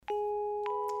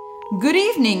Good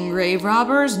evening, grave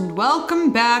robbers, and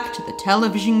welcome back to the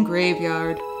television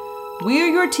graveyard. We are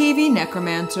your TV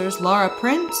necromancers, Laura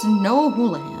Prince and Noah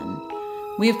Houlihan.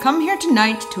 We have come here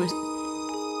tonight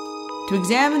to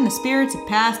examine the spirits of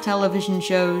past television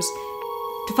shows,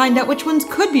 to find out which ones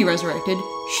could be resurrected,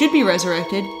 should be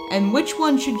resurrected, and which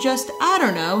ones should just,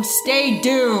 stay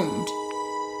doomed.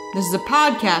 This is a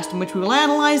podcast in which we will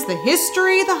analyze the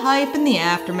history, the hype, and the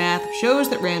aftermath of shows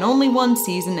that ran only one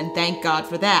season, and thank God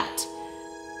for that.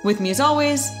 With me, as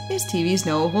always, is TV's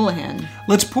Noah Houlihan.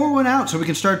 Let's pour one out so we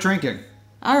can start drinking.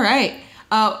 All right.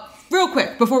 Real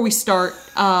quick, before we start,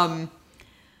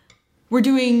 we're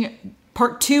doing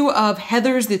part 2 of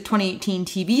Heathers, the 2018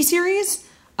 TV series.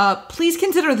 Please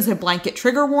consider this a blanket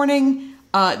trigger warning.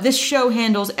 This show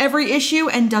handles every issue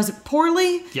and does it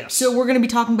poorly. Yes. So we're going to be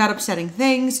talking about upsetting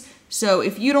things. So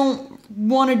if you don't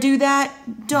want to do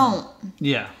that, don't.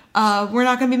 Yeah. We're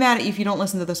not going to be mad at you if you don't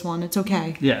listen to this one. It's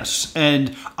okay. Yes.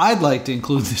 And I'd like to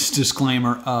include this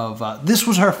disclaimer of this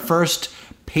was our first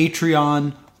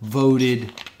Patreon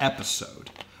voted episode.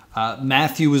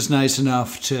 Matthew was nice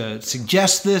enough to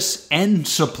suggest this and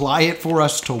supply it for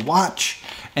us to watch.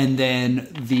 And then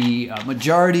the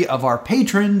majority of our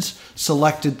patrons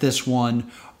selected this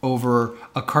one over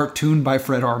a cartoon by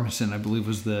Fred Armisen, I believe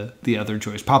was the other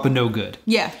choice. Papa No Good.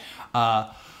 Yeah.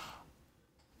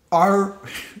 Our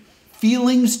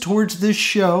feelings towards this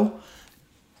show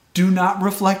do not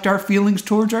reflect our feelings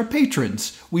towards our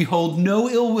patrons. We hold no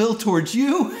ill will towards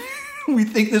you. We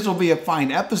think this will be a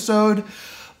fine episode.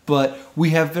 But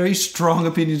we have very strong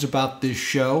opinions about this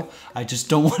show. I just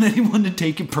don't want anyone to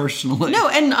take it personally. No,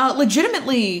 and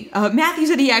legitimately, Matthew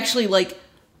said he actually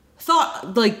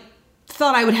thought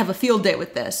I would have a field day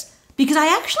with this because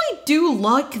I actually do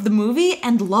like the movie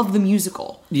and love the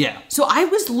musical. Yeah. So I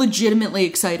was legitimately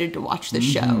excited to watch this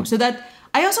show. So that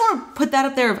I also want to put that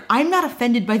up there. I'm not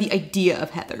offended by the idea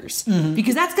of Heathers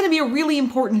because that's going to be a really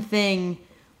important thing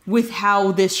with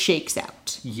how this shakes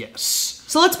out. Yes.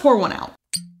 So let's pour one out.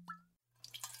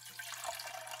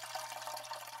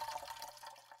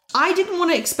 I didn't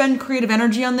want to expend creative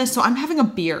energy on this, so I'm having a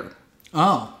beer.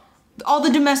 Oh. All the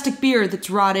domestic beer that's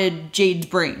rotted Jade's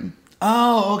brain.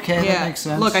 Oh, okay. That makes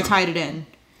sense. Look, I tied it in.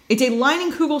 It's a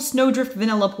Leinenkugel Snowdrift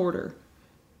Vanilla Porter.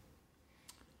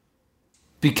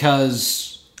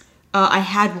 Because? I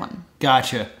had one.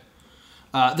 Gotcha.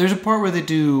 There's a part where they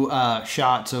do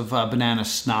shots of banana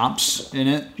schnapps in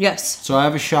it. Yes. So I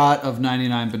have a shot of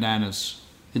 99 bananas.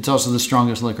 It's also the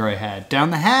strongest liquor I had. Down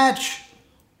the hatch!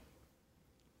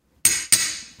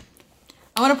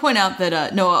 I want to point out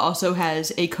that Noah also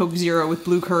has a Coke Zero with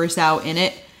blue curacao in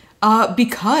it,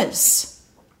 because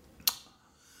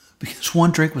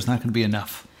one drink was not going to be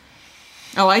enough.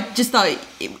 Oh, I just thought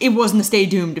it wasn't the Stay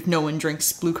Doomed if no one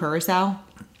drinks blue curacao.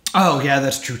 Oh, yeah,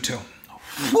 that's true, too.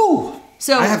 Whew!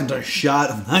 So, I haven't done a shot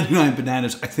of 99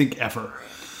 bananas, I think, ever.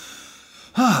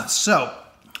 So,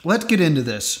 let's get into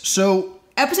this. So,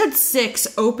 episode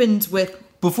 6 opens with...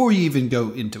 Before you even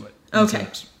go into it. Okay.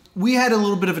 We had a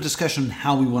little bit of a discussion on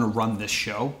how we want to run this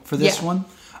show for this one.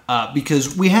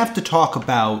 Because we have to talk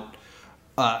about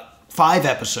 5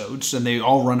 episodes, and they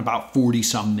all run about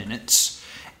 40-some minutes.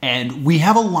 And we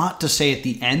have a lot to say at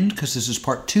the end, because this is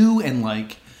part 2,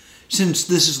 and since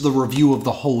this is the review of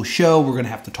the whole show, we're going to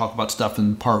have to talk about stuff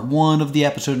in part 1 of the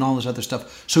episode and all this other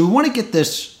stuff. So we want to get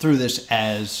through this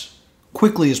as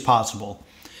quickly as possible,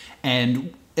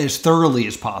 and as thoroughly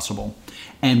as possible.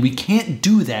 And we can't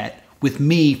do that with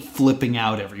me flipping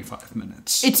out every 5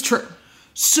 minutes. It's true.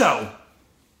 So,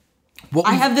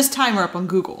 I have this timer up on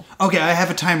Google. Okay, I have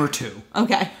a timer too.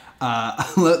 Okay.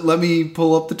 Let me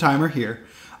pull up the timer here.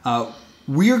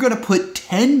 We are going to put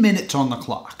 10 minutes on the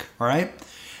clock, all right?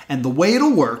 And the way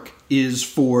it'll work is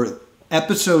for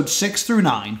episodes 6 through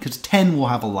 9, because 10 will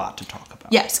have a lot to talk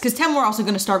about. Yes, because 10 we're also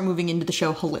going to start moving into the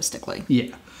show holistically.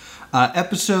 Yeah.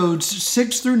 Episodes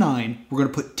 6 through 9, we're going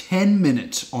to put 10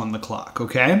 minutes on the clock,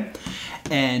 okay?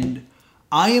 And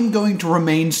I am going to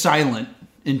remain silent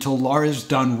until Laura's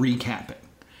done recapping.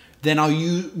 Then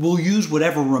we'll use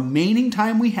whatever remaining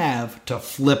time we have to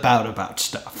flip out about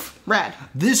stuff. Rad.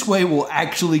 This way we'll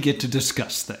actually get to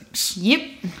discuss things. Yep.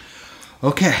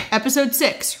 Okay. Episode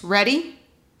 6. Ready,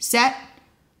 set,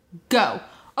 go.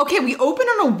 Okay, we open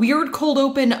on a weird cold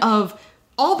open of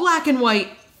all black and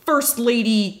white. First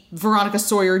Lady Veronica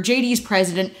Sawyer, JD's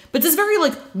president, but this very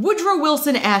Woodrow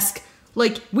Wilson-esque,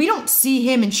 we don't see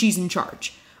him and she's in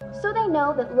charge. So they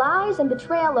know that lies and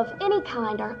betrayal of any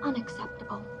kind are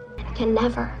unacceptable and can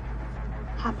never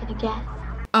happen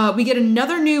again. We get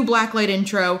another new Blacklight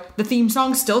intro, the theme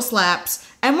song still slaps,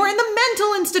 and we're in the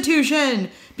mental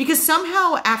institution! Because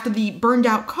somehow after the burned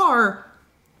out car,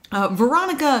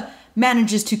 Veronica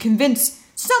manages to convince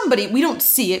somebody, we don't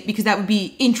see it because that would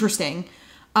be interesting.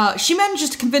 She manages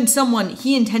to convince someone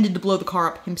he intended to blow the car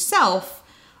up himself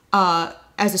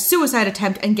as a suicide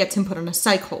attempt and gets him put on a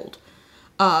psych hold.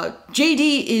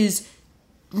 JD is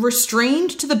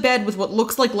restrained to the bed with what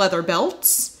looks like leather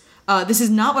belts. This is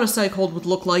not what a psych hold would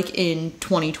look like in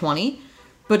 2020.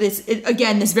 But it's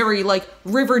again, this very, like,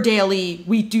 Riverdale-y,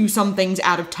 we do some things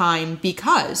out of time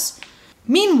because.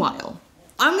 Meanwhile,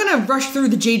 I'm going to rush through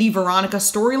the JD Veronica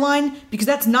storyline because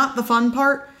that's not the fun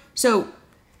part. So,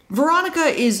 Veronica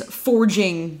is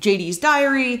forging JD's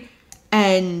diary,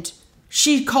 and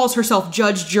she calls herself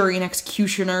judge, jury, and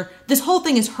executioner. This whole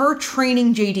thing is her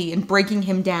training JD and breaking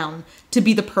him down to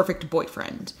be the perfect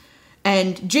boyfriend.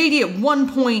 And JD at one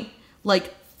point,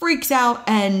 like, freaks out,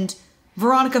 and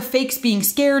Veronica fakes being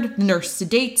scared. The nurse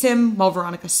sedates him while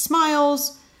Veronica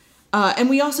smiles. And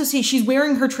we also see she's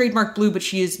wearing her trademark blue, but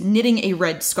she is knitting a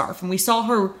red scarf. And we saw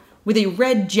her with a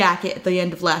red jacket at the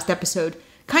end of last episode,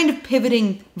 kind of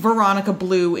pivoting Veronica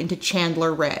blue into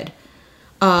Chandler red.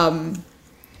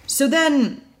 So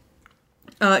then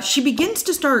she begins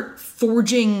to start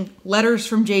forging letters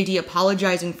from JD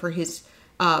apologizing for his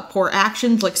poor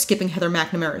actions, like skipping Heather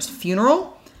McNamara's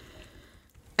funeral.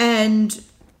 And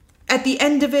at the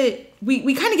end of it,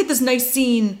 we kind of get this nice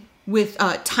scene with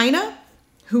Tina,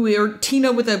 or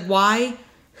Tina with a Y,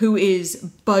 who is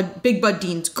Big Bud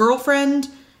Dean's girlfriend,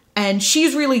 and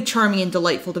she's really charming and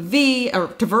delightful to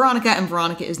Veronica, and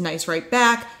Veronica is nice right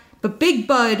back. But Big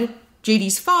Bud,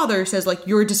 JD's father, says, like,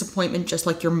 you're a disappointment just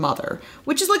like your mother,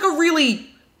 which is, like, a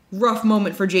really rough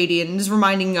moment for JD, and is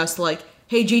reminding us, like,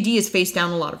 hey, JD has faced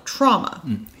down a lot of trauma.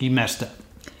 He messed up.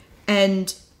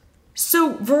 And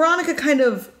so Veronica kind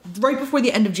of, right before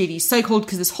the end of JD's psych hold,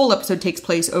 because this whole episode takes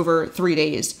place over 3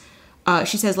 days,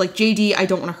 she says, like, JD, I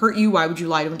don't want to hurt you. Why would you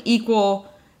lie to an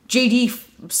equal?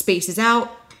 JD spaces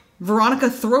out. Veronica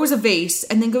throws a vase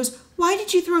and then goes, why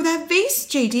did you throw that vase,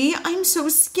 JD? I'm so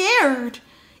scared.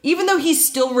 Even though he's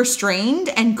still restrained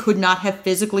and could not have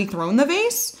physically thrown the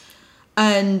vase.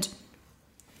 And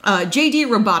JD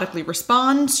robotically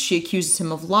responds. She accuses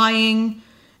him of lying.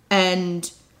 And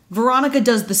Veronica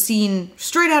does the scene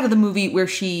straight out of the movie where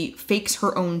she fakes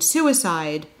her own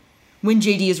suicide when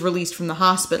JD is released from the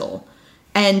hospital.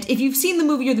 And if you've seen the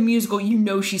movie or the musical, you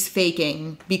know she's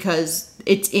faking because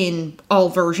it's in all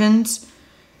versions.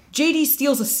 JD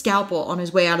steals a scalpel on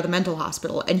his way out of the mental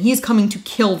hospital, and he is coming to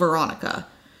kill Veronica.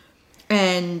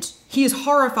 And he is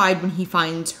horrified when he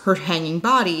finds her hanging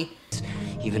body.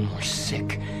 Even more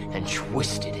sick and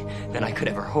twisted than I could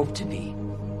ever hope to be.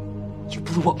 You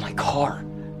blew up my car.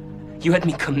 You had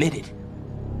me committed.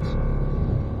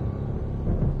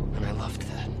 And I loved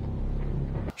that.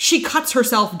 She cuts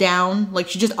herself down, like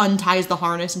she just unties the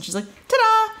harness and she's like,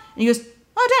 ta-da! And he goes,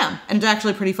 oh damn. And it's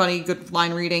actually pretty funny, good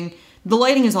line reading. The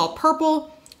lighting is all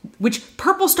purple, which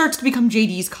purple starts to become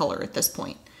JD's color at this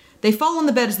point. They fall on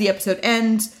the bed as the episode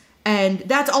ends, and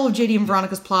that's all of JD and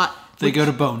Veronica's plot. They go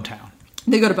to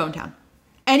Bonetown.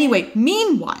 Anyway,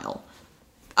 meanwhile,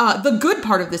 the good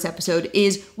part of this episode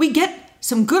is we get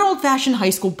some good old-fashioned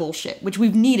high school bullshit, which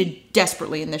we've needed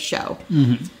desperately in this show.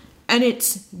 Mm-hmm. And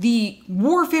it's the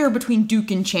warfare between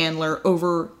Duke and Chandler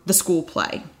over the school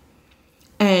play.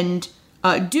 And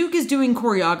Duke is doing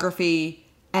choreography,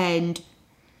 and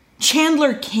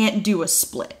Chandler can't do a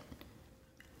split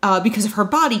because of her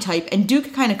body type, and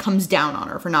Duke kind of comes down on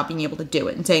her for not being able to do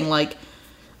it and saying, like,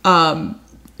 maybe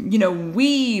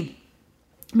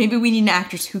we need an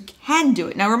actress who can do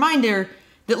it. Now, reminder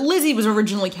that Lizzie was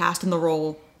originally cast in the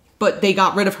role, but they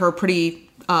got rid of her pretty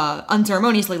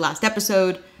unceremoniously last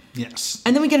episode. Yes.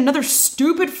 And then we get another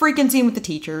stupid freaking scene with the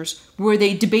teachers where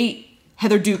they debate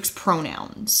Heather Duke's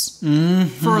pronouns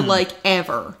for, like,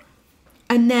 ever.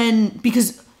 And then,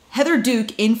 because Heather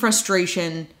Duke, in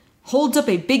frustration, holds up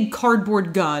a big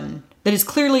cardboard gun that is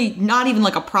clearly not even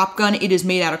like a prop gun, it is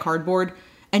made out of cardboard,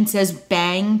 and says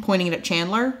bang, pointing it at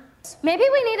Chandler. Maybe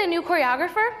we need a new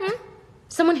choreographer,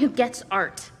 Someone who gets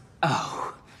art.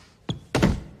 Oh.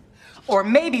 Or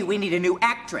maybe we need a new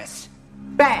actress.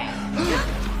 Bang!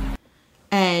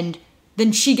 And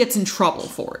then she gets in trouble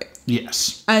for it.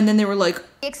 Yes. And then they were like,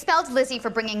 We expelled Lizzie for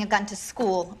bringing a gun to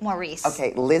school, Maurice.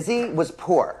 Okay, Lizzie was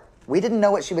poor. We didn't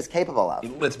know what she was capable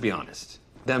of. Let's be honest.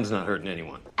 Them's not hurting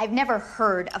anyone. I've never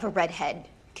heard of a redhead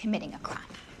committing a crime.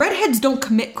 Redheads don't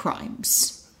commit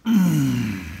crimes.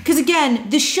 Because again,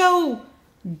 the show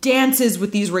dances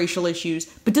with these racial issues,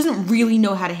 but doesn't really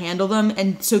know how to handle them,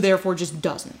 and so therefore just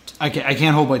doesn't. I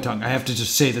can't hold my tongue. I have to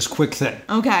just say this quick thing.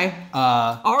 Okay.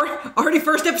 Already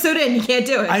first episode in, you can't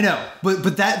do it. I know,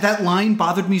 but that line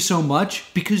bothered me so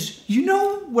much because you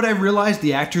know what I realized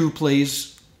the actor who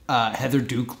plays Heather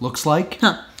Duke looks like?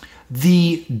 Huh.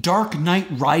 The Dark Knight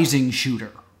Rising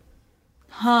shooter.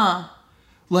 Huh.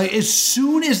 Like, as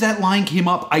soon as that line came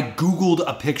up, I Googled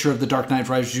a picture of the Dark Knight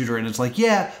Rises shooter, and it's like,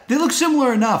 yeah, they look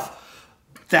similar enough.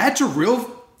 That's a real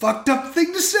fucked up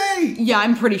thing to say. Yeah,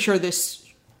 I'm pretty sure this...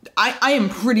 I am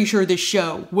pretty sure this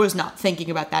show was not thinking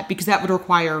about that, because that would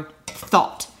require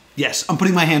thought. Yes, I'm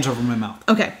putting my hands over my mouth.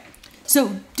 Okay.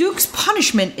 So, Duke's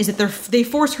punishment is that they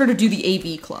force her to do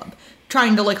the AV Club,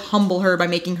 trying to, like, humble her by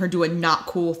making her do a not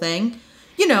cool thing.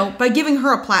 You know, by giving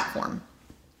her a platform.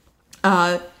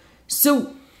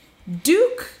 So...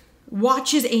 Duke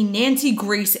watches a Nancy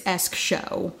Grace-esque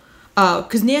show,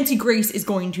 because Nancy Grace is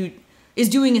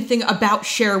doing a thing about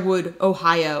Sherwood,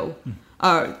 Ohio.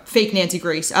 Fake Nancy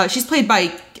Grace. She's played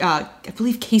by, I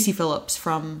believe, Casey Phillips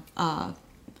from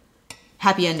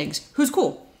Happy Endings, who's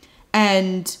cool.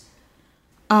 And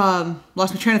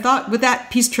lost my train of thought with that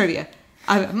piece of trivia.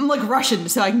 I'm like rushing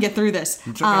so I can get through this.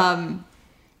 Okay.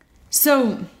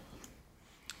 So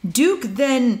Duke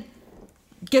then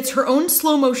gets her own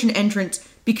slow motion entrance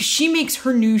because she makes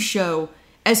her news show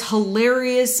as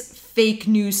hilarious fake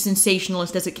news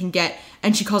sensationalist as it can get,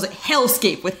 and she calls it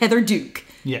Hellscape with Heather Duke.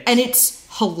 Yes. And it's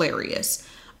hilarious.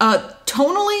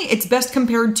 Tonally, it's best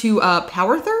compared to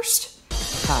Power Thirst.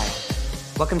 Hi.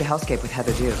 Welcome to Hellscape with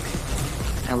Heather Duke.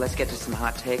 Now let's get to some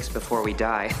hot takes before we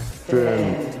die.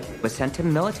 Was sent to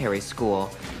military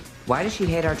school. Why does she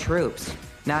hate our troops?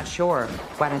 Not sure.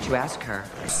 Why don't you ask her?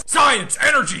 Science,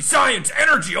 energy,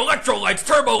 electrolytes,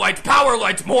 turbolights, power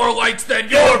lights, more lights than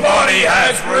your body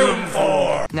has room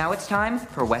for. Now it's time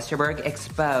for Westerberg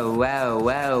Expo.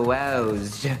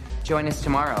 Whoa. Join us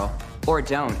tomorrow. Or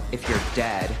don't, if you're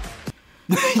dead.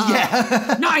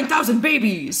 9,000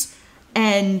 babies!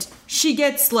 And she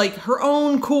gets, like, her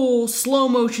own cool slow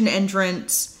motion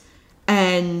entrance,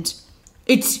 and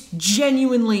it's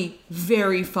genuinely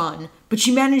very fun. But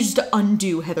she manages to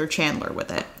undo Heather Chandler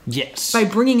with it. Yes. By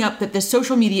bringing up that the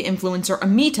social media influencer,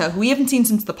 Amita, who we haven't seen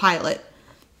since the pilot,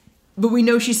 but we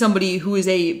know she's somebody who is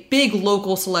a big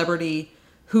local celebrity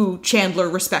who Chandler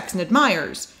respects and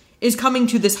admires, is coming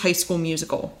to this high school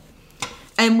musical.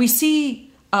 And we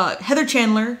see Heather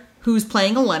Chandler, who's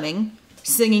playing a lemming,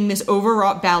 singing this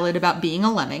overwrought ballad about being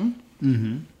a lemming.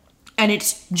 Mm-hmm. And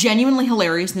it's genuinely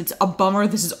hilarious, and it's a bummer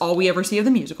this is all we ever see of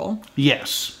the musical.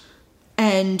 Yes.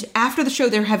 And after the show,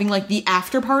 they're having, like, the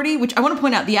after party, which I want to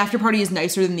point out, the after party is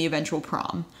nicer than the eventual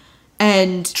prom.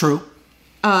 And... True.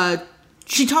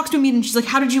 She talks to me and she's like,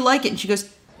 how did you like it? And she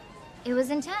goes... It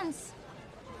was intense.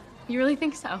 You really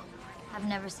think so? I've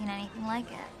never seen anything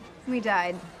like it. We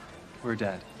died. We're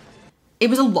dead. It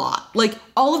was a lot. Like,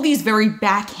 all of these very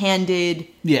backhanded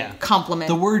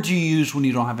compliments. The words you use when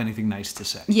you don't have anything nice to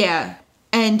say. Yeah.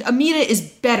 And Amita is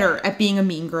better at being a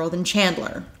mean girl than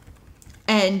Chandler.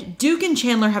 And Duke and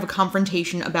Chandler have a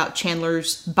confrontation about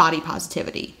Chandler's body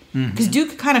positivity. Because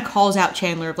Duke kind of calls out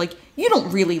Chandler of like, you don't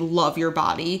really love your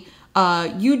body.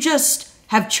 You just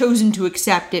have chosen to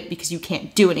accept it because you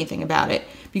can't do anything about it.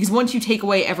 Because once you take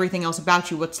away everything else about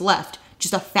you, what's left?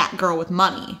 Just a fat girl with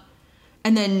money.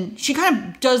 And then she kind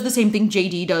of does the same thing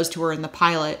JD does to her in the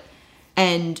pilot.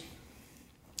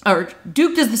 Or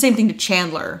Duke does the same thing to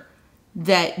Chandler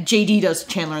that JD does to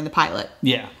Chandler in the pilot.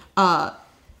 Yeah.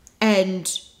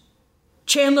 And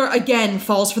Chandler again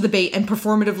falls for the bait and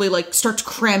performatively like starts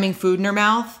cramming food in her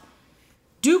mouth.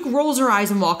 Duke rolls her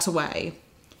eyes and walks away.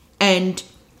 And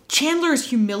Chandler is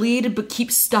humiliated but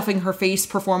keeps stuffing her face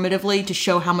performatively to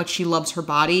show how much she loves her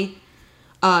body.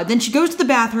 Then she goes to the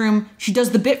bathroom. She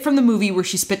does the bit from the movie where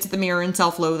she spits at the mirror in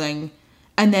self-loathing.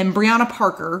 And then Brianna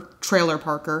Parker, Trailer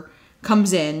Parker,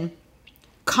 comes in,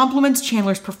 compliments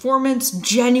Chandler's performance,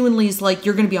 genuinely is like,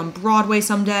 you're going to be on Broadway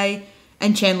someday.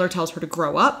 And Chandler tells her to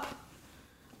grow up.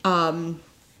 Then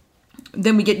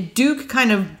we get Duke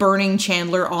kind of burning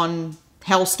Chandler on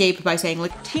Hellscape by saying,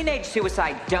 like, teenage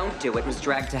suicide, don't do it, was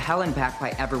dragged to hell and back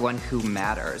by everyone who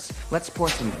matters. Let's pour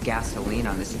some gasoline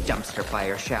on this dumpster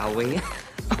fire, shall we?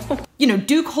 You know,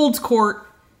 Duke holds court.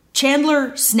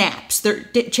 Chandler snaps.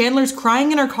 Chandler's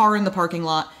crying in her car in the parking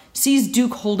lot, sees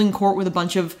Duke holding court with a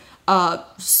bunch of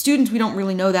students we don't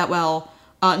really know that well,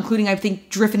 including, I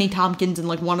think, Driffany Tompkins and,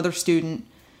 like, one other student.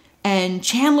 And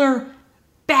Chandler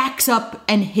backs up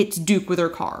and hits Duke with her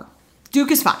car.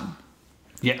 Duke is fine.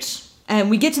 Yes. And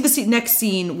we get to the next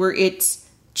scene where it's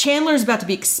Chandler's about to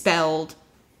be expelled.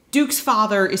 Duke's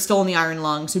father is still in the Iron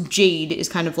Lung, so Jade is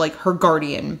kind of like her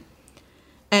guardian.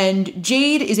 And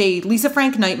Jade is a Lisa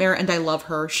Frank nightmare, and I love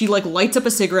her. She, like, lights up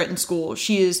a cigarette in school.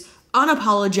 She is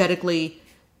unapologetically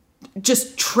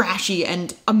just trashy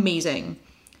and amazing.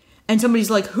 And somebody's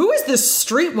like, who is this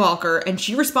streetwalker? And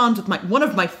she responds with one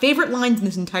of my favorite lines in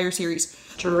this entire series.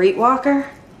 Streetwalker?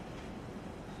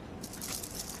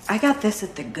 I got this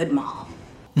at the Good Mall.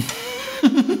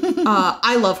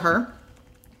 I love her.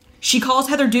 She calls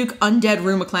Heather Duke Undead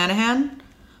Rue McClanahan.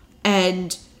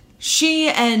 And she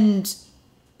and...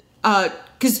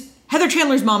 because Heather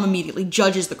Chandler's mom immediately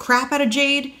judges the crap out of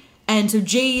Jade. And so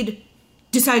Jade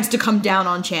decides to come down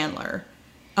on Chandler.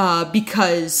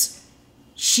 Because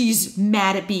she's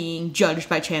mad at being judged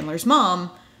by Chandler's mom.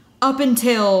 Up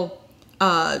until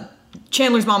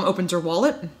Chandler's mom opens her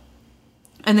wallet.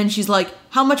 And then she's like,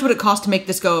 how much would it cost to make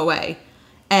this go away?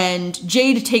 And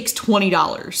Jade takes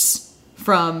 $20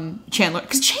 from Chandler.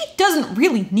 Because Jade doesn't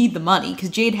really need the money. Because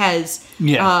Jade has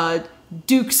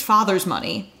Duke's father's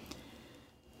money.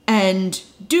 And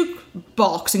Duke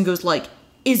balks and goes like,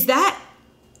 is that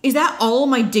all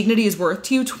my dignity is worth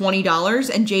to you,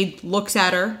 $20? And Jade looks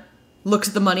at her, looks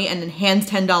at the money, and then hands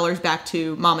 $10 back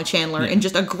to Mama Chandler in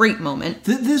just a great moment.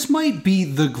 This might be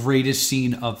the greatest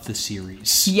scene of the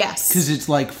series. Yes. Because it's,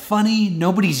 like, funny.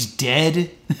 Nobody's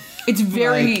dead. It's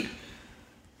very...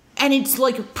 and it's,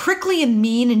 like, prickly and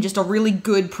mean in just a really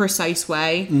good, precise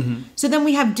way. Mm-hmm. So then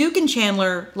we have Duke and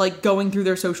Chandler, like, going through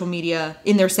their social media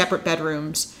in their separate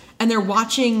bedrooms. And they're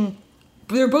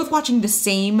both watching the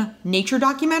same nature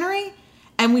documentary.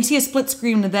 And we see a split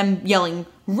screen of them yelling,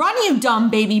 "Run, you dumb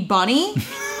baby bunny!"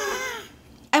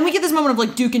 And we get this moment of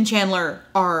like Duke and Chandler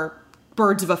are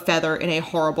birds of a feather in a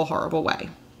horrible, horrible way.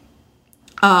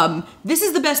 This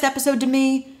is the best episode to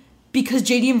me because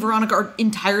JD and Veronica are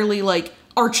entirely like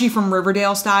Archie from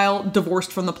Riverdale style,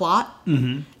 divorced from the plot.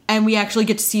 Mm-hmm. And we actually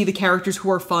get to see the characters who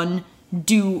are fun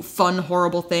do fun,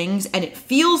 horrible things. And it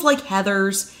feels like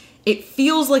Heather's. It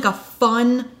feels like a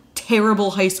fun,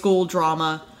 terrible high school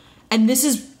drama. And this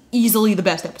is easily the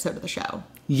best episode of the show.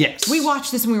 Yes. We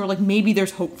watched this and we were like, maybe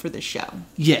there's hope for this show.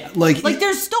 Yeah, like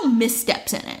there's still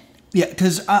missteps in it. Yeah,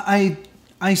 because I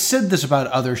said this about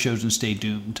other shows in Stay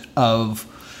Doomed, of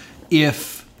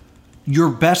if your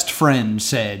best friend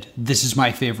said, this is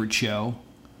my favorite show,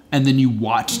 and then you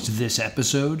watched this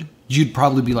episode, you'd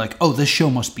probably be like, oh, this show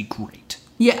must be great.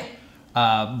 Yeah.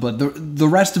 But the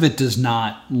rest of it does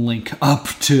not link up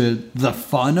to the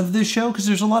fun of this show, because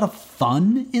there's a lot of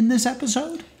fun in this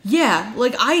episode. Yeah,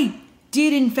 like I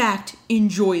did in fact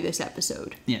enjoy this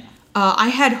episode. Yeah. I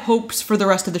had hopes for the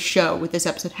rest of the show with this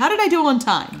episode. How did I do on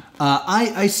time?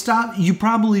 I stopped. You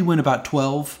probably went about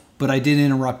 12, but I did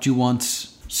interrupt you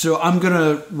once. So I'm going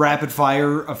to rapid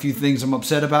fire a few things I'm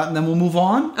upset about, and then we'll move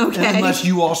on. Okay. Unless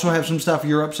you also have some stuff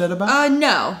you're upset about?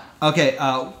 No. Okay,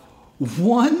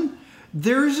 one,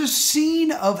 there's a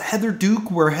scene of Heather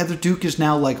Duke where Heather Duke is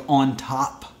now, like, on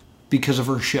top because of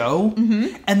her show.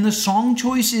 Mm-hmm. And the song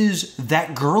choice is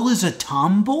That Girl is a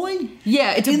Tomboy?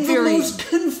 Yeah, it's the most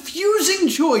confusing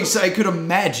choice I could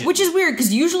imagine. Which is weird,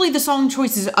 because usually the song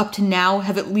choices up to now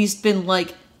have at least been,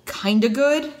 like, kind of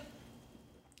good.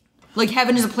 Like,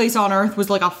 Heaven is a Place on Earth was,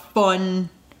 like, a fun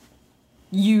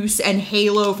use, and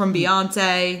Halo from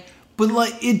Beyonce. But,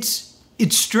 like, it's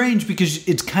strange because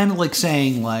it's kind of like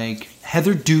saying, like,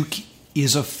 Heather Duke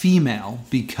is a female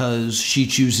because she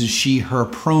chooses she, her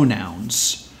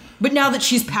pronouns. But now that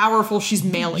she's powerful, she's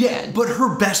male again. Yeah, but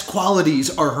her best qualities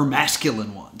are her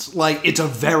masculine ones. Like, it's a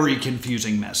very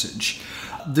confusing message.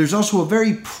 There's also a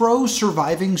very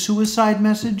pro-surviving suicide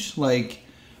message. Like,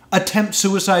 attempt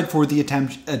suicide for the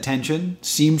attention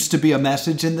seems to be a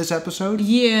message in this episode.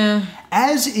 Yeah.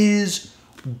 As is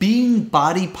being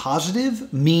body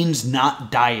positive means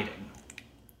not dieting.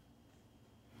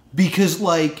 Because,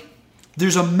 like,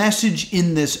 there's a message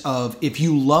in this of if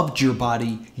you loved your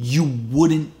body, you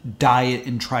wouldn't diet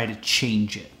and try to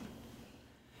change it.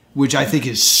 Which I think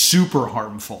is super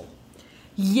harmful.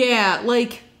 Yeah,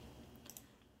 like,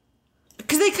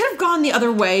 because they could have gone the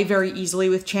other way very easily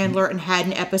with Chandler and had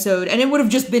an episode, and it would have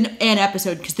just been an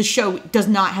episode, because the show does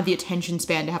not have the attention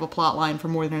span to have a plot line for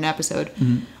more than an episode,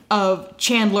 of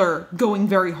Chandler going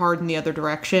very hard in the other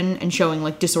direction and showing,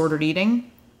 like, disordered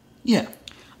eating. Yeah.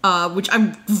 Which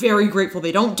I'm very grateful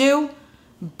they don't do,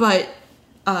 but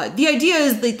the idea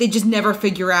is that they just never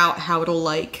figure out how it'll,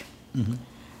 like... Mm-hmm.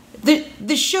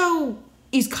 The show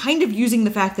is kind of using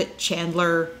the fact that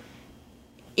Chandler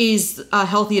is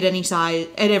healthy at any size,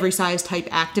 at every size type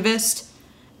activist,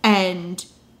 and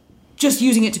just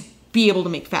using it to be able to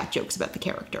make fat jokes about the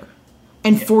character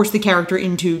and force the character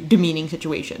into demeaning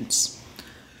situations.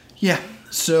 Yeah,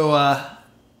 so a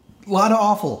lot of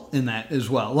awful in that as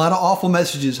well. A lot of awful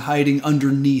messages hiding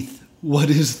underneath what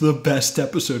is the best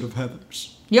episode of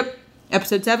Heathers. Yep.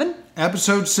 Episode 7?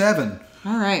 Episode 7.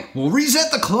 All right. We'll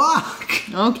reset the clock.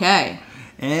 Okay.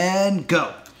 And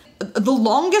go. the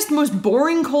longest, most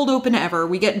boring cold open ever.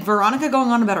 We get Veronica going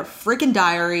on about her freaking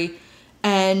diary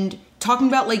and talking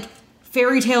about, like,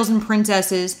 fairy tales and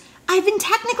princesses. I've been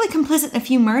technically complicit in a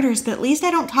few murders, but at least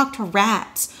I don't talk to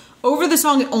rats. Over the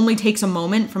song It Only Takes a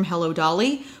Moment from Hello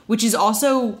Dolly, which is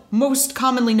also most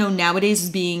commonly known nowadays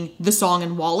as being the song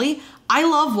in WALL-E. I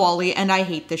love WALL-E, and I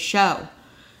hate this show.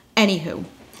 Anywho,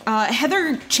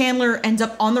 Heather Chandler ends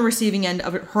up on the receiving end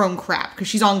of her own crap, because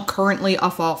she's on currently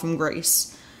A Fall from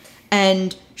Grace.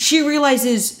 And she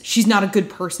realizes she's not a good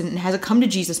person and has a come to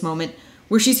Jesus moment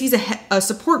where she sees a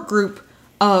support group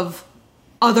of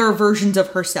other versions of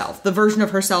herself. The version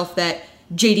of herself that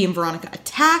JD and Veronica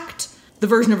attacked, the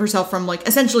version of herself from, like,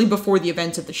 essentially before the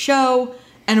events of the show,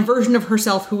 and a version of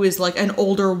herself who is, like, an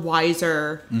older,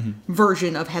 wiser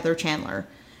version of Heather Chandler.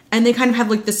 And they kind of have,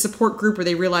 like, this support group where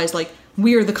they realize, like,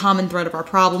 we are the common thread of our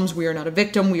problems, we are not a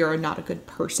victim, we are not a good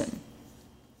person.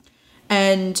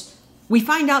 And we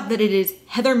find out that it is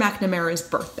Heather McNamara's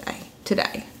birthday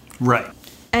today. Right.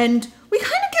 And we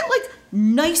kind of get, like,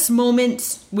 nice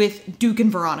moments with Duke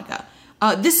and Veronica.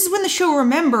 This is when the show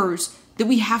remembers that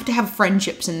we have to have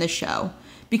friendships in this show.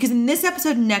 Because in this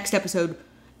episode and next episode,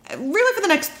 really for the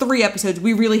next 3 episodes,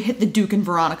 we really hit the Duke and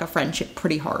Veronica friendship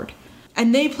pretty hard.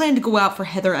 And they plan to go out for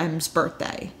Heather M's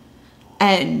birthday.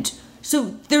 And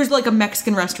so there's, like, a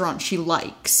Mexican restaurant she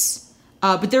likes.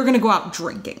 But they're going to go out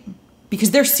drinking.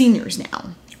 Because they're seniors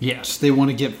now. Yes, they want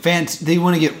to get fancy. They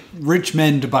want to get rich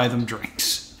men to buy them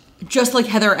drinks. Just like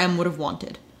Heather M would have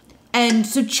wanted. And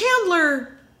so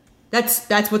Chandler,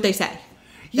 that's what they say.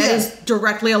 That is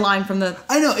directly a line from the...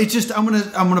 I know, it's just, I'm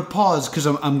gonna pause because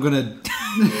I'm gonna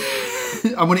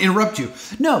interrupt you.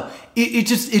 No, it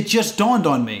just dawned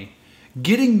on me.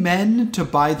 Getting men to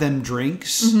buy them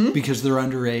drinks because they're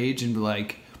underage and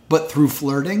like, but through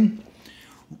flirting,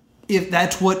 if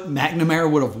that's what McNamara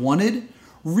would have wanted,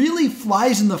 really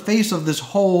flies in the face of this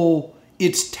whole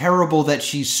it's terrible that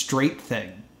she's straight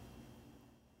thing.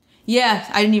 Yeah,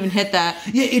 I didn't even hit that.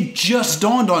 Yeah, it just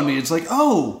dawned on me. It's like,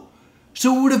 oh,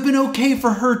 so it would have been okay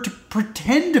for her to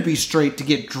pretend to be straight to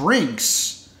get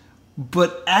drinks,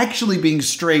 but actually being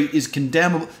straight is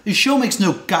condemnable. This show makes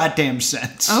no goddamn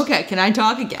sense. Okay, can I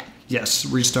talk again? Yes,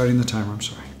 restarting the timer, I'm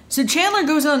sorry. So Chandler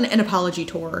goes on an apology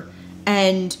tour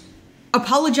and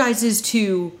apologizes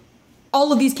to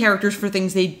all of these characters for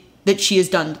things that she has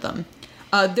done to them.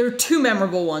 There are 2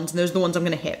 memorable ones, and those are the ones I'm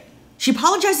going to hit. She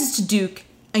apologizes to Duke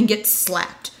and gets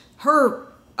slapped. Her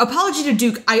apology to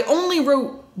Duke, I only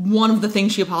wrote one of the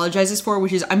things she apologizes for,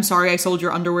 which is, I'm sorry I sold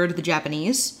your underwear to the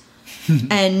Japanese.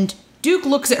 And Duke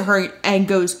looks at her and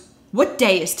goes, what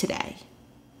day is today?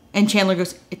 And Chandler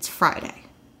goes, it's Friday.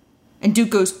 And Duke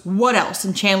goes, what else?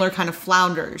 And Chandler kind of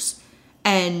flounders.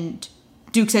 And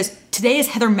Duke says, today is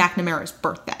Heather McNamara's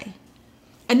birthday.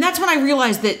 And that's when I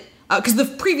realized that, because the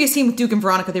previous scene with Duke and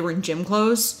Veronica, they were in gym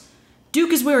clothes.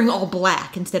 Duke is wearing all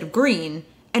black instead of green,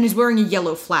 and is wearing a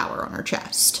yellow flower on her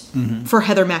chest for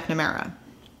Heather McNamara.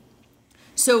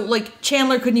 So, like,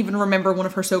 Chandler couldn't even remember one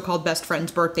of her so-called best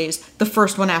friend's birthdays, the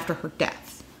first one after her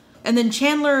death. And then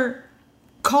Chandler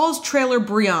calls Trailer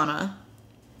Brianna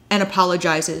and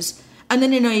apologizes. And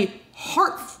then in a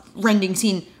heart-rending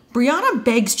scene, Brianna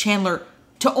begs Chandler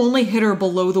to only hit her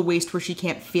below the waist where she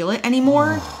can't feel it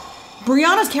anymore.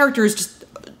 Brianna's character is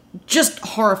just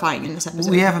horrifying in this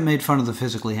episode. We haven't made fun of the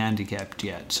physically handicapped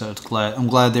yet, so I'm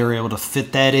glad they were able to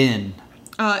fit that in.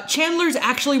 Chandler's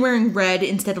actually wearing red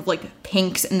instead of, like,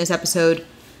 pinks in this episode.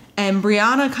 And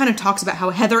Brianna kind of talks about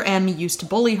how Heather M used to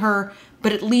bully her,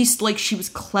 but at least, like, she was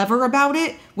clever about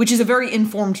it, which is a very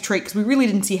informed trait, because we really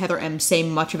didn't see Heather M say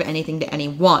much of anything to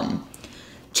anyone.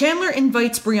 Chandler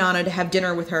invites Brianna to have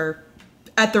dinner with her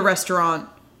at the restaurant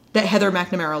that Heather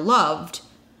McNamara loved.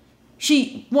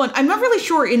 I'm not really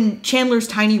sure in Chandler's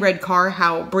tiny red car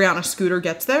how Brianna's scooter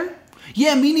gets there.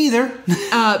 Yeah, me neither.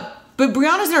 But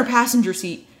Brianna's in her passenger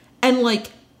seat, and,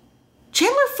 like,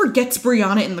 Chandler forgets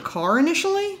Brianna in the car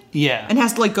initially. Yeah. And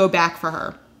has to, like, go back for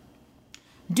her.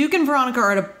 Duke and Veronica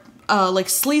are at a, like,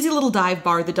 sleazy little dive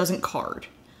bar that doesn't card.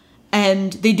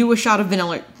 And they do a shot of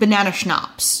banana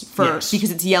schnapps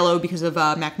because it's yellow because of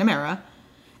McNamara.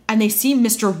 And they see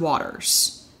Mr.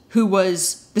 Waters, who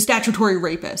was the statutory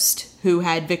rapist who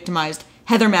had victimized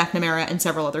Heather McNamara and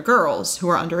several other girls who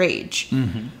are underage.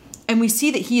 Mm-hmm. And we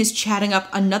see that he is chatting up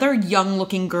another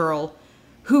young-looking girl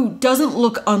who doesn't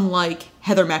look unlike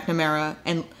Heather McNamara,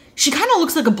 and she kind of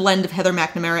looks like a blend of Heather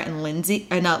McNamara and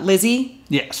Lizzie.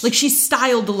 Yes. Like, she's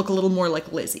styled to look a little more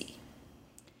like Lizzie.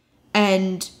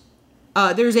 And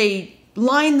there's a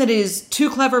line that is too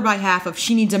clever by half of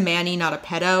she needs a manny, not a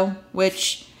pedo,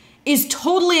 which is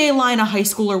totally a line a high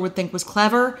schooler would think was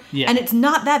clever. Yeah. And it's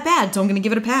not that bad, so I'm going to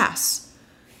give it a pass.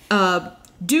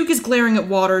 Duke is glaring at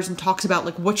Waters and talks about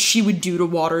like what she would do to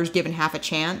Waters given half a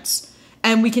chance.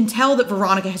 And we can tell that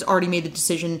Veronica has already made the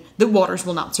decision that Waters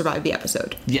will not survive the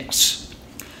episode. Yes.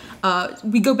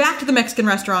 We go back to the Mexican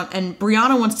restaurant, and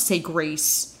Brianna wants to say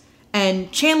grace.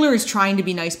 And Chandler is trying to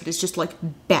be nice, but is just, like,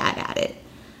 bad at it.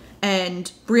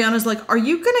 And Brianna's like, are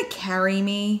you gonna carry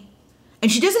me?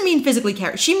 And she doesn't mean physically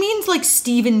carry. She means, like,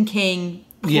 Stephen King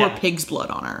pour pig's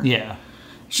blood on her. Yeah.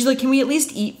 She's like, can we at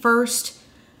least eat first?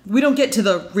 We don't get to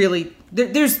the really...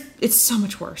 It's so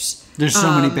much worse. There's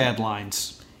so many bad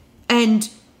lines. And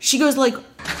she goes like...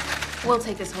 We'll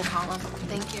take this whole column.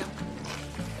 Thank you.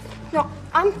 No,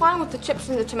 I'm fine with the chips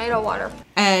and the tomato water.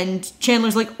 And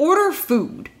Chandler's like, order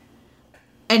food.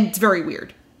 And it's very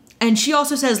weird. And she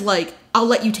also says, like, I'll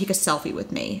let you take a selfie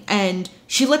with me. And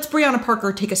she lets Brianna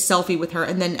Parker take a selfie with her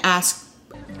and then asks...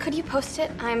 Could you post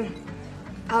it? I'm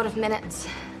out of minutes.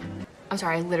 I'm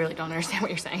sorry, I literally don't understand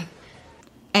what you're saying.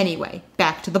 Anyway,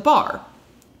 back to the bar.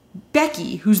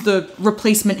 Becky, who's the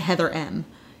replacement Heather M.,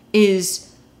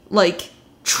 is, like...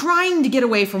 trying to get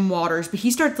away from Waters, but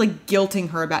he starts like guilting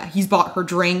her about he's bought her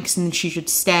drinks and she should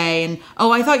stay, and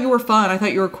oh, I thought you were fun, I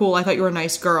thought you were cool, I thought you were a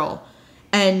nice girl.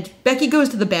 And Becky goes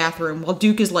to the bathroom while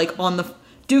Duke is like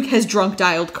Duke has drunk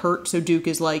dialed Kurt, so Duke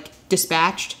is like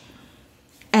dispatched.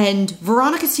 And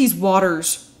Veronica sees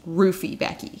Waters roofie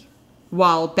Becky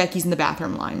while Becky's in the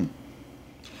bathroom line.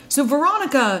 So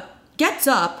Veronica gets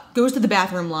up, goes to the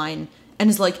bathroom line,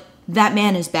 and is like, that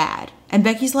man is bad. And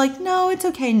Becky's like, no, it's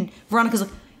okay. And Veronica's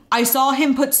like, I saw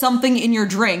him put something in your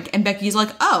drink. And Becky's like,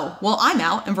 oh, well, I'm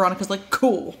out. And Veronica's like,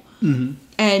 cool. Mm-hmm.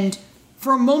 And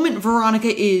for a moment, Veronica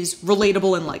is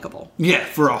relatable and likable. Yeah,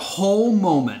 for a whole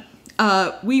moment.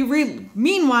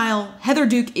 Meanwhile, Heather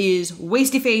Duke is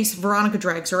wasty-face. Veronica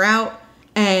drags her out.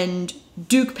 And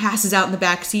Duke passes out in the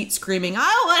back seat screaming,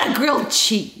 I want a grilled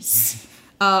cheese.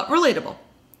 Relatable.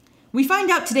 We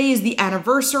find out today is the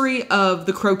anniversary of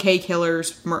the Croquet Killer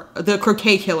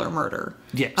murder.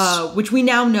 Yes. Which we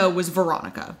now know was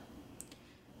Veronica.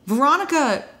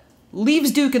 Veronica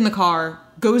leaves Duke in the car,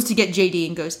 goes to get JD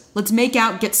and goes, let's make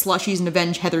out, get slushies, and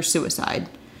avenge Heather's suicide.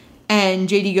 And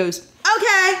JD goes,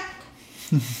 okay.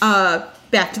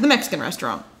 Back to the Mexican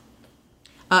restaurant.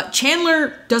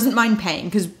 Chandler doesn't mind paying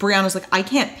because Brianna's like, I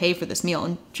can't pay for this meal.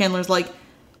 And Chandler's like,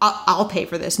 I'll pay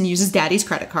for this, and uses Daddy's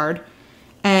credit card.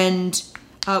 And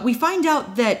we find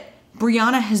out that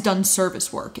Brianna has done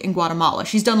service work in Guatemala.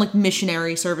 She's done like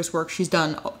missionary service work. She's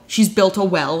built a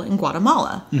well in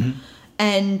Guatemala. Mm-hmm.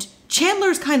 And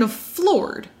Chandler's kind of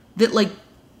floored that like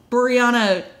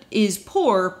Brianna is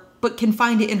poor, but can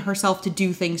find it in herself to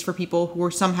do things for people who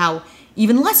are somehow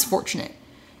even less fortunate.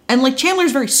 And like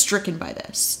Chandler's very stricken by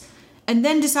this. And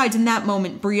then decides in that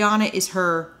moment Brianna is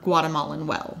her Guatemalan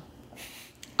well.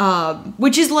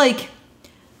 Which is like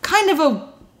kind of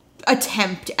a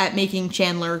attempt at making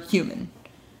Chandler human.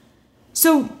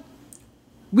 So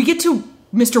we get to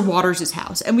Mr. Waters'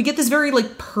 house, and we get this very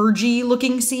like purgy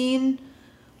looking scene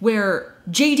where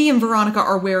JD and Veronica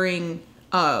are wearing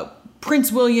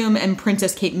Prince William and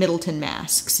Princess Kate Middleton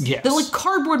masks. Yes. They're like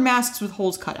cardboard masks with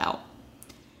holes cut out.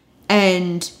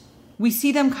 And we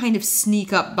see them kind of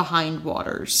sneak up behind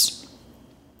Waters.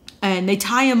 And they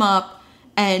tie him up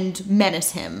and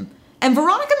menace him. And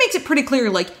Veronica makes it pretty clear,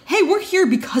 like, hey, we're here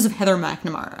because of Heather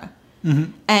McNamara.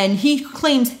 Mm-hmm. And he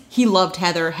claims he loved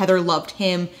Heather. Heather loved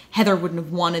him. Heather wouldn't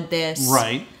have wanted this.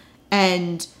 Right.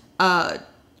 And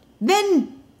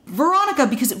then Veronica,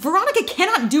 because Veronica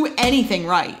cannot do anything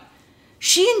right.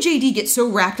 She and JD get so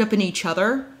wrapped up in each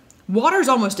other, Waters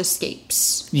almost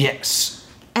escapes. Yes.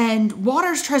 And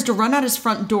Waters tries to run out his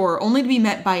front door, only to be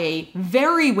met by a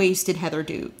very wasted Heather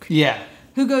Duke. Yeah.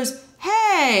 Who goes,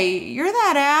 hey, you're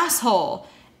that asshole.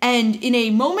 And in a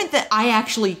moment that I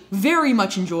actually very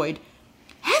much enjoyed,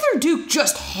 Heather Duke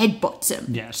just headbutts him.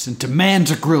 Yes, and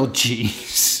demands a grilled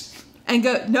cheese.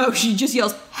 No, she just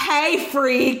yells, hey,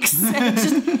 freaks.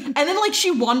 And then, like, she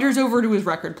wanders over to his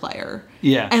record player.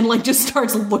 Yeah. And, like, just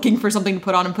starts looking for something to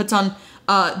put on and puts on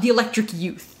The Electric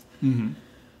Youth. Mm-hmm.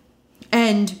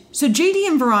 And so JD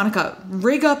and Veronica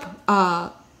rig up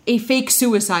a fake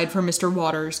suicide for Mr.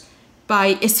 Waters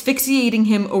by asphyxiating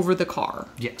him over the car.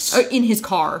 Yes. In his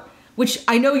car, which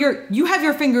I know you have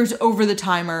your fingers over the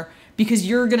timer because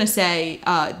you're going to say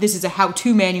this is a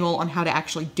how-to manual on how to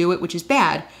actually do it, which is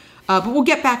bad. But we'll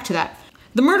get back to that.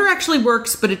 The murder actually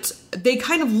works, but they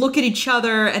kind of look at each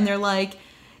other and they're like,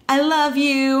 I love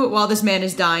you, while this man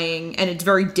is dying, and it's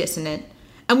very dissonant.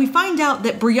 And we find out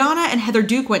that Brianna and Heather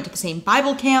Duke went to the same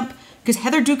Bible camp because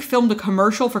Heather Duke filmed a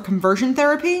commercial for conversion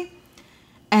therapy.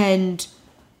 And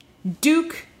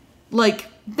Duke, like,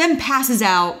 then passes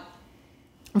out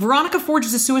Veronica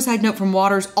forges a suicide note from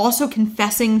Waters, also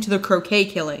confessing to the croquet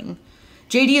killing.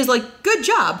 JD is like, good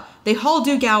job. They haul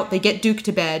Duke out, they get Duke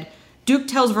to bed. Duke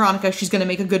tells Veronica she's gonna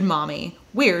make a good mommy.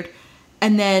 Weird.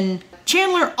 And then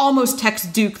Chandler almost texts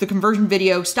Duke the conversion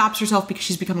video, stops herself because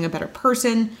she's becoming a better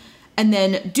person. And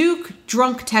then Duke,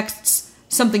 drunk, texts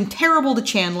something terrible to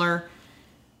Chandler.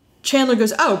 Chandler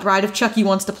goes, oh, Bride of Chucky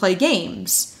wants to play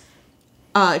games.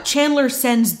 Chandler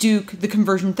sends Duke the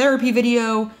conversion therapy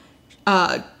video.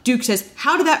 Duke says,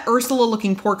 how did that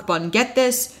Ursula-looking pork bun get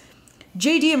this?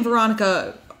 JD and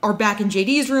Veronica are back in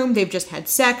JD's room. They've just had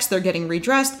sex. They're getting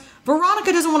redressed.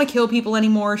 Veronica doesn't want to kill people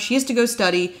anymore. She has to go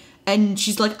study. And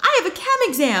she's like, I have a chem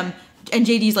exam. And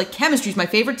JD's like, chemistry's my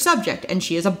favorite subject. And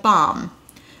she is a bomb.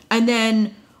 And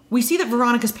then we see that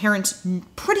Veronica's parents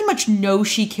pretty much know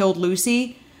she killed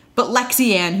Lucy. But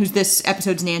Lexi Ann, who's this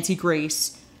episode's Nancy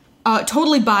Grace,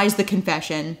 totally buys the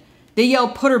confession. They yell,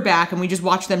 put her back, and we just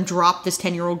watch them drop this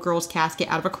 10-year-old girl's casket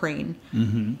out of a crane.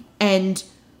 Mm-hmm. And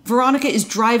Veronica is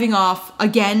driving off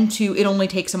again to It Only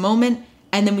Takes a Moment,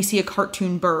 and then we see a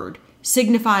cartoon bird,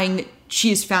 signifying that she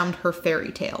has found her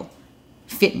fairy tale.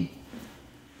 Finn.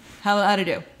 How'd I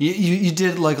do? You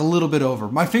did like a little bit over.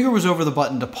 My finger was over the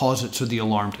button to pause it so the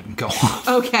alarm didn't go off.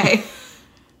 Okay.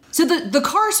 So the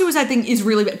car suicide thing is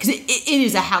really bad, because it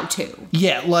is a how-to.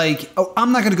 Yeah, like,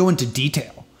 I'm not going to go into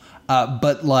detail,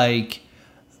 but like,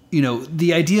 you know,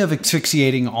 the idea of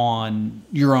asphyxiating on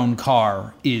your own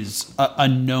car is a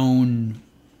known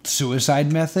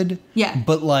suicide method. Yeah.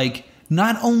 But like,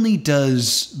 not only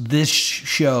does this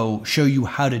show you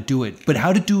how to do it, but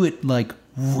how to do it like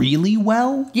really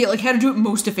well. Yeah, like how to do it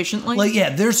most efficiently. Like,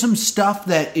 yeah, there's some stuff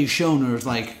that is shown or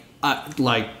like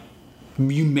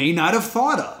you may not have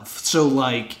thought of. So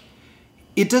like,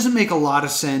 it doesn't make a lot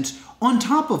of sense. On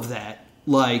top of that,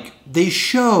 like, they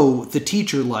show the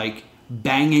teacher like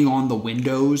banging on the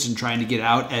windows and trying to get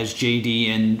out as JD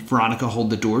and Veronica hold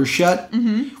the doors shut,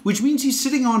 which means he's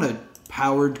sitting on a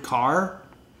powered car,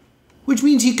 which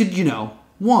means he could, you know,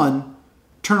 1,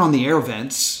 turn on the air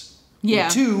vents, yeah,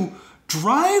 and 2,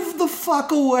 drive the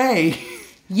fuck away.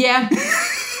 Yeah.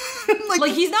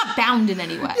 like he's not bound in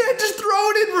any way. Yeah, just throw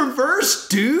it in reverse,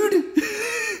 dude.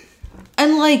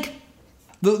 And like,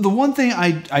 the one thing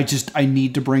I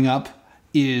need to bring up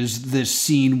is this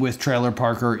scene with Trailer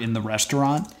Parker in the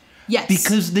restaurant. Yes.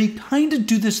 Because they kind of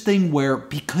do this thing where,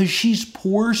 because she's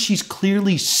poor, she's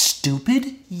clearly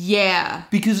stupid. Yeah.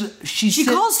 Because she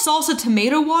calls salsa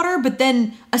tomato water, but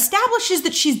then establishes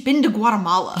that she's been to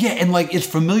Guatemala. Yeah, and like is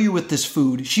familiar with this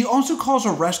food. She also calls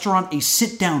a restaurant a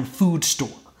sit-down food store.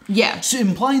 Yeah. So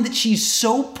implying that she's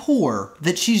so poor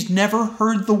that she's never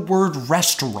heard the word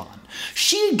restaurant.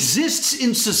 She exists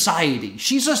in society.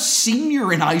 She's a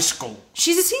senior in high school.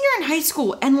 She's a senior in high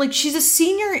school, and like she's a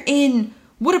senior in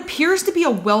what appears to be a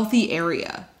wealthy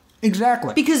area.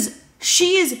 Exactly. Because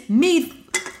she is made...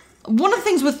 One of the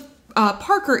things with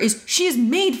Parker is she is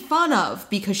made fun of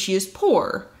because she is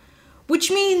poor. Which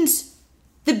means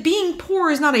that being poor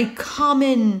is not a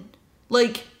common...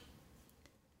 Like,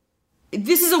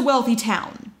 this is a wealthy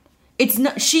town. It's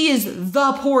not... She is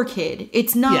the poor kid.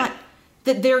 It's not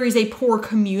that there is a poor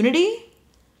community.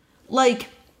 Like...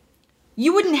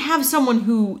 You wouldn't have someone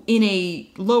who, in a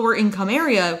lower income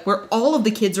area, where all of the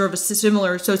kids are of a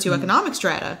similar socioeconomic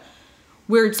strata,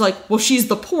 where it's like, well, she's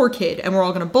the poor kid, and we're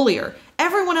all going to bully her.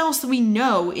 Everyone else that we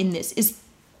know in this is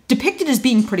depicted as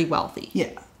being pretty wealthy.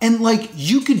 Yeah. And, like,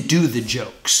 you could do the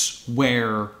jokes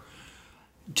where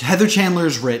Heather Chandler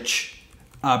is rich,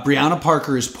 Brianna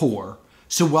Parker is poor,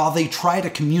 so while they try to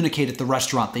communicate at the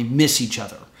restaurant, they miss each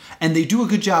other. And they do a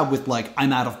good job with, like,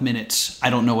 I'm out of minutes, I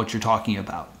don't know what you're talking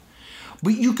about.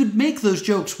 But you could make those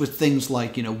jokes with things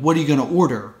like, you know, what are you going to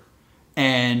order?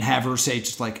 And have her say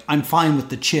just like, I'm fine with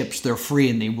the chips. They're free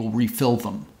and they will refill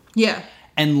them. Yeah.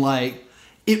 And like,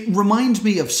 it reminds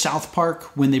me of South Park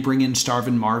when they bring in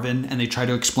Starvin' Marvin and they try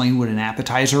to explain what an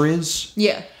appetizer is.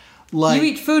 Yeah. Like, you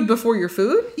eat food before your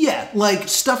food? Yeah. Like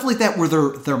stuff like that where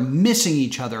they're missing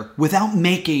each other without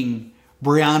making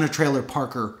Brianna Trailer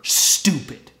Parker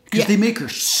stupid. Because they make her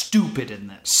stupid in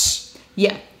this.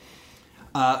 Yeah.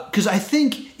 Because I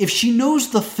think if she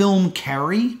knows the film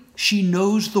Carrie, she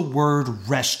knows the word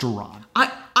restaurant.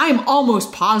 I'm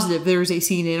almost positive there's a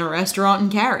scene in a restaurant in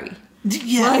Carrie.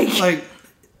 Yeah, like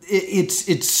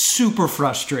it's super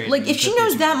frustrating. Like if she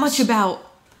knows that much about,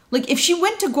 like if she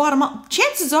went to Guatemala,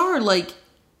 chances are like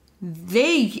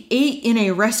they ate in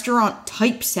a restaurant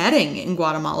type setting in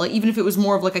Guatemala, even if it was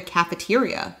more of like a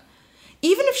cafeteria.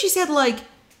 Even if she said like,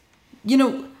 you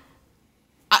know.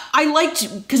 I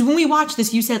liked, because when we watched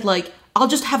this, you said, like, I'll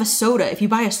just have a soda. If you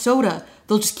buy a soda,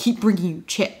 they'll just keep bringing you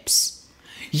chips.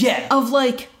 Yeah. Of,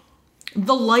 like,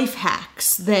 the life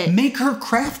hacks that make her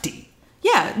crafty.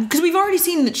 Yeah, because we've already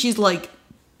seen that she's like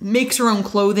makes her own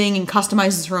clothing and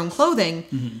customizes her own clothing.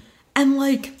 Mm-hmm. And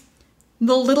like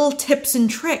the little tips and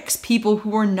tricks people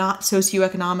who are not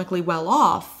socioeconomically well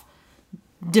off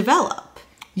develop.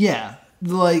 Yeah.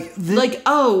 Like,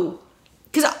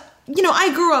 because, you know,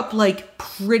 I grew up like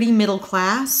pretty middle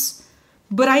class,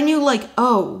 but I knew like,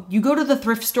 oh, you go to the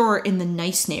thrift store in the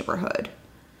nice neighborhood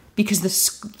because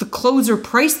the clothes are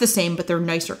priced the same, but they're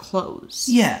nicer clothes.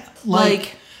 Yeah.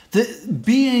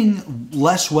 Being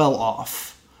less well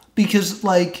off, because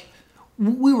like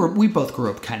we both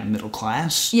grew up kind of middle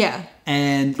class. Yeah.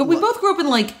 But we both grew up in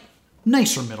like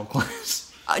nicer middle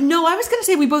class. No, I was going to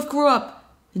say we both grew up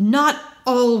not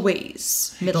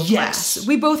always middle class.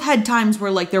 We both had times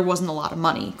where like there wasn't a lot of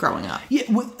money growing up. Yeah,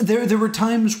 there were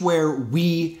times where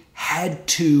we had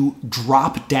to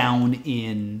drop down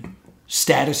in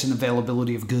status and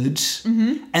availability of goods,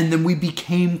 and then we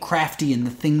became crafty in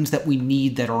the things that we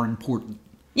need that are important.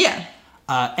 Yeah.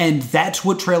 And that's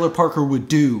what Trailer Parker would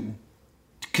do,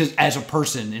 because as a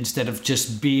person, instead of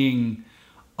just being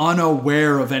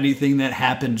unaware of anything that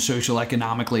happened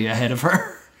social-economically ahead of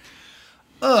her.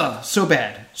 Ugh, so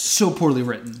bad. So poorly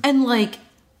written. And like,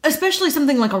 especially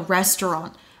something like a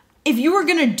restaurant. If you were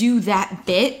gonna do that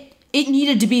bit, it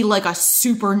needed to be like a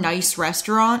super nice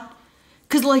restaurant.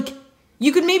 Because like,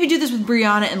 you could maybe do this with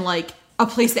Brianna in like a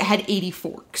place that had 80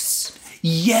 forks.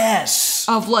 Yes!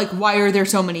 Of like, why are there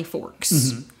so many forks?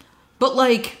 Mm-hmm. But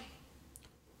like,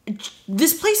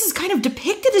 this place is kind of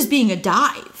depicted as being a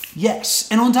dive. Yes,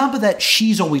 and on top of that,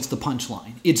 she's always the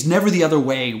punchline. It's never the other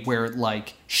way where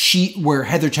where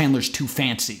Heather Chandler's too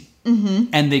fancy,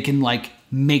 and they can like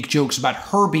make jokes about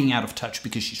her being out of touch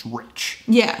because she's rich.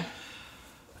 Yeah,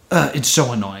 it's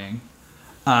so annoying.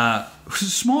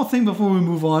 Small thing before we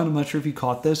move on. I'm not sure if you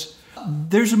caught this.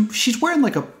 She's wearing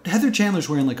Heather Chandler's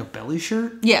wearing like a belly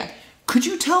shirt. Yeah. Could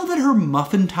you tell that her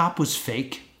muffin top was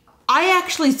fake? I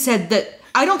actually said that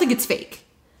I don't think it's fake.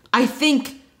 I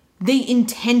think they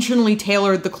intentionally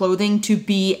tailored the clothing to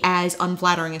be as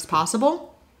unflattering as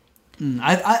possible.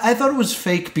 I thought it was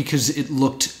fake because it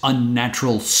looked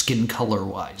unnatural skin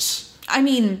color-wise. I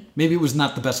mean... Maybe it was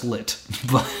not the best lit,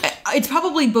 but... It's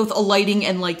probably both a lighting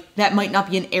and, like, that might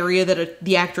not be an area that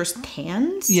the actress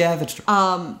tans. Yeah, that's true.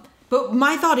 But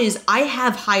my thought is, I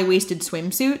have high-waisted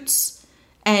swimsuits,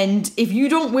 and if you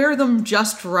don't wear them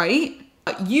just right,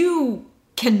 you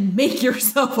can make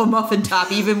yourself a muffin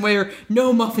top even where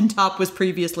no muffin top was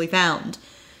previously found.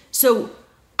 So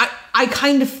I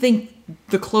kind of think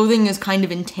the clothing is kind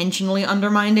of intentionally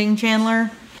undermining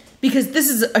Chandler, because this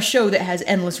is a show that has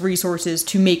endless resources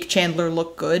to make Chandler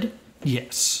look good.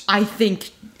 Yes. I think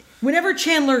whenever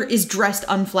Chandler is dressed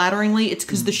unflatteringly, it's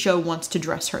because the show wants to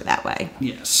dress her that way.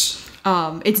 Yes.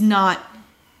 It's not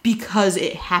because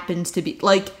it happens to be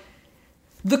like,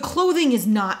 the clothing is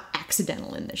not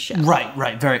accidental in this show.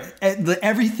 Right.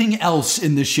 Everything else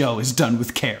in the show is done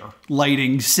with care.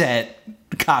 Lighting, set,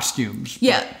 costumes.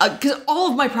 Yeah, because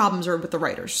all of my problems are with the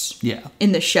writers. Yeah.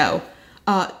 In this show.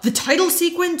 The title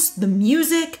sequence, the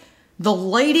music, the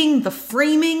lighting, the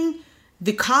framing,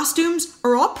 the costumes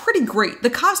are all pretty great. The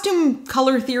costume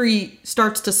color theory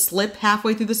starts to slip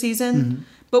halfway through the season,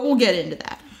 but we'll get into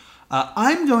that.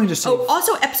 I'm going to say... Oh,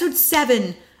 also episode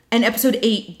 7... and episode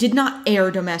 8 did not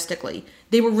air domestically.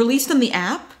 They were released on the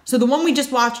app. So the one we just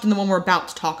watched and the one we're about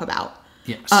to talk about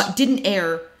didn't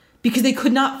air because they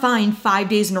could not find 5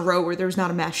 days in a row where there was not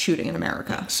a mass shooting in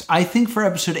America. Yes. I think for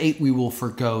episode 8 we will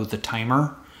forgo the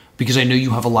timer because I know you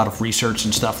have a lot of research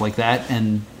and stuff like that,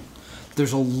 and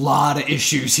there's a lot of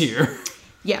issues here.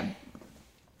 Yeah.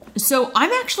 So I'm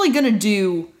going to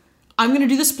do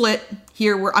the split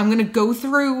here where I'm going to go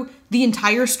through the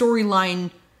entire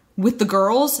storyline with the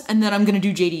girls, and then I'm going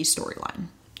to do JD's storyline.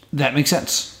 That makes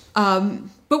sense.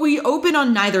 But we open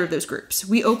on neither of those groups.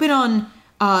 We open on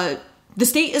the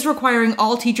state is requiring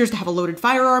all teachers to have a loaded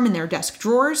firearm in their desk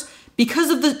drawers because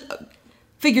of the...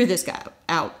 figure this guy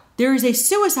out. There is a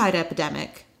suicide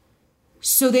epidemic,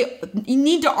 so they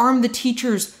need to arm the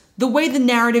teachers the way the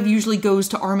narrative usually goes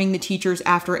to arming the teachers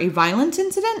after a violence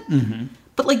incident. Mm-hmm.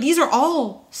 But like these are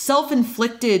all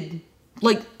self-inflicted,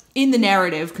 like... in the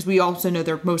narrative, because we also know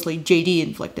they're mostly JD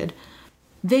inflicted,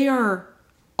 they are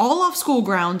all off school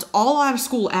grounds, all out of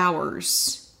school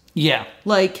hours. Yeah.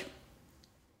 Like,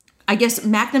 I guess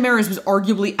McNamara's was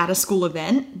arguably at a school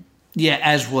event. Yeah,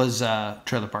 as was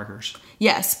Trailer Parker's.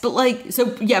 Yes, but like,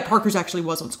 so yeah, Parker's actually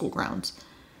was on school grounds.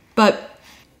 But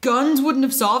guns wouldn't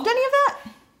have solved any of that?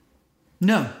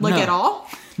 No. At all?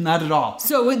 Not at all.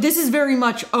 So this is very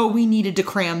much, we needed to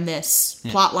cram this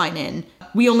plot line in.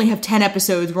 We only have 10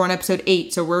 episodes. We're on episode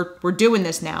 8, so we're doing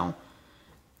this now.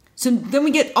 So then we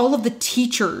get all of the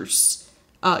teachers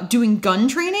doing gun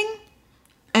training.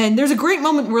 And there's a great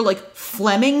moment where, like,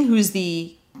 Fleming, who's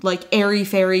the, like,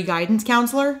 airy-fairy guidance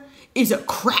counselor, is a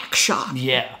crack shot.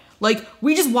 Yeah. Like,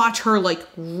 we just watch her, like,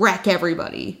 wreck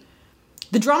everybody.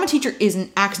 The drama teacher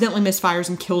accidentally misfires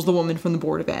and kills the woman from the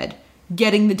Board of Ed,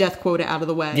 getting the death quota out of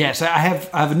the way. Yes, I have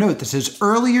a note that says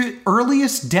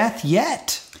earliest death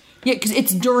yet. Yeah, because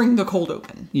it's during the cold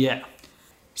open. Yeah.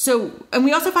 So, and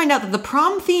we also find out that the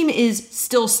prom theme is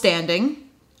still standing.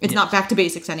 It's not back to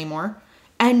basics anymore.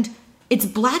 And it's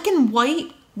black and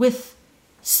white with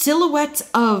silhouettes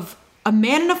of a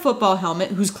man in a football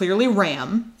helmet who's clearly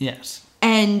Ram. Yes.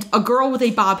 And a girl with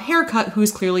a bob haircut who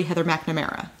is clearly Heather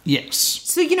McNamara. Yes.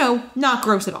 So, not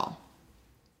gross at all.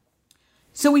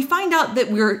 So we find out that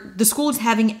the school is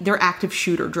having their active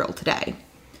shooter drill today.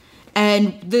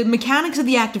 And the mechanics of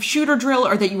the active shooter drill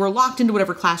are that you are locked into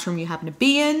whatever classroom you happen to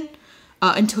be in.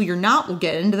 Until you're not, we'll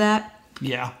get into that.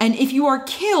 Yeah. And if you are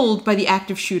killed by the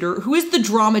active shooter, who is the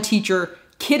drama teacher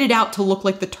kitted out to look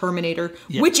like the Terminator,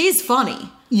 which is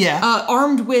funny. Yeah.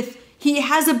 Armed with, he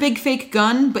has a big fake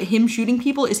gun, but him shooting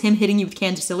people is him hitting you with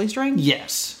Kansas silly string.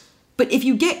 Yes. But if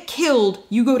you get killed,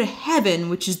 you go to heaven,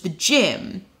 which is the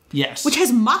gym. Yes. Which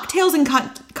has mocktails and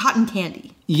cotton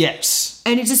candy. Yes.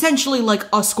 And it's essentially like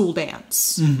a school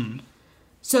dance. Mm-hmm.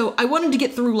 So I wanted to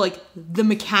get through, like, the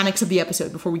mechanics of the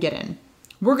episode before we get in.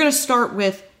 We're going to start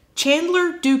with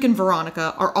Chandler, Duke, and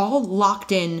Veronica are all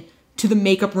locked in to the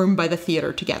makeup room by the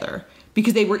theater together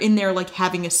because they were in there, like,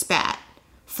 having a spat.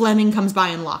 Fleming comes by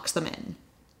and locks them in.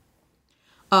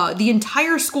 The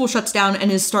entire school shuts down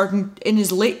and is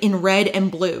lit in red and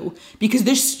blue because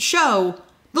this show,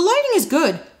 the lighting is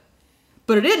good,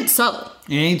 but it isn't subtle.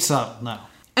 It ain't subtle, no.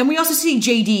 And we also see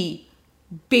JD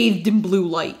bathed in blue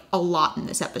light a lot in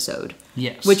this episode.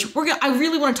 Yes. Which I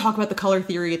really want to talk about the color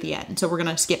theory at the end, so we're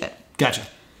gonna skip it. Gotcha.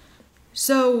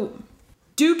 So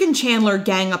Duke and Chandler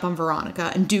gang up on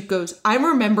Veronica, and Duke goes, I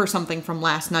remember something from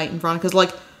last night, and Veronica's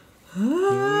like,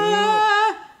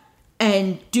 ah.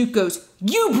 And Duke goes,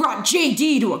 you brought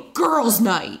JD to a girls'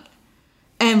 night.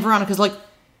 And Veronica's like,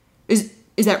 is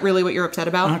that really what you're upset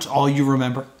about? That's all you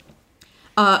remember?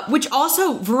 Which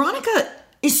also, Veronica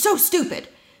is so stupid.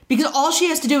 Because all she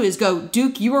has to do is go,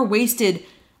 Duke, you were wasted.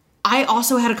 I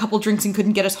also had a couple drinks and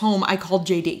couldn't get us home. I called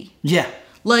JD. Yeah.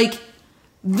 Like,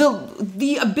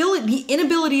 the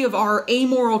inability of our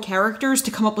amoral characters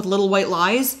to come up with little white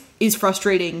lies is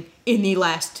frustrating in the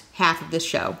last half of this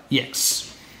show.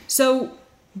 Yes. So,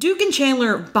 Duke and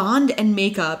Chandler bond and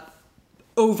make up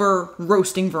over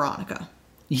roasting Veronica.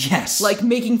 Yes. Like,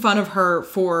 making fun of her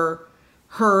for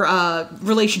her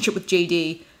relationship with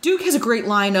JD. Duke has a great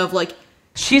line of, like,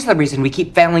 she's the reason we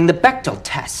keep failing the Bechdel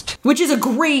test. Which is a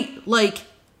great, like,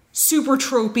 super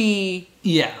tropey.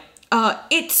 Yeah. And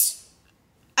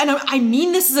I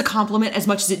mean this as a compliment as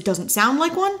much as it doesn't sound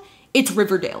like one. It's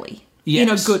Riverdale-y. Yes. In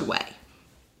a good way.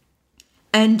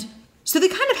 And so they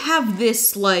kind of have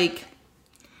this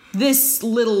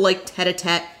little, like,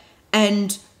 tete-a-tete.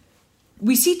 And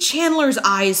we see Chandler's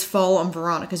eyes fall on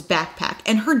Veronica's backpack.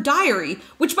 And her diary,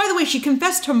 which, by the way, she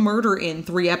confessed to murder in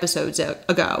 3 episodes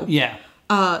ago. Yeah.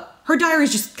 Her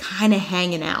diary's just kind of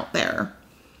hanging out there.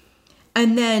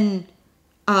 And then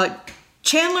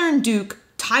Chandler and Duke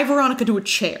tie Veronica to a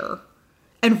chair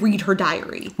and read her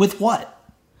diary. With what?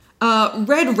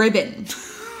 Red ribbon.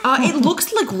 It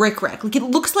looks like rickrack. Like, it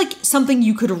looks like something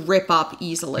you could rip up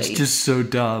easily. It's just so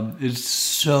dumb. It's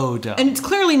so dumb. And it's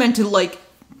clearly meant to, like,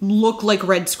 look like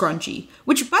red scrunchie.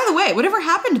 Which, by the way, whatever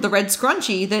happened to the red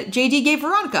scrunchie that JD gave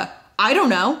Veronica? I don't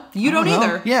know. You don't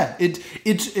either. Yeah,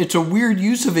 it's a weird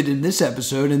use of it in this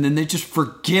episode, and then they just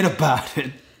forget about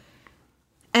it.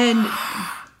 And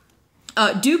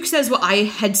Duke says what I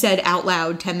had said out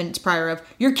loud 10 minutes prior of,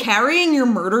 you're carrying your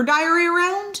murder diary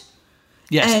around?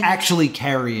 Yes, and actually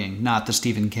carrying, not the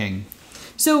Stephen King.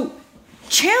 So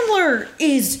Chandler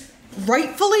is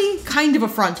rightfully kind of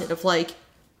affronted of, like,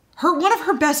 one of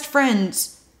her best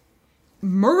friends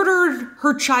murdered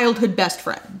her childhood best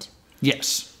friend.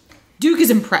 Yes. Duke is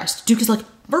impressed. Duke is like,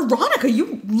 Veronica,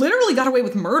 you literally got away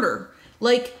with murder.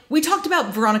 Like, we talked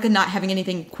about Veronica not having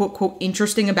anything, quote, quote,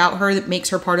 interesting about her that makes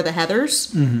her part of the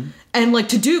Heathers. Mm-hmm. And, like,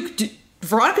 to Duke,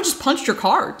 Veronica just punched your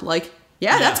card. Like,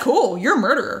 yeah, that's cool. You're a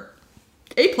murderer.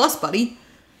 A+, buddy.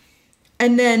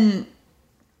 And then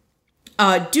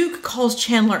Duke calls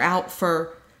Chandler out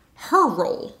for her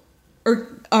role.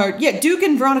 Duke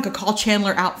and Veronica call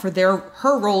Chandler out for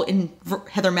her role in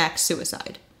Heather Mack's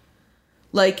suicide.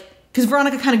 Like, because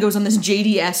Veronica kind of goes on this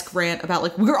JD-esque rant about,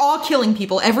 like, we're all killing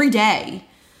people every day.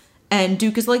 And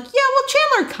Duke is like, yeah, well,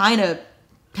 Chandler kind of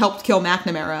helped kill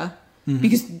McNamara.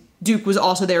 because Duke was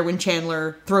also there when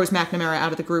Chandler throws McNamara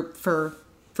out of the group for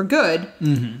good.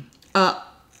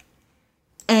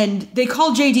 And they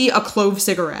call JD a clove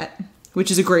cigarette,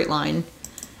 which is a great line.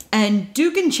 And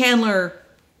Duke and Chandler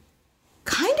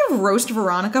kind of roast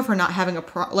Veronica for not having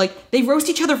they roast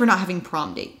each other for not having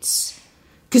prom dates.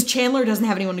 Because Chandler doesn't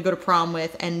have anyone to go to prom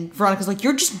with, and Veronica's like,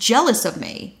 you're just jealous of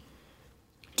me.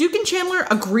 Duke and Chandler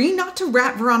agree not to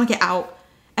rat Veronica out,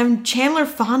 and Chandler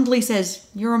fondly says,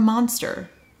 you're a monster,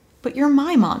 but you're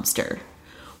my monster.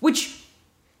 Which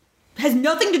has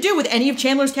nothing to do with any of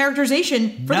Chandler's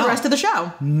characterization for the rest of the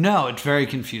show. No, it's very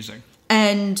confusing.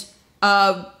 And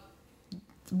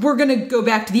we're going to go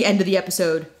back to the end of the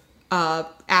episode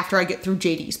after I get through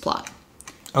JD's plot.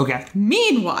 Okay.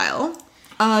 Meanwhile,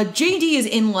 JD is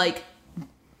in,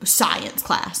 science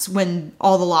class when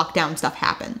all the lockdown stuff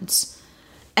happens.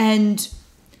 And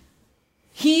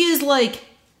he is,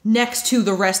 next to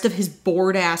the rest of his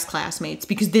bored-ass classmates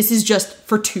because this is just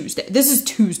for Tuesday. This is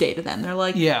Tuesday to them. They're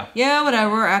like, yeah,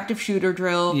 whatever, active shooter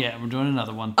drill. Yeah, we're doing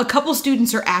another one. A couple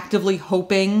students are actively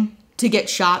hoping to get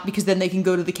shot because then they can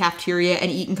go to the cafeteria and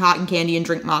eat cotton candy and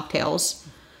drink mocktails.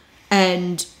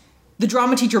 And the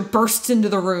drama teacher bursts into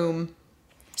the room,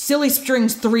 silly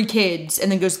strings 3 kids,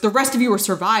 and then goes, the rest of you are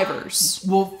survivors.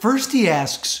 Well, first he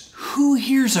asks, who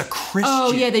here's a Christian?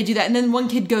 Oh, yeah, they do that. And then one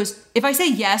kid goes, if I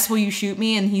say yes, will you shoot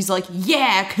me? And he's like,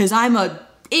 yeah, because I'm a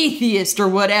atheist or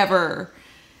whatever.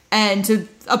 And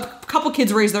a couple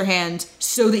kids raise their hand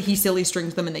so that he silly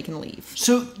strings them and they can leave.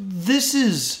 So this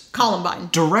is Columbine.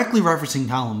 Directly referencing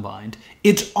Columbine.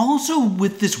 It's also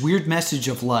with this weird message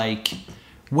of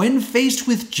when faced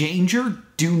with danger,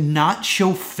 do not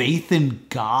show faith in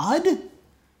God?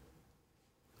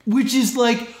 Which is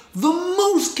the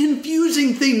most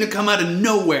confusing thing to come out of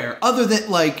nowhere, other than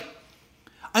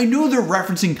I know they're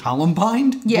referencing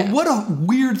Columbine, but what a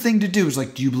weird thing to do is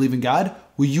do you believe in God?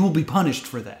 Well, you will be punished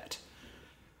for that.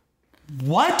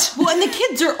 What? Well, and the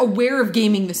kids are aware of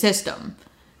gaming the system.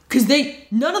 Because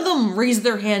none of them raise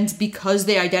their hands because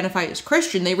they identify as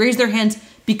Christian. They raise their hands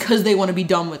because they want to be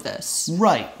done with this.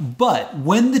 Right. But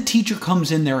when the teacher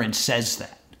comes in there and says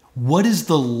that, what is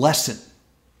the lesson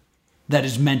that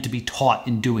is meant to be taught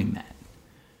in doing that?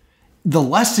 The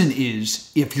lesson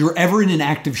is, if you're ever in an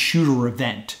active shooter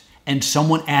event and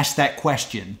someone asks that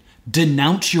question,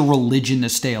 denounce your religion to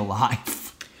stay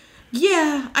alive.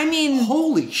 Yeah, I mean...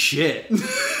 Holy shit.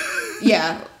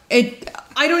 Yeah,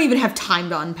 I don't even have time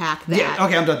to unpack that. Yeah,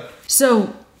 okay, I'm done.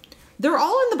 So, they're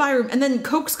all in the bar room, and then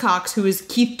Coax Cox, who is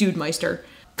Keith Dudemeister,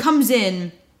 comes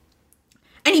in,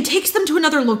 and he takes them to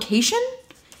another location?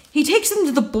 He takes them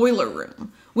to the boiler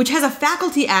room, which has a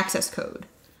faculty access code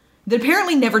that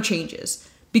apparently never changes,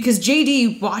 because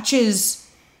JD watches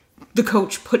the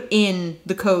coach put in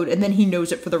the code, and then he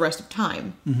knows it for the rest of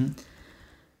time. Mm-hmm.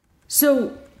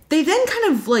 So, they then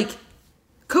kind of,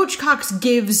 Coach Cox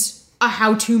gives a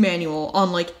how-to manual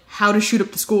on, how to shoot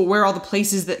up the school, where all the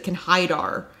places that can hide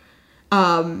are.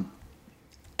 And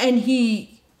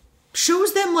he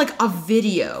shows them, a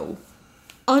video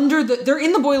they're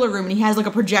in the boiler room, and he has,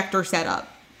 a projector set up.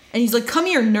 And he's like, come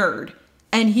here, nerd.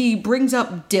 And he brings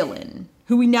up Dylan,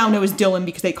 who we now know is Dylan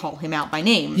because they call him out by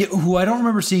name. Yeah, who I don't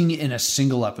remember seeing in a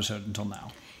single episode until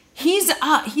now. He's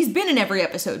been in every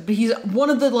episode, but he's one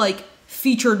of the,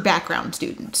 featured background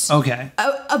students. Okay.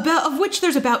 Of which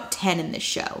there's about 10 in this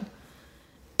show.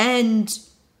 And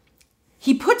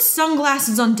he puts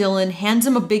sunglasses on Dylan, hands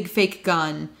him a big fake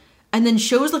gun, and then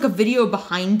shows a video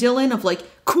behind Dylan of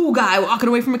cool guy walking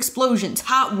away from explosions,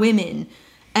 hot women.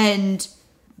 And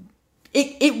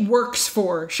it works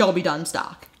for Shelby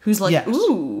Dunstock, who's like, yes.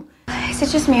 Ooh. Is it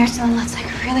just me or Dylan looks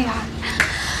really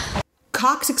hot?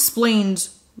 Cox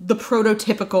explains the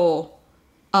prototypical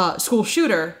school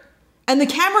shooter, and the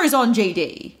camera is on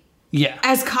JD. Yeah.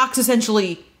 As Cox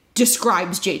essentially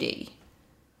describes JD.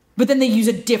 But then they use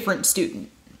a different student.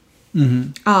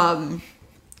 Mm-hmm.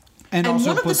 And also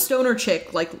one of the stoner chick,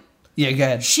 yeah, go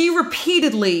ahead. She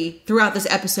repeatedly, throughout this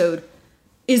episode,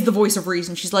 is the voice of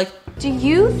reason. She's like, do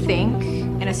you think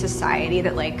in a society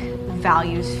that,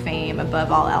 values fame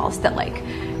above all else, that,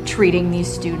 treating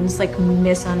these students like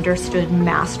misunderstood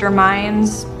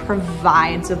masterminds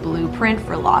provides a blueprint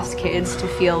for lost kids to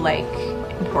feel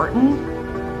important?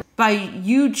 By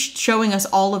you showing us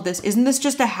all of this, isn't this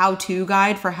just a how-to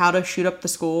guide for how to shoot up the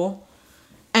school?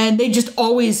 And they just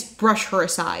always brush her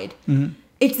aside. Mm-hmm.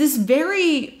 It's this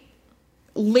very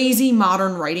lazy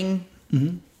modern writing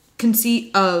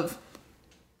conceit of,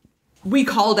 we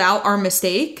called out our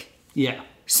mistake. Yeah.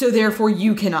 So therefore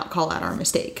you cannot call out our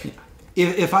mistake. Yeah.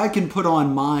 If I can put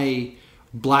on my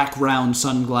black round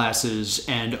sunglasses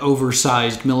and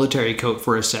oversized military coat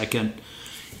for a second,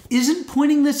 isn't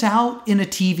pointing this out in a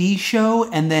TV show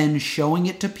and then showing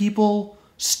it to people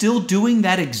still doing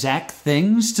that exact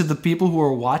things to the people who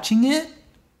are watching it?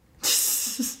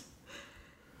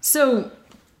 So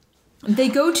they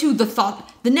go to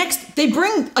they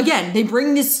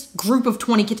bring this group of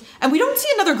 20 kids, and we don't see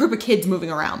another group of kids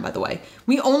moving around, by the way.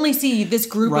 We only see this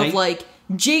group of like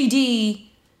JD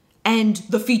and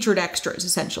the featured extras,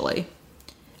 essentially.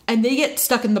 And they get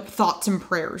stuck in the thoughts and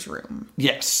prayers room.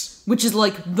 Yes. Which is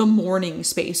like the mourning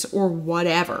space or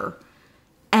whatever.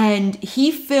 And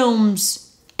he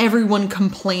films everyone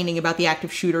complaining about the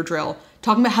active shooter drill,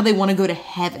 talking about how they want to go to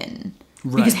heaven.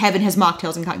 Right. Because heaven has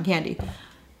mocktails and cotton candy.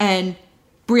 And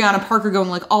Brianna Parker going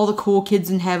like, all the cool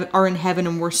kids are in heaven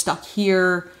and we're stuck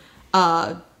here.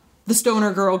 The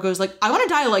stoner girl goes like, I want to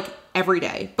die like every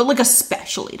day, but like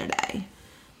especially today.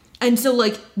 And so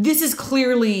like, this is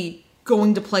clearly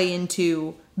going to play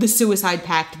into the suicide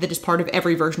pact that is part of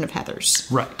every version of Heathers.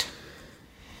 Right.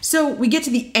 So we get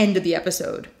to the end of the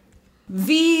episode.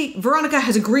 Veronica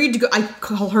has agreed to go. I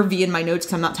call her V in my notes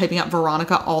because I'm not typing out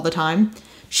Veronica all the time.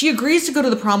 She agrees to go to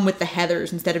the prom with the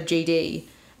Heathers instead of JD.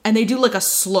 And they do like a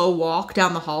slow walk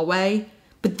down the hallway.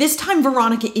 But this time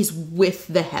Veronica is with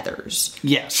the Heathers.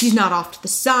 Yes. She's not off to the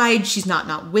side. She's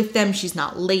not with them. She's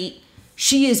not late.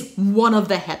 She is one of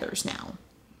the Heathers now.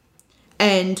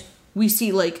 And we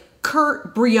see like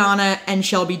Kurt, Brianna, and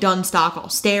Shelby Dunstock all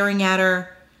staring at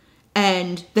her.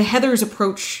 And the Heathers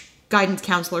approach guidance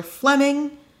counselor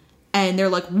Fleming. And they're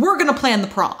like, we're going to plan the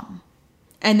prom.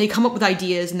 And they come up with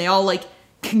ideas and they all like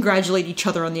congratulate each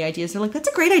other on the ideas. They're like, that's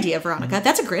a great idea, Veronica. Mm-hmm.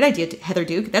 That's a great idea, Heather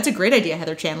Duke. That's a great idea,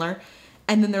 Heather Chandler.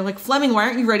 And then they're like, Fleming, why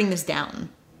aren't you writing this down?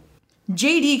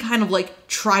 JD kind of like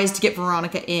tries to get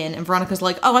Veronica in. And Veronica's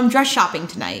like, oh, I'm dress shopping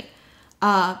tonight.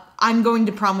 I'm going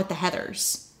to prom with the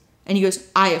Heathers. And he goes,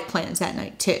 I have plans that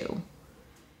night too.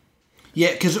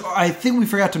 Yeah, because I think we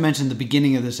forgot to mention the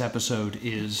beginning of this episode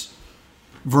is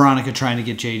Veronica trying to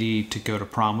get JD to go to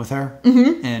prom with her.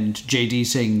 Mm-hmm. And JD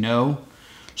saying no.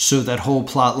 So that whole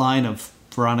plot line of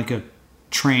Veronica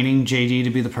training JD to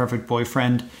be the perfect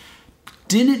boyfriend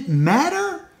didn't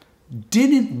matter,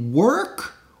 didn't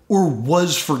work, or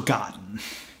was forgotten.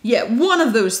 Yeah, one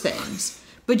of those things.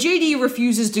 But JD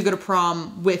refuses to go to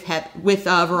prom with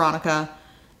Veronica,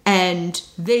 and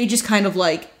they just kind of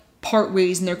like part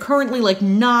ways, and they're currently like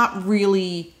not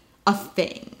really a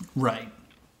thing. Right.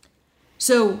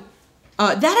 So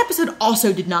that episode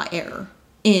also did not air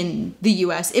in the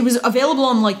US. It was available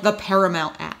on like the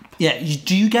Paramount app. Yeah,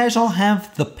 do you guys all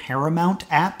have the Paramount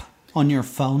app on your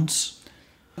phones?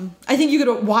 I think you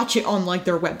could watch it on like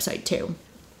their website too.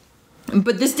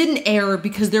 But this didn't air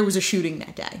because there was a shooting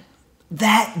that day.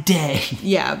 That day?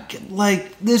 Yeah.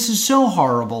 Like, this is so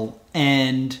horrible.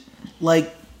 And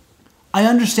like, I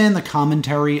understand the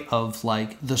commentary of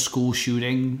like the school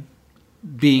shooting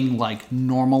being like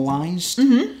normalized.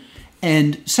 Mm-hmm.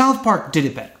 And South Park did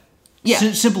it better. Yeah.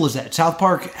 Simple as that. South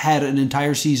Park had an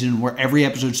entire season where every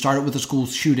episode started with a school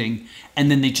shooting and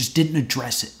then they just didn't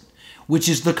address it, which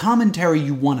is the commentary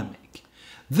you want to make.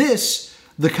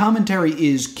 The commentary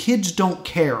is kids don't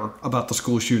care about the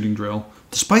school shooting drill,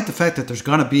 despite the fact that there's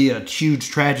going to be a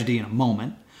huge tragedy in a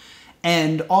moment.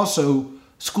 And also,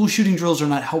 school shooting drills are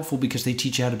not helpful because they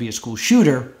teach you how to be a school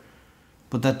shooter,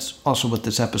 but that's also what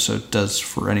this episode does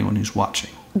for anyone who's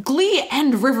watching. Glee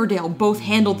and Riverdale both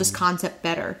handled this concept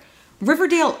better.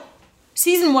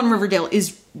 Season 1 Riverdale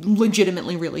is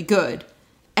legitimately really good.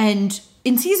 And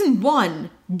in season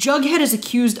 1, Jughead is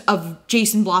accused of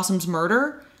Jason Blossom's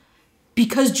murder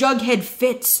because Jughead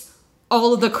fits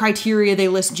all of the criteria they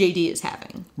list JD as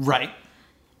having. Right.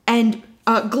 And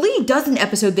Glee does an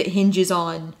episode that hinges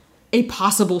on a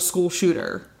possible school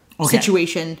shooter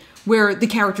situation where the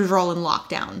characters are all in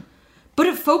lockdown. But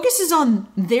it focuses on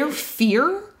their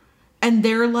fear and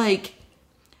their like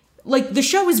the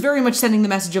show is very much sending the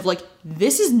message of like,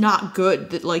 this is not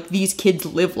good that like these kids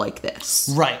live like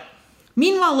this. Right.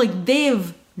 Meanwhile, like they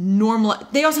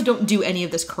also don't do any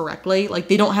of this correctly. Like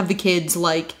they don't have the kids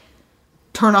like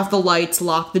turn off the lights,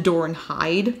 lock the door, and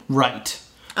hide. Right.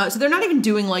 So they're not even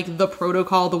doing like the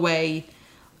protocol the way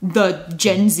the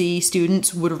Gen Z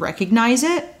students would recognize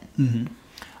it. Mm-hmm.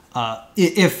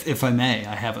 If I may,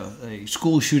 I have a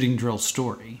school shooting drill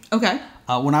story. Okay.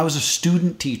 When I was a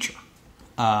student teacher,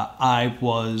 I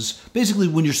was basically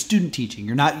when you're student teaching,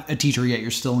 you're not a teacher yet,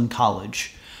 you're still in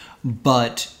college,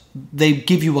 but they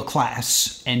give you a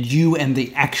class and you and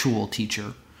the actual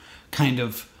teacher kind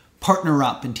of partner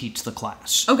up and teach the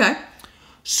class. Okay.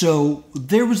 So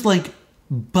there was like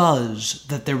buzz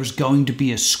that there was going to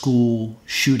be a school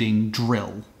shooting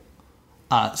drill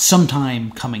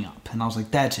sometime coming up. And I was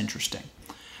like, that's interesting.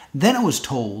 Then I was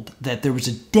told that there was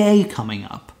a day coming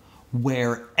up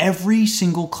where every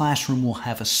single classroom will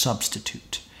have a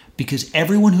substitute, because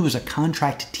everyone who was a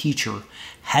contract teacher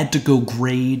had to go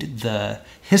grade the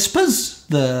HISPAs,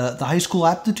 the high school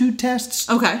aptitude tests.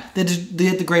 Okay. They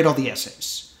had to grade all the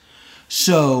essays.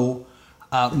 So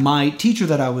my teacher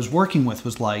that I was working with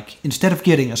was like, instead of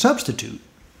getting a substitute,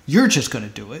 you're just going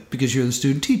to do it because you're the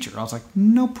student teacher. I was like,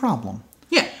 no problem.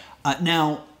 Yeah.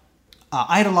 Now,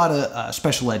 I had a lot of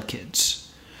special ed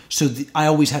kids, so I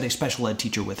always had a special ed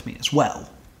teacher with me as well.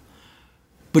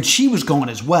 But she was going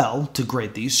as well to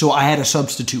grade these, so I had a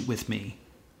substitute with me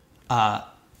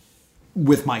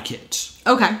with my kids.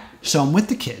 Okay. So I'm with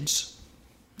the kids,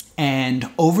 and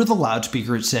over the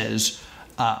loudspeaker it says,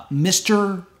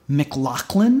 Mr.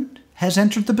 McLaughlin has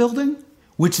entered the building,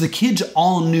 which the kids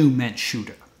all knew meant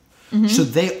shooter. Mm-hmm. So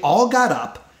they all got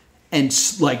up and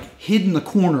hid in the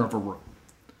corner of a room.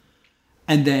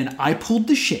 And then I pulled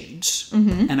the shades,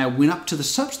 and I went up to the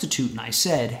substitute and I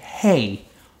said, hey,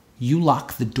 you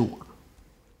lock the door.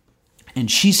 And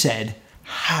she said,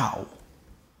 how?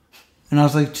 And I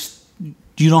was like,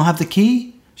 you don't have the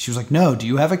key? She was like, no, do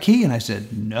you have a key? And I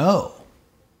said, no.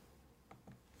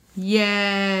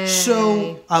 Yay.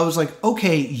 So I was like,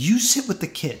 okay, you sit with the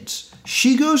kids.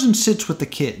 She goes and sits with the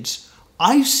kids.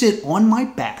 I sit on my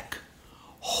back,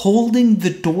 holding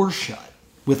the door shut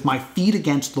with my feet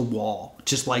against the wall,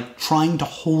 just like trying to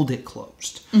hold it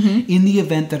closed. In the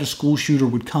event that a school shooter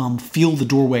would come, feel the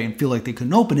doorway and feel like they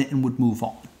couldn't open it and would move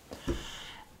on.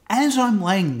 As I'm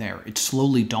laying there, it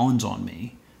slowly dawns on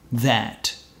me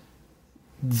that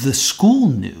the school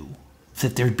knew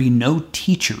that there'd be no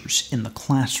teachers in the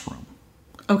classroom.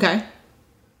 Okay.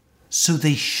 So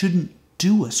they shouldn't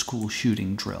do a school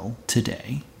shooting drill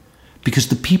today because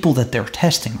the people that they're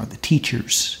testing are the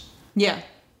teachers. Yeah.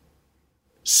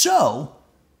 So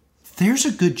there's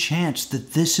a good chance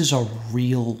that this is a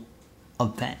real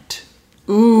event.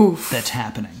 Oof. That's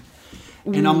happening.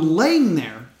 Ooh. And I'm laying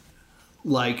there,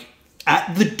 like,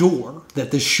 at the door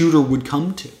that the shooter would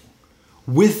come to,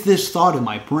 with this thought in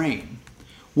my brain,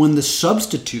 when the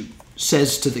substitute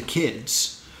says to the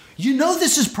kids, you know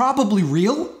this is probably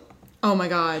real? Oh my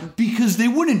God. Because they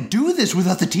wouldn't do this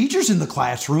without the teachers in the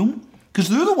classroom, because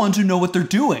they're the ones who know what they're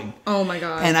doing. Oh my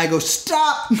God. And I go,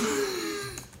 stop!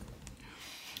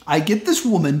 I get this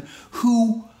woman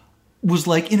who was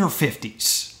like in her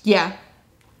 50s. Yeah.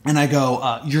 And I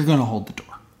go, you're going to hold the door.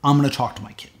 I'm going to talk to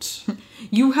my kids.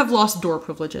 You have lost door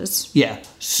privileges. Yeah.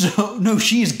 So, no,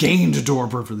 she's gained door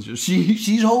privileges.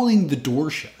 She's holding the door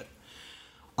shut.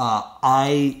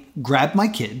 I grabbed my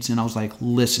kids and I was like,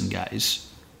 listen,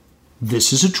 guys,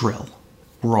 this is a drill.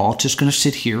 We're all just going to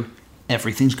sit here.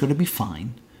 Everything's going to be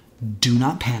fine. Do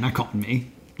not panic on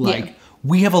me.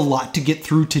 We have a lot to get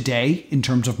through today in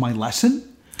terms of my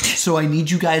lesson. So I need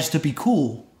you guys to be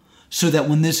cool so that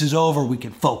when this is over, we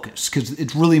can focus. Because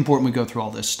it's really important we go through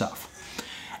all this stuff.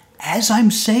 As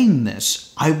I'm saying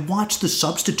this, I watch the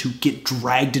substitute get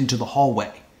dragged into the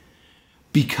hallway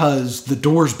because the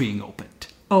door's being opened.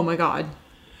 Oh my God.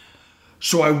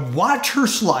 So I watch her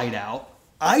slide out.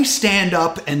 I stand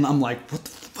up and I'm like, what the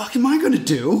fuck am I going to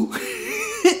do?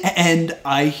 And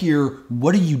I hear,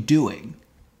 what are you doing?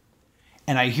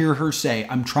 And I hear her say,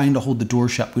 I'm trying to hold the door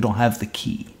shut. We don't have the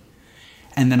key.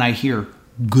 And then I hear,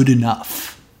 good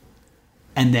enough.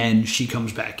 And then she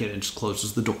comes back in and just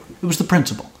closes the door. It was the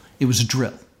principal. It was a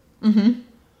drill.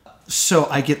 So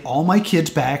I get all my kids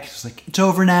back. It's like, it's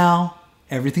over now.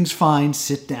 Everything's fine.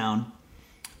 Sit down.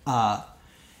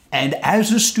 And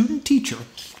as a student teacher,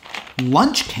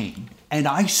 lunch came. And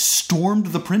I stormed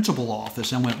the principal's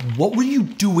office and went, what were you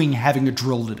doing having a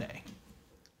drill today?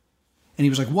 And he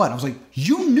was like, what? I was like,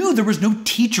 you knew there was no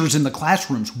teachers in the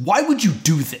classrooms. Why would you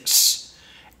do this?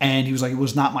 And he was like, it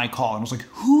was not my call. And I was like,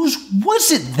 whose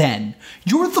was it then?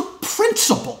 You're the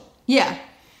principal. Yeah.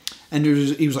 And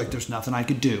he was like, there's nothing I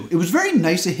could do. It was very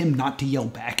nice of him not to yell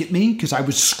back at me because I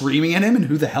was screaming at him and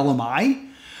who the hell am I?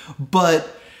 But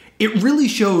it really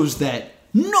shows that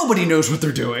nobody knows what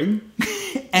they're doing.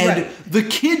 And the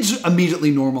kids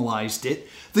immediately normalized it.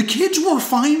 The kids were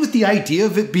fine with the idea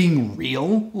of it being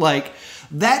real. Like,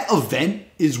 that event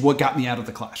is what got me out of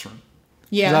the classroom.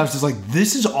 Yeah. I was just like,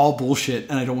 this is all bullshit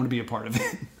and I don't want to be a part of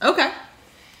it. Okay.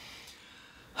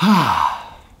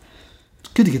 It's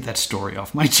good to get that story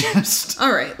off my chest.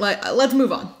 All right, let's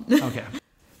move on. Okay.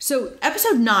 So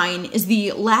episode 9 is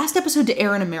the last episode to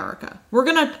air in America.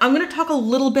 I'm gonna talk a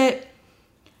little bit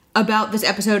about this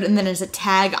episode, and then as a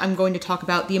tag, I'm going to talk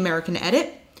about the American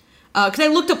edit. Because I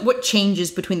looked up what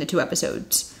changes between the two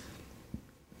episodes.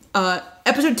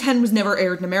 Episode 10 was never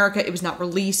aired in America. It was not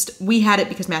released. We had it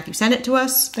because Matthew sent it to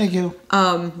us. Thank you.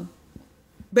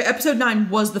 But episode 9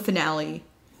 was the finale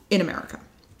in America.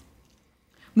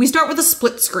 We start with a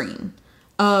split screen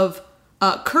of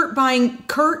Kurt buying...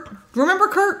 Kurt, remember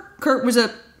Kurt? Kurt was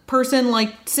a person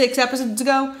like 6 episodes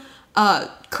ago.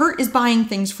 Kurt is buying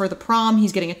things for the prom.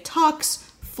 He's getting a tux,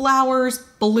 flowers,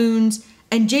 balloons,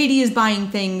 and JD is buying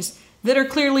things that are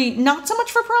clearly not so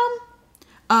much for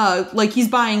prom. Like he's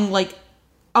buying like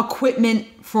equipment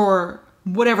for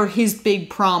whatever his big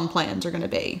prom plans are going to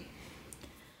be.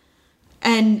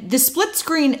 And the split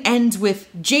screen ends with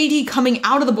JD coming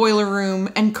out of the boiler room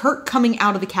and Kurt coming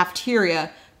out of the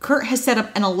cafeteria. Kurt has set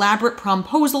up an elaborate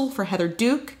promposal for Heather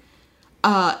Duke.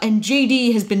 And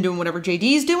JD has been doing whatever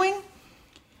JD is doing.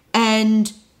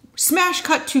 And smash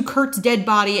cut to Kurt's dead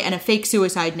body and a fake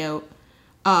suicide note.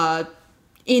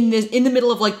 In the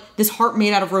middle of like this heart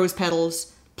made out of rose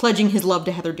petals, pledging his love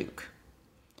to Heather Duke.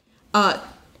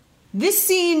 This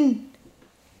scene,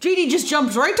 JD just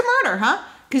jumps right to murder, huh?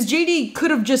 Because JD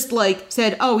could have just, like,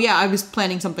 said, oh, yeah, I was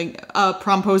planning something, a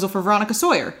promposal for Veronica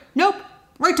Sawyer. Nope,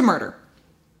 right to murder.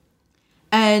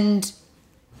 And,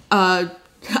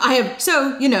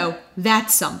 so, you know,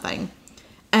 that's something.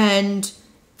 And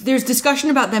there's discussion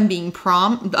about them being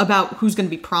about who's going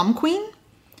to be prom queen.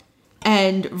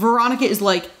 And Veronica is,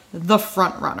 like, the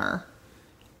front runner.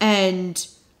 And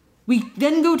we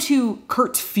then go to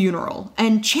Kurt's funeral.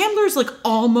 And Chandler's, like,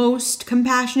 almost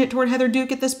compassionate toward Heather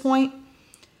Duke at this point.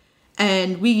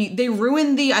 And they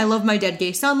ruined the I love my dead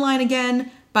gay son line again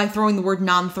by throwing the word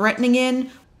non-threatening in.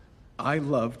 I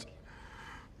loved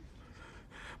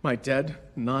my dead,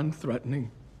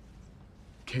 non-threatening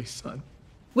gay son.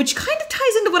 Which kind of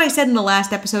ties into what I said in the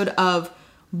last episode of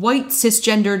white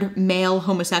cisgendered male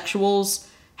homosexuals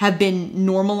have been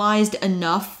normalized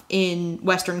enough in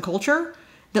Western culture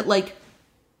that, like,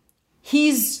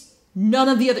 he's none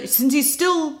of the other... Since he's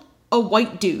still a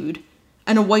white dude...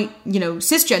 and a white, you know,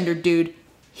 cisgendered dude,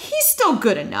 he's still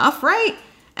good enough, right?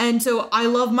 And so I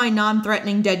love my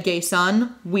non-threatening dead gay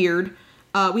son. Weird.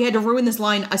 We had to ruin this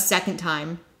line a second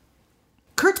time.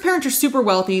 Kurt's parents are super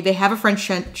wealthy. They have a French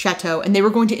chateau, and they were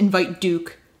going to invite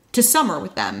Duke to summer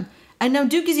with them. And now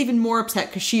Duke is even more upset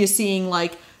because she is seeing,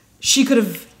 like, she could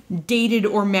have dated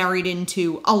or married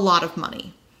into a lot of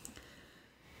money.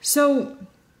 So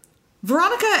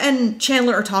Veronica and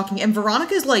Chandler are talking, and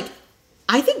Veronica's like,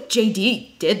 I think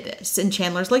JD did this. And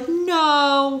Chandler's like,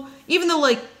 no. Even though,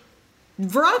 like,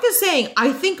 Veronica's saying,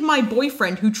 I think my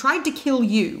boyfriend who tried to kill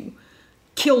you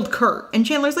killed Kurt. And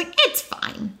Chandler's like, it's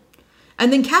fine.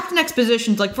 And then Captain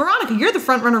Exposition's like, Veronica, you're the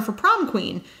front runner for prom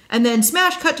queen. And then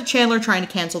smash cut to Chandler trying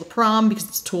to cancel the prom because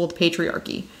it's a tool of the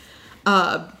patriarchy.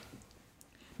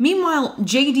 Meanwhile,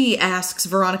 JD asks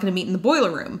Veronica to meet in the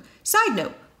boiler room. Side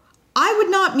note, I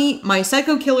would not meet my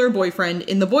psycho killer boyfriend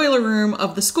in the boiler room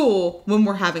of the school when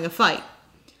we're having a fight.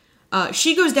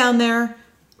 She goes down there,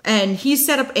 and he's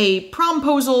set up a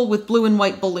promposal with blue and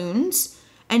white balloons.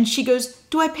 And she goes,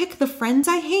 do I pick the friends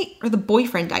I hate or the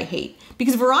boyfriend I hate?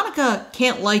 Because Veronica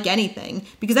can't like anything,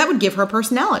 because that would give her a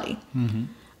personality. Mm-hmm.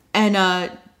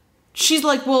 And she's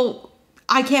like, well,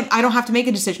 I don't have to make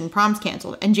a decision. Prom's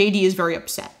canceled. And JD is very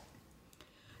upset.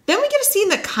 Then we get a scene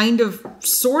that kind of,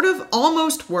 sort of,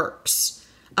 almost works.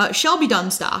 Shelby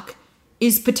Dunstock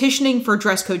is petitioning for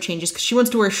dress code changes because she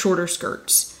wants to wear shorter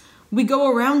skirts. We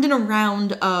go around and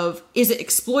around of, is it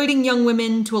exploiting young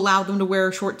women to allow them to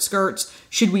wear short skirts?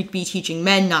 Should we be teaching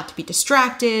men not to be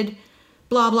distracted?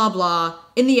 Blah, blah, blah.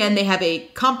 In the end, they have a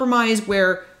compromise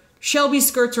where Shelby's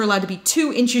skirts are allowed to be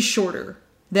 2 inches shorter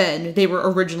than they were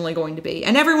originally going to be.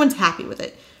 And everyone's happy with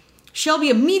it. Shelby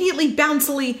immediately,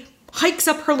 bouncily hikes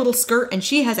up her little skirt, and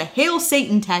she has a Hail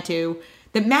Satan tattoo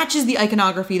that matches the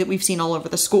iconography that we've seen all over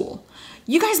the school.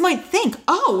 You guys might think,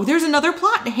 oh, there's another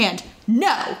plot in hand.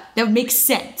 No, that would make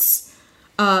sense.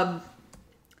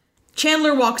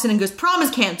 Chandler walks in and goes, prom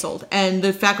is canceled. And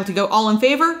the faculty go, all in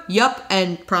favor? Yup,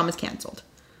 and prom is canceled.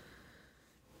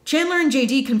 Chandler and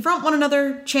JD confront one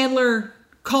another. Chandler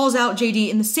calls out JD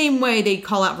in the same way they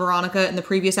call out Veronica in the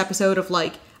previous episode of,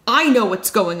 like, I know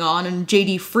what's going on, and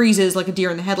JD freezes like a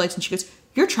deer in the headlights, and she goes,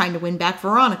 you're trying to win back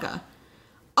Veronica.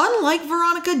 Unlike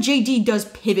Veronica, JD does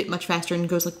pivot much faster and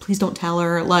goes like, please don't tell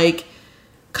her, like,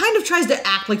 kind of tries to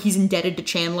act like he's indebted to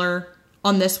Chandler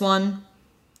on this one.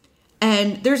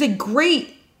 And there's a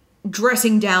great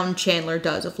dressing down Chandler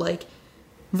does of, like,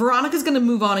 Veronica's gonna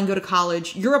move on and go to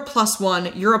college, you're a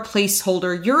 +1, you're a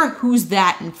placeholder, you're a who's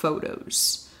that in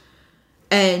photos.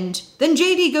 And then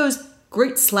JD goes,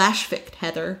 great /fic,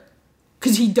 Heather.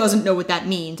 Because he doesn't know what that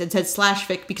means and says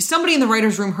 /fic because somebody in the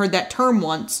writer's room heard that term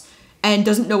once and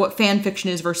doesn't know what fan fiction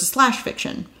is versus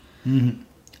 /fiction. Mm-hmm.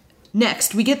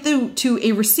 Next, we get to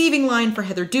a receiving line for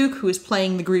Heather Duke, who is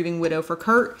playing the grieving widow for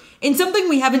Kurt, in something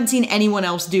we haven't seen anyone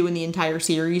else do in the entire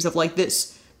series of like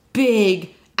this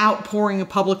big outpouring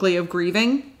publicly of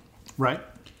grieving. Right.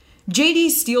 JD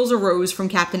steals a rose from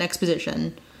Captain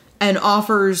Exposition and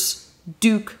offers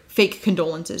Duke fake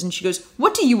condolences. And she goes,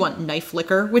 "What do you want, knife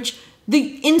flicker?" Which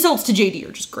the insults to JD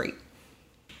are just great.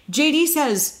 JD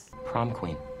says, "Prom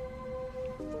queen.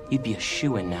 You'd be a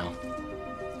shoo-in now.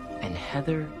 And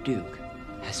Heather Duke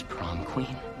as prom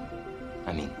queen?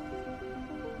 I mean,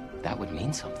 that would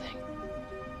mean something."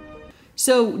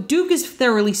 So Duke is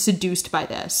thoroughly seduced by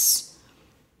this.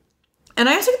 And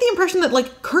I also get the impression that,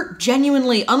 like, Kurt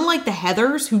genuinely, unlike the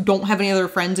Heathers, who don't have any other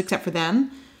friends except for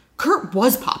them, Kurt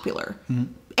was popular.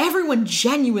 Mm-hmm. Everyone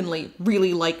genuinely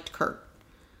really liked Kurt.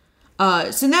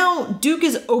 So now Duke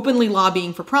is openly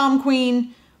lobbying for prom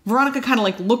queen. Veronica kind of,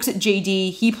 like, looks at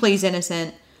JD. He plays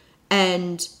innocent.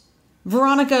 And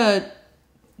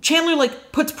Chandler,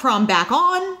 like, puts prom back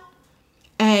on.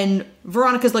 And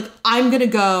Veronica's like, "I'm gonna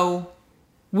go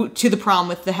to the prom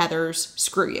with the Heathers.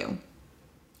 Screw you."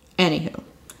 Anywho,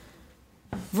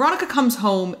 Veronica comes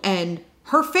home and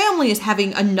her family is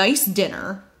having a nice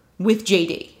dinner with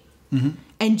JD. Mm-hmm.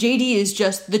 And JD is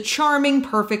just the charming,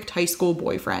 perfect high school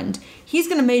boyfriend. He's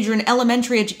going to major in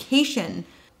elementary education.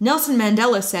 Nelson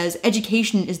Mandela says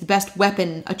education is the best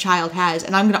weapon a child has,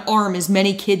 and I'm going to arm as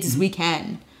many kids as we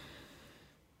can.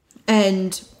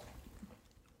 And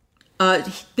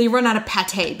they run out of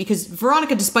pate because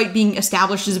Veronica, despite being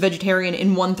established as a vegetarian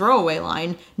in one throwaway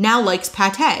line, now likes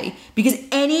pate because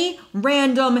any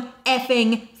random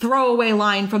effing throwaway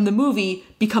line from the movie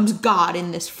becomes God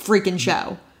in this freaking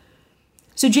show.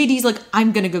 So JD's like,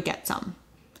 "I'm gonna go get some."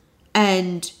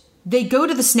 And they go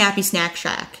to the Snappy Snack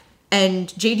Shack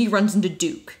and JD runs into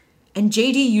Duke. And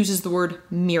JD uses the word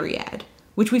myriad,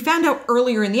 which we found out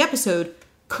earlier in the episode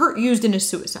Kurt used in a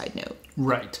suicide note.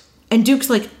 Right. And Duke's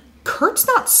like, "Kurt's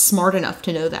not smart enough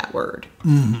to know that word."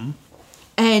 Mm-hmm.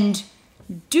 And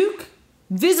Duke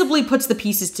visibly puts the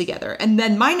pieces together. And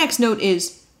then my next note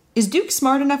is Duke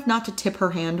smart enough not to tip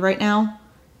her hand right now?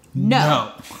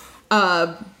 No.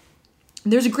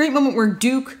 There's a great moment where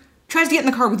Duke tries to get in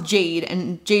the car with Jade,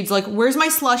 and Jade's like, "Where's my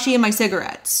slushie and my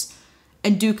cigarettes?"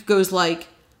 And Duke goes like,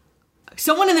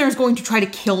 "Someone in there is going to try to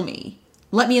kill me.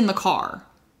 Let me in the car."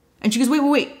 And she goes,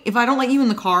 wait. If I don't let you in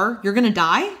the car, you're gonna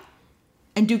die?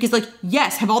 And Duke is like,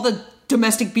 "Yes, have all the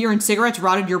domestic beer and cigarettes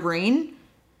rotted your brain?"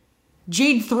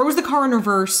 Jade throws the car in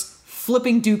reverse,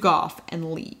 flipping Duke off,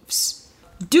 and leaves.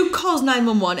 Duke calls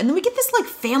 911, and then we get this, like,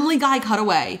 Family Guy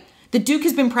cutaway that Duke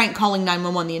has been prank calling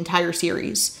 911 the entire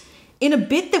series, in a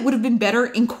bit that would have been better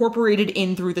incorporated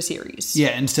in through the series.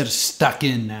 Yeah, instead of stuck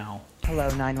in now. "Hello,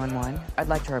 911. I'd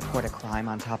like to report a crime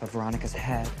on top of Veronica's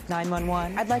head.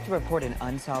 911. I'd like to report an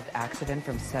unsolved accident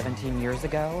from 17 years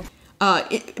ago."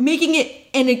 Making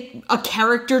it a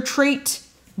character trait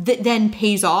that then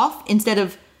pays off instead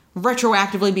of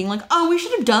retroactively being like, "Oh, we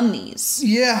should have done these."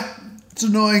 Yeah, it's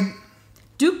annoying.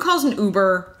 Duke calls an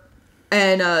Uber,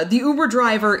 and the Uber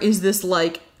driver is this,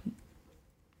 like,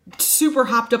 super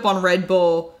hopped up on Red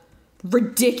Bull,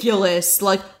 ridiculous,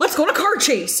 like, "Let's go on a car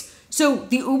chase." So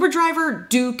the Uber driver,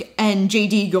 Duke, and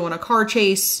JD go on a car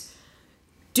chase.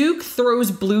 Duke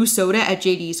throws blue soda at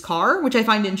JD's car, which I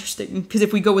find interesting, because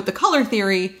if we go with the color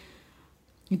theory,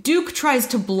 Duke tries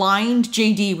to blind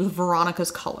JD with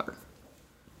Veronica's color.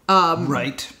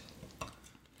 Right.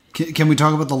 Can we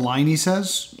talk about the line he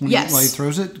says? Yes. While he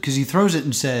throws it? Because he throws it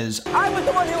and says, "I was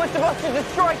the one who was supposed to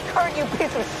destroy Kurt, you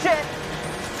piece of shit!"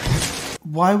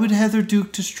 Why would Heather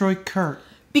Duke destroy Kurt?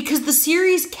 Because the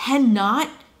series cannot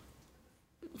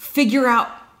figure out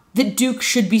that Duke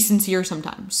should be sincere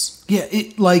sometimes. Yeah,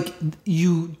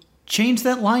 you change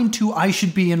that line to "I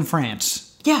should be in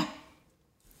France." Yeah.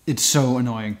 It's so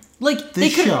annoying. Like, they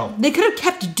could have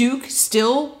kept Duke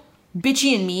still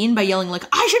bitchy and mean by yelling like,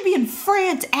 "I should be in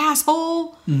France,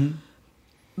 asshole." Mm-hmm.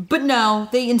 But no,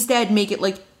 they instead make it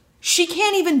like, she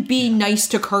can't even be nice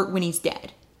to Kurt when he's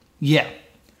dead. Yeah.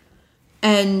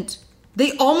 And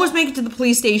they almost make it to the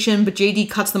police station, but JD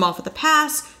cuts them off with a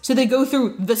pass, so they go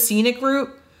through the scenic route,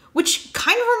 which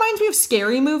kind of reminds me of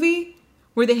Scary Movie,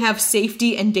 where they have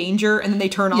safety and danger, and then they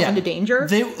turn off into danger.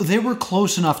 They were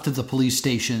close enough to the police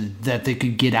station that they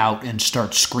could get out and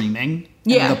start screaming,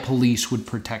 and the police would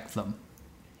protect them.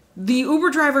 The Uber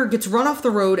driver gets run off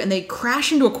the road, and they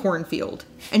crash into a cornfield,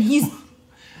 and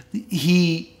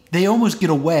They almost get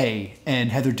away,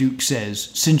 and Heather Duke says,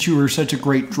 "Since you are such a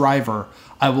great driver,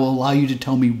 I will allow you to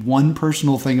tell me one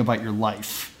personal thing about your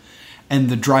life." And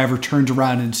the driver turns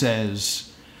around and says,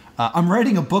 "I'm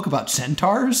writing a book about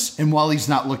centaurs," and while he's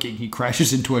not looking, he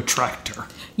crashes into a tractor.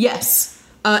 Yes.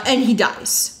 And he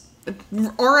dies.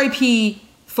 R.I.P.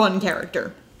 fun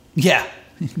character. Yeah,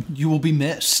 you will be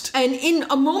missed. And in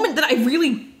a moment that I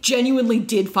really genuinely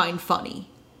did find funny,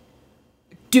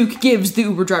 Duke gives the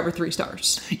Uber driver 3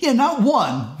 stars. Yeah, not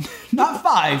 1, not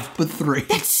 5, but 3.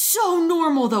 That's so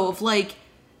normal, though, of like,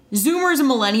 Zoomers and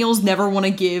millennials never want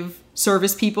to give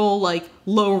service people, like,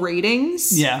 low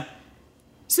ratings. Yeah.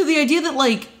 So the idea that,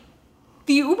 like,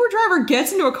 the Uber driver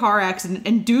gets into a car accident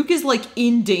and Duke is, like,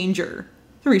 in danger.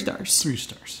 3 stars. 3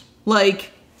 stars.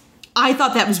 Like, I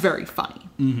thought that was very funny.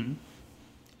 Mm-hmm.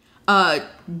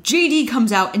 JD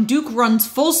comes out and Duke runs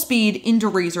full speed into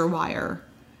razor wire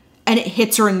and it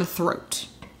hits her in the throat.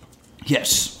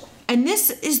 Yes. And this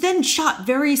is then shot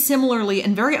very similarly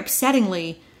and very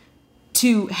upsettingly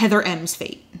to Heather M's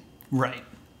fate. Right.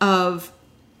 Of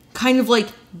kind of like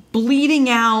bleeding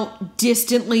out,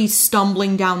 distantly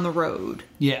stumbling down the road.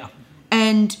 Yeah.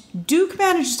 And Duke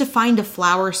manages to find a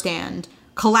flower stand,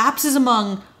 collapses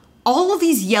among all of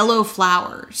these yellow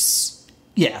flowers.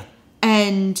 Yeah.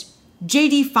 And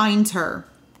JD finds her.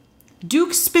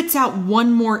 Duke spits out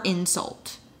one more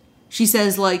insult. She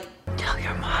says, like, tell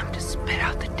your mom to spit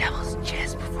out the devil's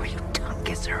jizz before you tongue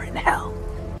kiss her in hell.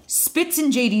 Spits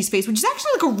in JD's face, which is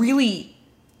actually like a really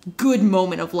good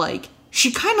moment of like,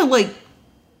 she kind of like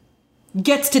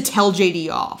gets to tell JD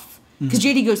off. Because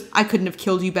JD goes, I couldn't have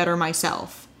killed you better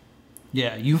myself.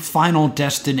 Yeah, you final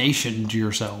destinationed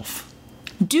yourself.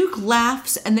 Duke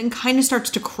laughs and then kind of starts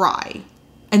to cry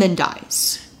and then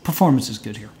dies. Performance is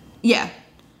good here. Yeah.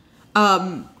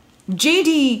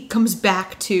 JD comes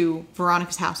back to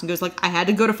Veronica's house and goes like, I had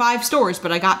to go to 5 stores,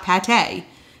 but I got pate.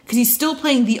 Because he's still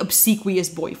playing the obsequious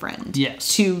boyfriend.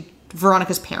 Yes. To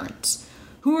Veronica's parents,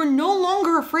 who are no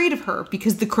longer afraid of her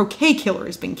because the croquet killer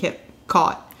has been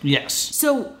caught. Yes.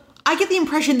 So I get the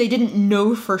impression they didn't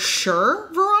know for sure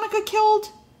Veronica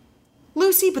killed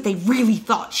Lucy, but they really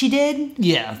thought she did.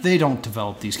 Yeah, they don't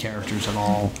develop these characters at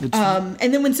all.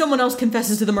 And then when someone else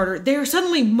confesses to the murder, they're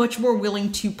suddenly much more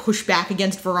willing to push back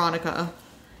against Veronica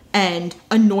and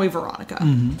annoy Veronica.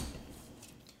 Mm-hmm.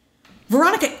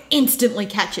 Veronica instantly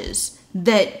catches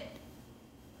that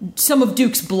some of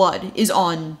Duke's blood is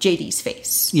on JD's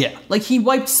face. Yeah. Like, he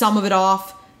wiped some of it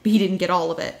off, but he didn't get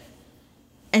all of it.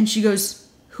 And she goes,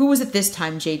 who was it this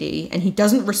time, JD? And he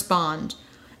doesn't respond.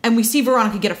 And we see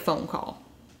Veronica get a phone call.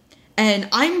 And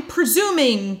I'm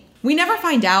presuming, we never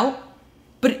find out,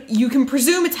 but you can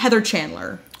presume it's Heather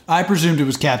Chandler. I presumed it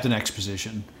was Captain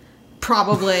Exposition.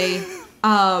 Probably.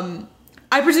 I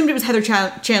presumed it was Heather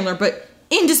Chandler, but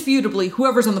indisputably,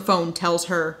 whoever's on the phone tells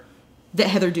her that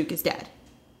Heather Duke is dead.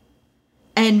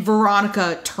 And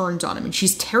Veronica turns on him, and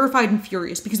she's terrified and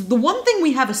furious, because the one thing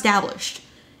we have established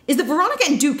is that Veronica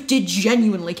and Duke did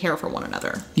genuinely care for one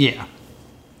another. Yeah.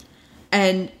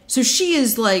 And so she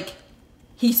is like,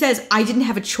 he says, I didn't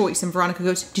have a choice. And Veronica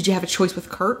goes, did you have a choice with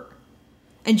Kurt?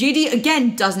 And JD,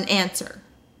 again, doesn't answer.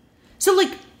 So,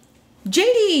 like,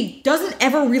 JD doesn't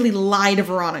ever really lie to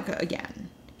Veronica again.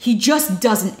 He just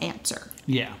doesn't answer.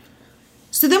 Yeah.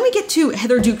 So then we get to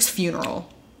Heather Duke's funeral.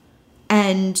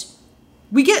 And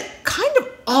we get kind of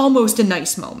almost a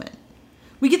nice moment.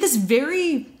 We get this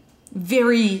very,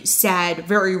 very sad,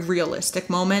 very realistic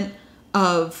moment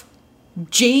of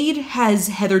Jade has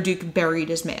Heather Duke buried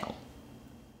as male.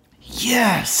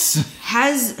 Yes!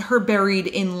 Has her buried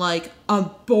in, like, a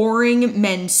boring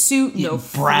men's suit, no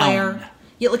flare.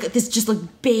 Yeah, like this just,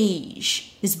 like,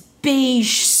 beige. This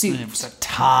beige suit. And it was a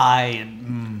tie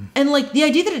and... And, like, the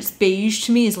idea that it's beige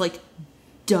to me is, like,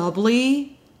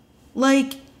 doubly,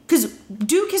 like... Because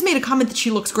Duke has made a comment that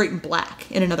she looks great in black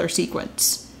in another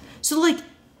sequence. So, like,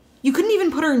 you couldn't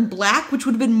even put her in black, which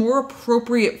would have been more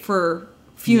appropriate for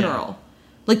funeral. Yeah.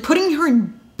 Like, putting her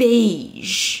in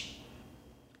beige.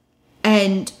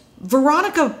 And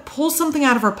Veronica pulls something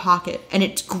out of her pocket, and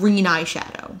it's green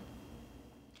eyeshadow.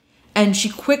 And she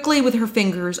quickly, with her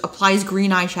fingers, applies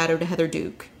green eyeshadow to Heather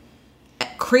Duke,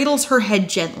 cradles her head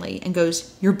gently, and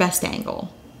goes, your best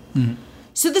angle. Mm-hmm.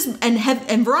 So this,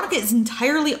 and Veronica is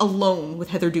entirely alone with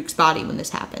Heather Duke's body when this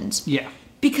happens. Yeah.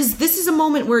 Because this is a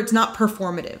moment where it's not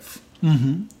performative.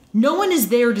 Mm-hmm. No one is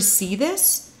there to see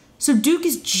this, so Duke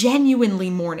is genuinely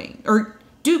mourning, or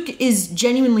Duke is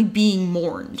genuinely being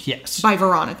mourned. Yes. By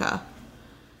Veronica.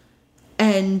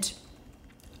 And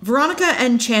Veronica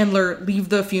and Chandler leave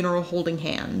the funeral holding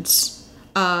hands.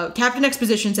 Captain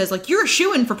Exposition says, like, you're a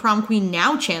shoo-in for prom queen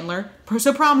now, Chandler,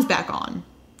 so prom's back on.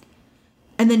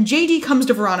 And then JD comes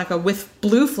to Veronica with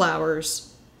blue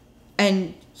flowers,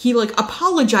 and he, like,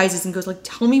 apologizes and goes, like,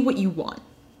 tell me what you want.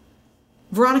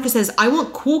 Veronica says, I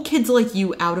want cool kids like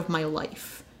you out of my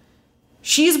life.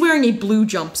 She is wearing a blue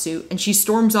jumpsuit, and she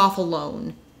storms off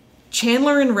alone.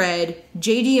 Chandler in red,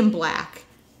 JD in black,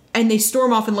 and they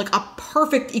storm off in like a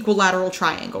perfect equilateral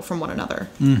triangle from one another.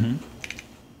 Mm-hmm.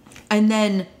 And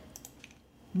then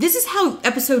this is how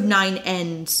episode 9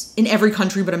 ends in every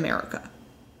country but America.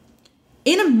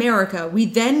 In America, we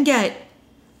then get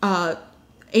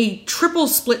a triple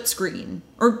split screen,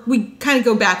 or we kind of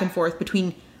go back and forth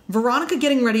between Veronica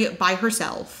getting ready by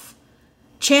herself.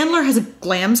 Chandler has a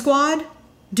glam squad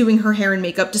doing her hair and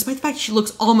makeup, despite the fact she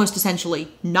looks almost essentially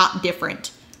not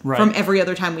different from every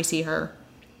other time we see her.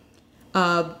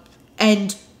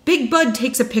 And Big Bud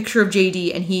takes a picture of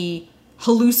JD and he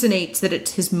hallucinates that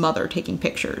it's his mother taking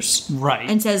pictures. Right.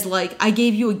 And says, like, I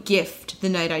gave you a gift the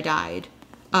night I died.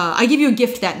 I gave you a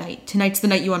gift that night. Tonight's the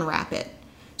night you unwrap it.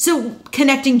 So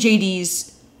connecting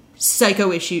JD's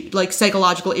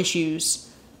psychological issues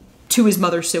to his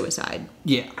mother's suicide.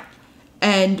 Yeah.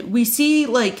 And we see,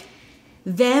 like,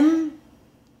 them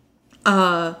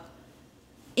in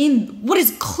what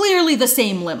is clearly the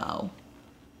same limo.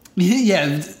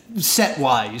 Yeah,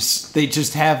 set-wise, they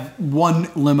just have one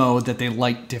limo that they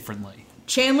light differently.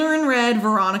 Chandler in red,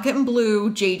 Veronica in blue,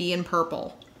 JD in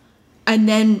purple. And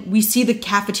then we see the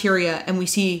cafeteria and we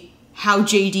see how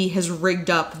JD has rigged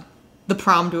up the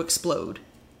prom to explode.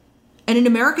 And in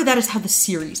America, that is how the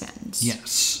series ends.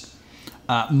 Yes.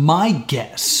 My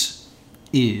guess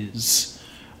is,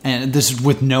 and this is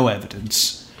with no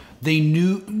evidence, they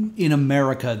knew in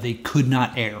America they could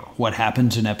not air what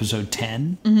happens in episode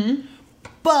 10. Mm-hmm.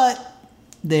 But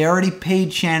they already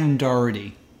paid Shannon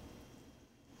Doherty.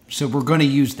 So we're going to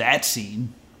use that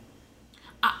scene.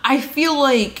 I feel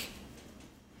like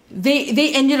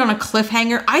they ended on a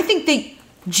cliffhanger. I think they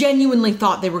genuinely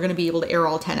thought they were going to be able to air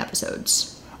all 10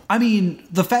 episodes. I mean,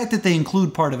 the fact that they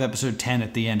include part of episode 10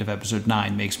 at the end of episode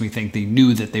 9 makes me think they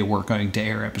knew that they were going to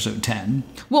air episode 10.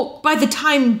 Well, by the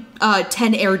time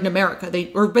 10 aired in America,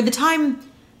 by the time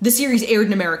the series aired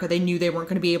in America, they knew they weren't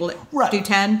going to be able to do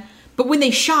 10. But when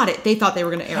they shot it, they thought they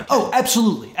were going to air 10. Oh,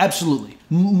 absolutely. Absolutely.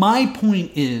 My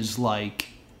point is, like,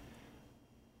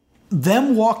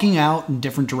 them walking out in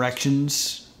different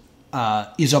directions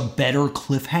is a better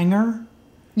cliffhanger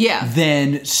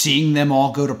than seeing them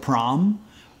all go to prom.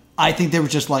 I think they were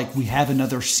just like, we have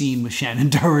another scene with Shannon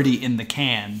Doherty in the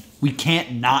can. We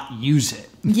can't not use it.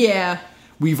 Yeah.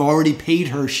 We've already paid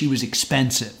her. She was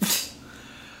expensive.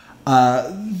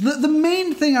 The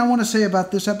main thing I want to say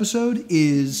about this episode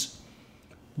is,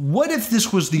 what if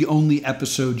this was the only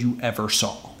episode you ever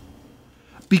saw?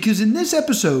 Because in this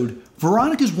episode,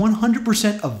 Veronica's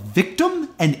 100% a victim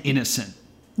and innocent.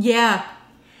 Yeah.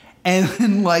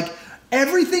 And, like,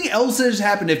 everything else that has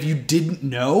happened, if you didn't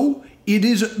know,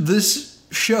 this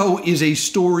show is a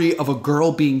story of a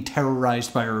girl being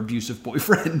terrorized by her abusive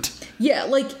boyfriend. Yeah,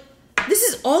 like, this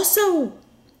is also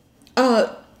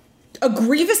a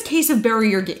grievous case of bury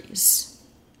your gaze.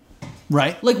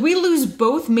 Right. Like, we lose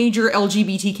both major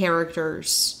LGBT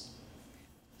characters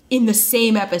in the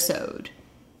same episode.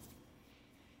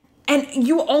 And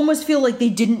you almost feel like they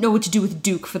didn't know what to do with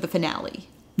Duke for the finale.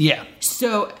 Yeah.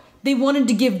 So they wanted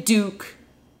to give Duke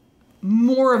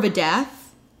more of a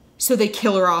death, so they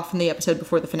kill her off in the episode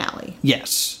before the finale.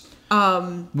 Yes.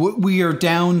 We are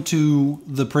down to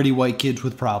the pretty white kids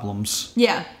with problems.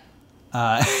 Yeah.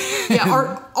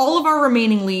 All of our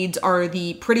remaining leads are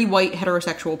the pretty white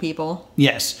heterosexual people.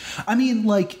 Yes. I mean,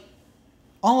 like,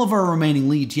 all of our remaining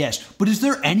leads, yes. But is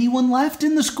there anyone left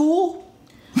in the school?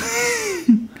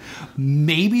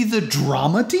 Maybe the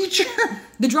drama teacher?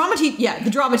 The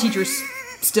drama teacher's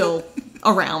still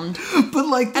around. But,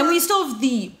 like... And we still have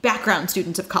the background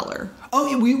students of color. Oh,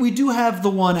 yeah, we do have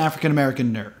the one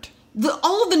African-American nerd.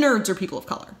 All of the nerds are people of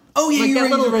color. Oh, yeah, like you're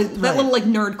that little, like,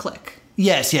 nerd clique.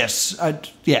 Yes.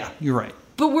 Yeah, you're right.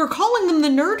 But we're calling them the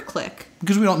nerd clique.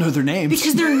 Because we don't know their names.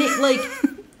 Because they're,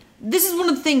 this is one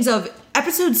of the things of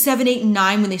episodes 7, 8, and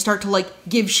 9, when they start to, like,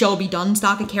 give Shelby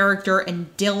Dunstock a character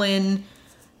and Dylan.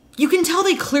 You can tell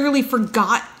they clearly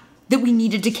forgot that we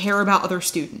needed to care about other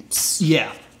students.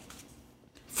 Yeah.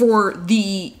 For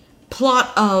the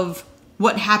plot of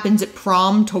what happens at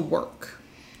prom to work.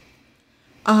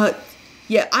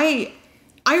 Yeah, I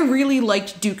really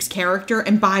liked Duke's character,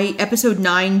 and by episode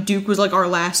 9, Duke was like our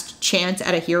last chance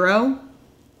at a hero.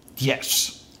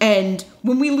 Yes. And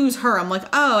when we lose her, I'm like,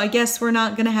 oh, I guess we're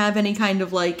not gonna have any kind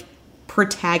of, like,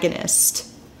 protagonist.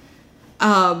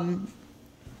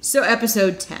 So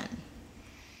episode 10.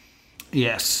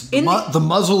 Yes. The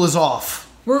muzzle is off.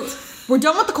 We're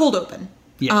done with the cold open.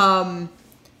 Yeah.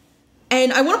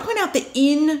 And I want to point out that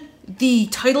in the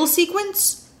title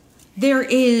sequence, there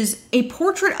is a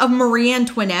portrait of Marie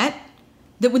Antoinette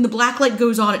that when the black light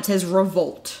goes on, it says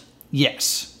revolt.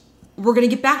 Yes. we're going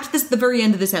to get back to this at the very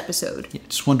end of this episode. Yeah,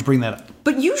 just wanted to bring that up.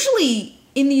 But usually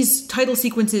in these title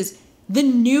sequences, the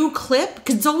new clip,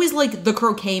 because it's always like the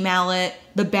croquet mallet,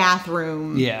 the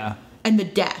bathroom, and the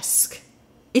desk.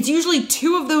 It's usually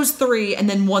 2 of those 3 and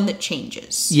then one that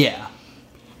changes. Yeah.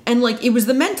 And like, it was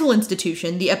the mental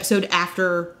institution, the episode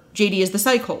after JD is the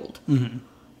psych hold. Mm-hmm.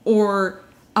 Or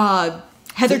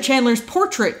Heather Chandler's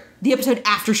portrait, the episode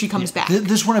after she comes back.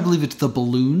 This one, I believe it's the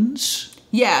balloons.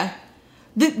 Yeah.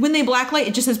 When they blacklight,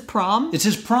 it just says prom. It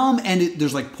says prom, and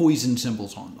there's like poison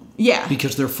symbols on them. Yeah.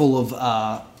 Because they're full of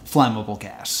flammable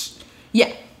gas.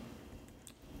 Yeah.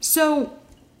 So,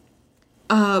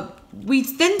 we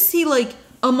then see like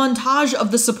a montage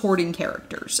of the supporting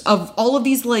characters, of all of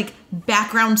these like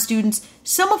background students,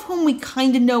 some of whom we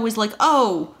kind of know is like,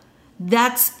 oh,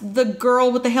 that's the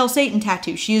girl with the Hail Satan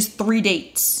tattoo. She has 3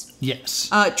 dates. Yes.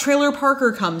 Trailer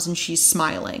Parker comes and she's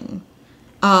smiling.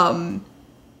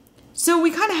 So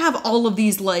we kind of have all of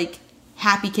these like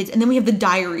happy kids, and then we have the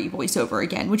diary voiceover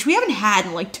again, which we haven't had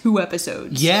in like 2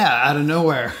 episodes. Yeah, out of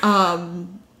nowhere.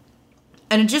 And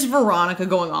it's just Veronica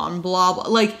going on, blah, blah.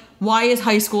 Like, why is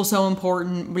high school so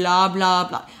important? Blah, blah,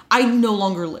 blah. I no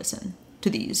longer listen to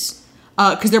these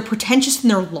because they're pretentious and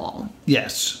they're long.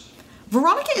 Yes.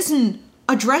 Veronica is in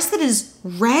a dress that is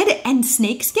red and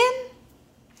snakeskin?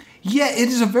 Yeah, it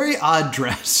is a very odd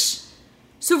dress.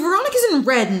 So Veronica's in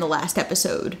red in the last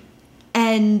episode.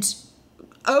 And,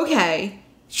 okay,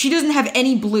 she doesn't have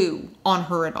any blue on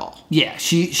her at all. Yeah,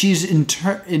 she's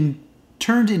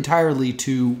turned entirely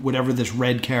to whatever this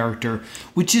red character,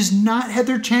 which is not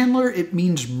Heather Chandler. It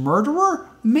means murderer,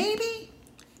 maybe?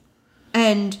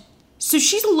 And so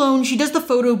she's alone. She does the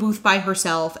photo booth by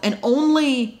herself, and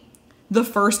only the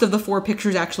first of the 4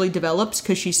 pictures actually develops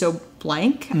because she's so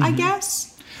blank, I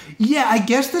guess. Yeah, I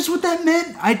guess that's what that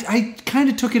meant. I kind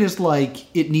of took it as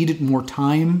like it needed more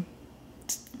time.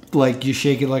 Like you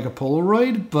shake it like a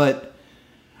Polaroid, but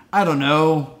I don't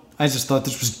know. I just thought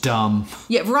this was dumb.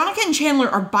 Yeah, Veronica and Chandler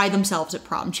are by themselves at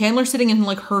prom. Chandler's sitting in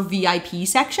like her VIP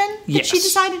section that she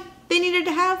decided they needed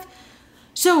to have.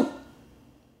 So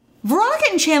Veronica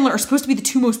and Chandler are supposed to be the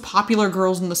 2 most popular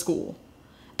girls in the school.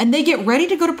 And they get ready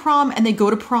to go to prom, and they go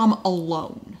to prom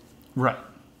alone. Right.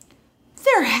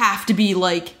 There have to be,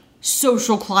 like,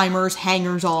 social climbers,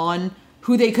 hangers-on,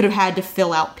 who they could have had to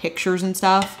fill out pictures and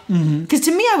stuff. Because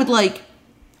to me, I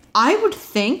would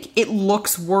think it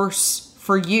looks worse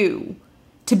for you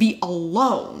to be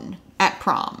alone at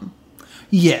prom.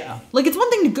 Yeah. Like, it's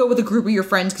one thing to go with a group of your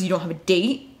friends because you don't have a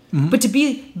date, but to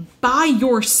be by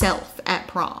yourself at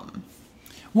prom.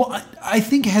 Well, I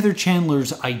think Heather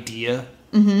Chandler's idea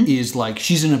is like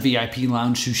she's in a VIP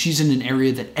lounge, so she's in an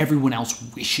area that everyone else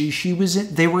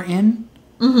wishes they were in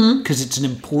because it's an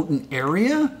important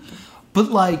area. But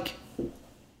like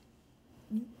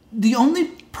the only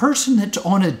person that's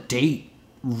on a date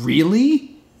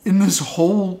really in this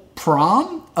whole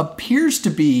prom appears to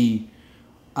be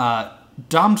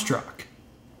Domstruck,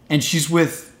 and she's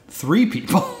with 3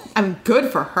 people. I mean,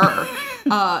 good for her.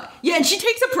 Yeah, and she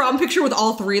takes a prom picture with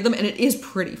all 3 of them, and it is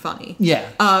pretty funny.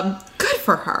 Yeah. Good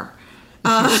for her.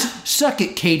 Suck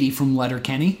it, Katie from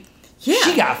Letterkenny. Yeah.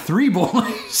 She got 3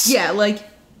 boys. Yeah, like,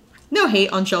 no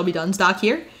hate on Shelby Dunstock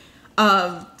here.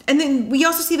 And then we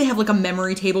also see they have, like, a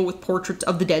memory table with portraits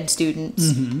of the dead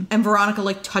students. And Veronica,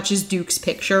 like, touches Duke's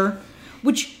picture,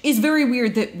 which is very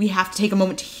weird that we have to take a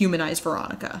moment to humanize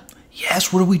Veronica.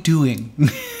 Yes, what are we doing?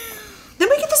 Then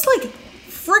we get this, like,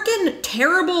 freaking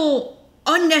terrible,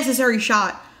 unnecessary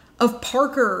shot of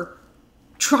Parker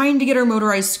trying to get her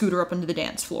motorized scooter up onto the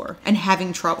dance floor and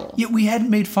having trouble. Yeah, we hadn't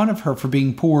made fun of her for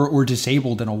being poor or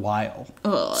disabled in a while.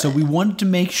 Ugh. So we wanted to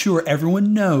make sure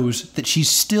everyone knows that she's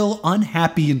still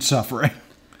unhappy and suffering.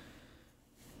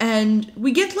 And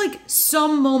we get, like,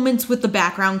 some moments with the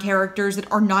background characters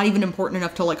that are not even important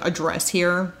enough to, like, address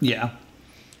here. Yeah.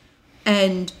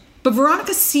 But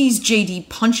Veronica sees JD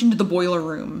punch into the boiler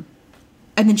room,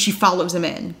 and then she follows him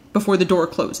in before the door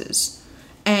closes.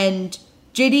 And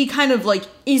JD kind of, like,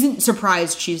 isn't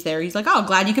surprised she's there. He's like, oh,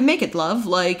 glad you can make it, love.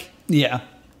 Like... Yeah.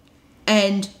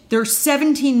 And there's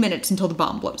 17 minutes until the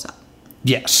bomb blows up.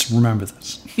 Yes, remember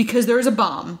this. Because there's a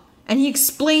bomb, and he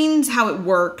explains how it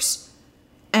works,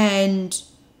 and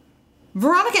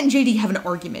Veronica and JD have an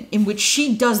argument in which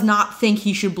she does not think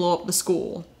he should blow up the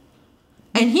school.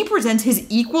 And he presents his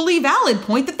equally valid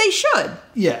point that they should.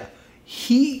 Yeah.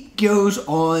 He goes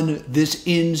on this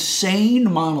insane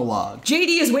monologue.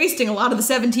 JD is wasting a lot of the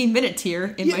 17 minutes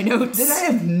here in my notes. That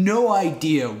I have no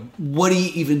idea what he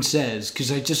even says,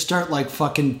 because I just start like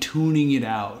fucking tuning it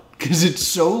out, because it's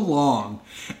so long.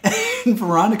 And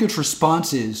Veronica's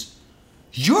response is,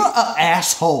 "You're an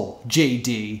asshole,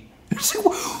 JD."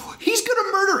 He's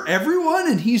murder everyone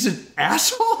and he's an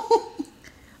asshole?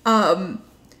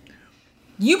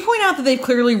 You point out that they've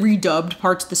clearly redubbed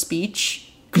parts of the speech.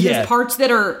 Because there's parts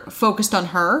that are focused on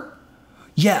her.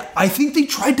 Yeah, I think they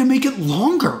tried to make it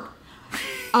longer.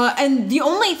 And the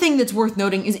only thing that's worth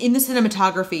noting is in the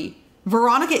cinematography,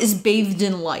 Veronica is bathed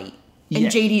in light, and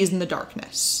JD is in the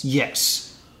darkness.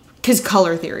 Yes. Because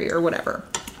color theory or whatever.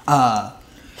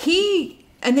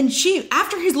 And then she,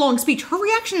 after his long speech, her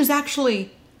reaction is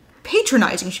actually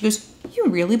patronizing. She goes, "You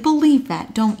really believe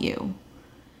that, don't you?"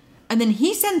 And then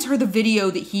he sends her the video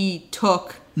that he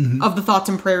took of the Thoughts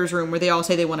and Prayers room where they all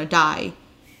say they want to die.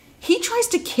 He tries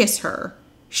to kiss her.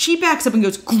 She backs up and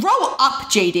goes, "Grow up,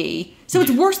 JD." So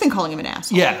it's worse than calling him an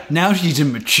asshole. Yeah, now she's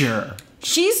immature.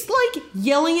 She's like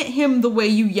yelling at him the way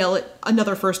you yell at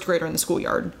another first grader in the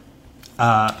schoolyard.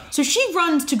 So she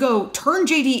runs to go turn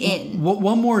JD in.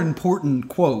 One more important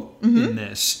quote in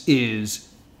this is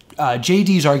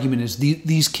JD's argument is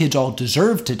these kids all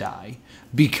deserve to die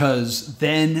because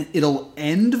then it'll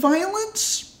end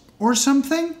violence or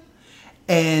something.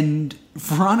 And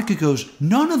Veronica goes,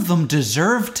 "None of them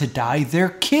deserve to die. They're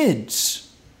kids."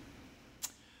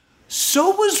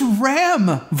 So was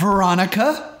Ram,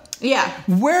 Veronica. Yeah.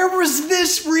 Where was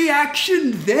this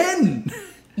reaction then?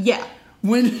 Yeah.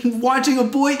 When watching a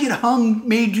boy get hung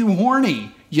made you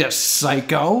horny, you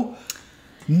psycho.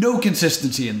 No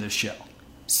consistency in this show.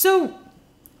 So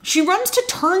she runs to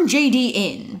turn JD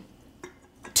in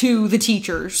to the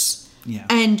teachers. Yeah.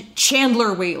 And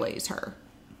Chandler waylays her.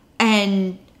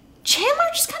 And Chandler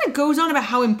just kind of goes on about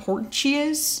how important she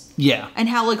is. Yeah. And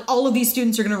how, like, all of these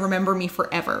students are going to remember me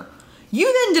forever. You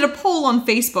then did a poll on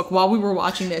Facebook while we were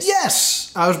watching this.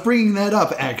 Yes! I was bringing that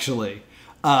up, actually.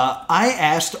 I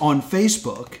asked on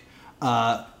Facebook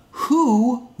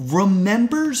who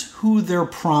remembers who their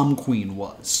prom queen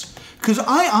was. Because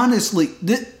I honestly,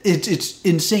 it's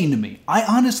insane to me. I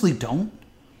honestly don't.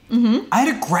 I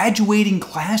had a graduating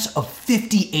class of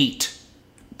 58.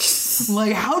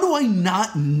 Like, how do I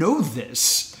not know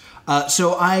this?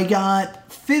 So I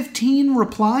got 15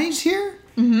 replies here.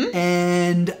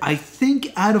 And I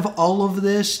think out of all of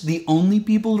this, the only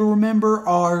people to remember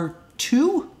are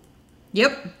 2?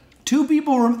 Yep. 2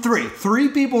 people, 3. 3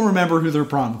 people remember who their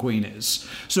prom queen is.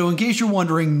 So in case you're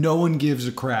wondering, no one gives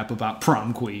a crap about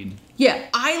prom queen. Yeah,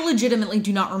 I legitimately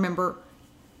do not remember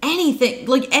anything,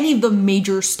 like any of the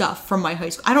major stuff from my high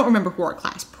school. I don't remember who our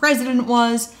class president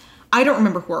was. I don't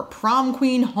remember who our prom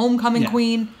queen, homecoming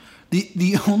queen.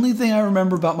 The only thing I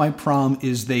remember about my prom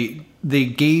is they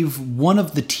gave one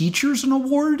of the teachers an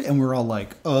award, and we're all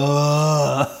like,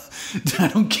 I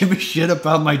don't give a shit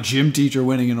about my gym teacher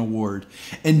winning an award.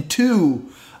 And 2,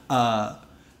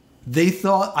 they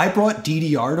thought I brought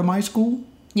DDR to my school.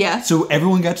 Yeah. So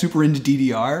everyone got super into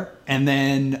DDR, and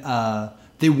then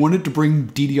they wanted to bring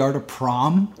DDR to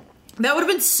prom. That would have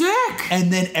been sick.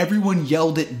 And then everyone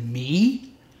yelled at me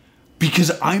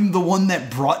because I'm the one that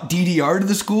brought DDR to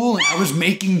the school, and I was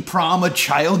making prom a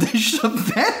childish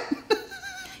event.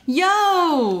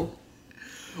 Yo!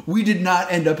 We did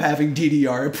not end up having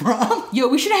DDR at prom. Yo,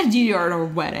 we should have DDR at our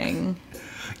wedding.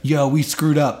 Yo, we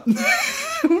screwed up.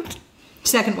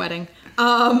 Second wedding.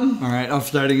 All right, I'm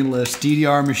starting a list.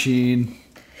 DDR machine,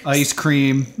 ice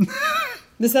cream.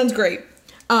 This sounds great.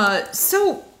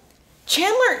 So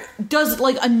Chandler does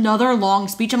like another long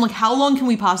speech. I'm like, how long can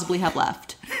we possibly have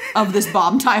left of this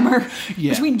bomb timer?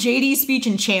 Yeah. Between JD's speech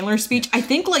and Chandler's speech, I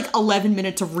think like 11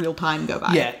 minutes of real time go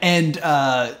by. Yeah, and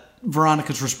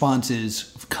Veronica's response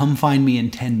is, "Come find me in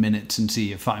 10 minutes and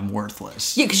see if I'm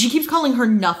worthless." Yeah, because she keeps calling her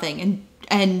nothing,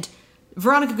 and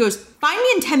Veronica goes, "Find me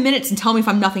in 10 minutes and tell me if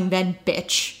I'm nothing then,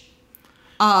 bitch."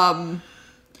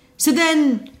 So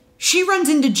then she runs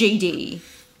into JD,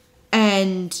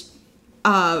 and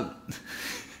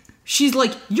she's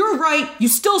like, "You're right, you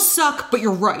still suck, but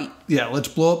you're right." Yeah, let's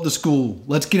blow up the school.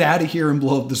 Let's get out of here and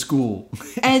blow up the school.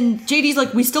 And JD's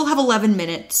like, "We still have 11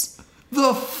 minutes.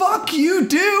 The fuck you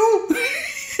do?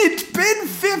 It's been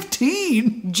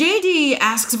 15. JD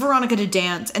asks Veronica to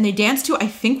dance, and they dance to I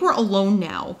Think We're Alone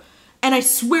Now. And I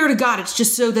swear to God, it's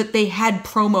just so that they had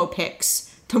promo pics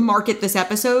to market this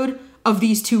episode of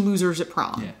these 2 losers at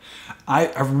prom. Yeah. I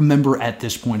remember at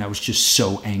this point I was just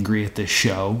so angry at this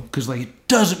show because like it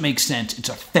doesn't make sense. It's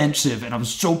offensive, and I was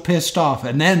so pissed off.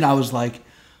 And then I was like,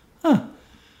 I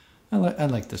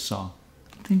like this song.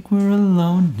 I think we're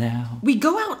alone now. We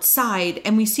go outside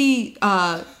and we see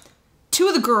 2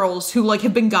 of the girls who like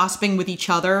have been gossiping with each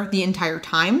other the entire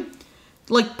time,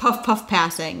 like puff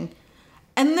passing,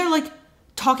 and they're like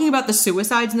talking about the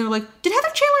suicides, and they're like, "Did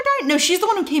Heather Chandler die? No, she's the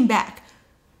one who came back."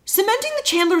 Cementing the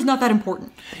Chandler's not that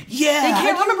important. Yeah, they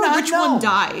can't remember which one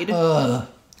died.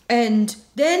 And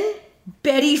then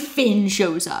Betty Finn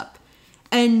shows up.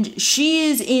 And she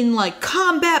is in, like,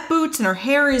 combat boots, and her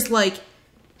hair is, like,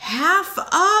 half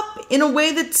up in a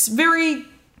way that's very...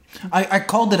 I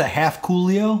called it a half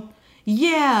Coolio.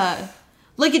 Yeah.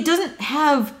 Like, it doesn't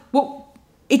have... Well,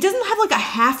 it doesn't have, like, a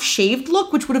half-shaved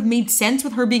look, which would have made sense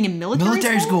with her being in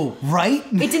military school. Right?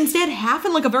 It's instead half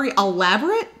in, like, a very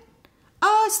elaborate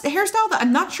hairstyle that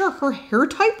I'm not sure her hair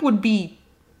type would be...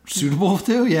 Suitable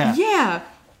to? Yeah. Yeah.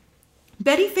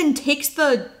 Betty Finn takes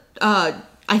the...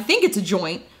 I think it's a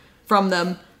joint from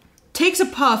them, takes a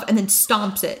puff, and then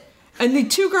stomps it. And the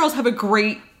two girls have a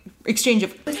great exchange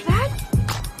of... Was that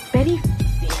Betty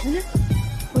Finn?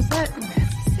 Was that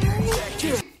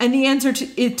necessary? And the answer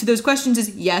to those questions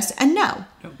is yes and no.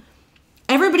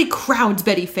 Everybody crowds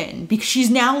Betty Finn because she's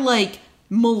now, like,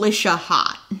 militia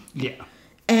hot. Yeah.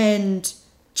 And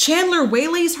Chandler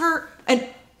waylays her, and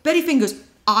Betty Finn goes,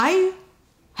 I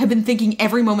have been thinking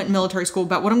every moment in military school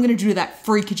about what I'm going to do to that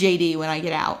freak JD when I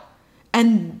get out.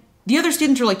 And the other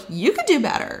students are like, you could do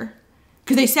better.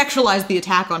 Because they sexualized the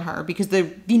attack on her, because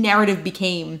the narrative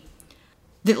became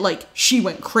that, like, she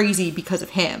went crazy because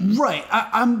of him. Right.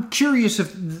 I'm curious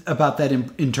about that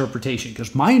interpretation,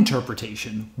 because my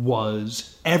interpretation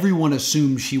was everyone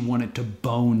assumed she wanted to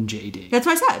bone JD. That's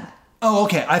what I said. Oh,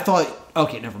 okay. I thought...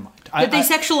 Okay, never mind. That they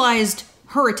sexualized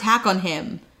her attack on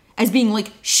him as being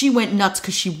like, she went nuts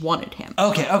because she wanted him.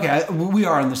 Okay. We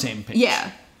are on the same page.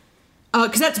 Yeah.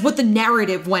 Because that's what the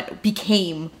narrative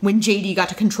became when JD got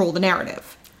to control the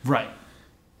narrative. Right.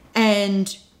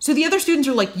 And so the other students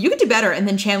are like, you could do better. And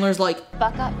then Chandler's like...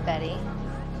 Buck up, Betty.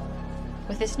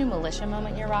 With this new militia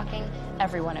moment you're rocking,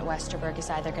 everyone at Westerberg is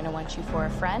either going to want you for a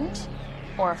friend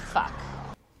or a fuck.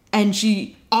 And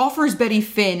she offers Betty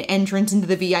Finn entrance into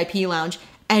the VIP lounge.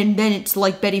 And then it's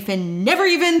like Betty Finn never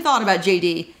even thought about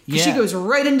JD. Yeah. She goes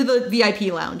right into the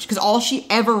VIP lounge. Because all she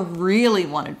ever really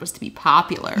wanted was to be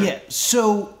popular. Yeah,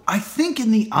 so I think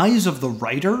in the eyes of the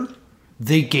writer,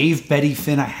 they gave Betty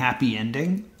Finn a happy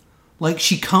ending. Like,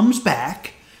 she comes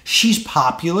back, she's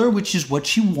popular, which is what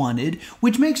she wanted,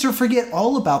 which makes her forget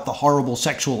all about the horrible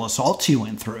sexual assault she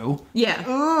went through. Yeah.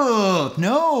 Ugh,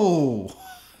 no.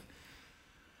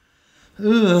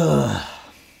 Ugh.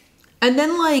 And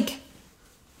then, like...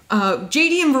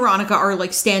 JD and Veronica are,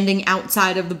 like, standing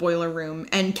outside of the boiler room,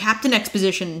 and Captain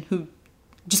Exposition, who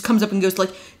just comes up and goes,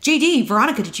 like, JD,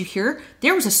 Veronica, did you hear?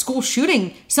 There was a school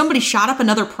shooting. Somebody shot up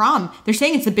another prom. They're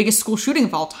saying it's the biggest school shooting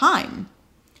of all time.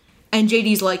 And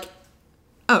JD's like,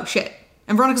 oh, shit.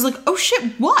 And Veronica's like, oh,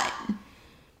 shit, what?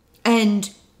 And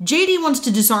JD wants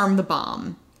to disarm the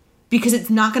bomb because it's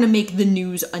not going to make the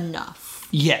news enough.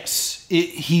 Yes.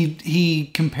 He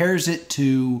compares it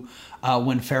to...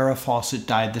 when Farrah Fawcett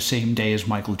died the same day as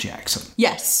Michael Jackson.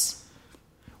 Yes.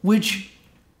 Which,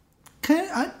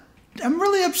 I'm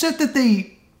really upset that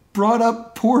they brought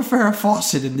up poor Farrah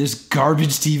Fawcett in this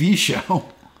garbage TV show.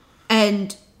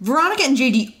 And Veronica and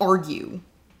JD argue.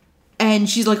 And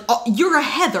she's like, oh, you're a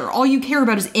Heather. All you care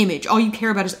about is image. All you care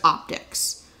about is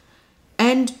optics.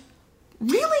 And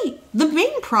really, the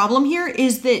main problem here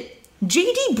is that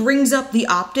JD brings up the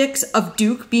optics of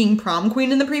Duke being prom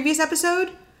queen in the previous episode.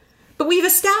 But we've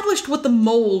established what the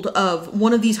mold of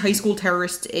one of these high school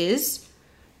terrorists is.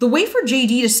 The way for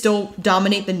JD to still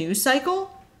dominate the news cycle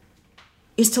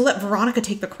is to let Veronica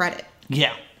take the credit.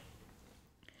 Yeah.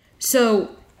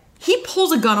 So he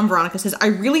pulls a gun on Veronica, says, I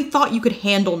really thought you could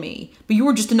handle me, but you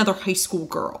were just another high school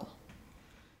girl.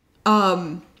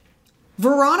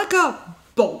 Veronica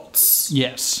bolts.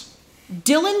 Yes.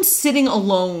 Dylan's sitting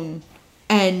alone,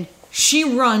 and she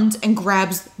runs and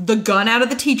grabs the gun out of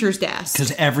the teacher's desk.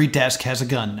 Because every desk has a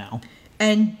gun now.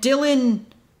 And Dylan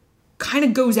kind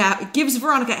of goes out, gives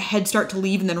Veronica a head start to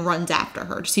leave, and then runs after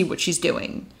her to see what she's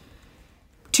doing.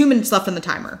 2 minutes left on the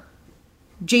timer.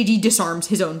 JD disarms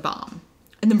his own bomb.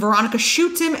 And then Veronica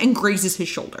shoots him and grazes his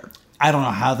shoulder. I don't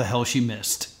know how the hell she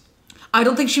missed. I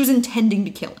don't think she was intending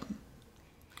to kill him.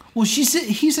 Well, he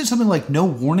said something like, no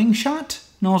warning shot?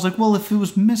 And I was like, well, if it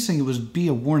was missing, it would be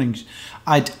a warning.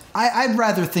 I'd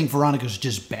rather think Veronica's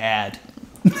just bad.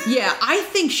 Yeah, I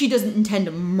think she doesn't intend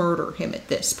to murder him at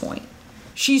this point.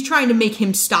 She's trying to make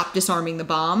him stop disarming the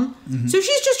bomb. Mm-hmm. So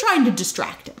she's just trying to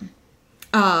distract him.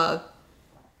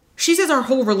 She says our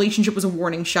whole relationship was a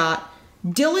warning shot.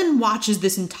 Dylan watches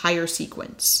this entire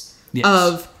sequence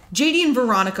of JD and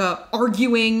Veronica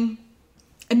arguing,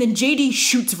 and then JD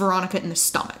shoots Veronica in the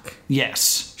stomach.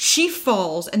 Yes. She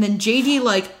falls, and then JD,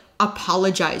 like,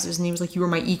 apologizes, and he was like, you were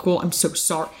my equal, I'm so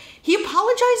sorry. He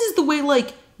apologizes the way,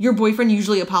 like, your boyfriend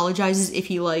usually apologizes if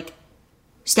he, like,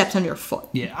 steps on your foot.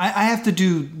 Yeah, I have to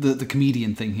do the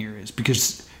comedian thing here is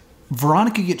because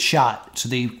Veronica gets shot, so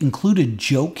they include a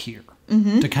joke here.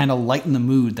 to kind of lighten the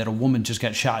mood that a woman just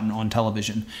got shot on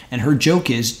television. And her joke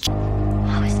is,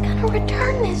 I was gonna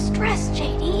return this dress,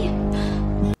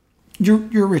 JD.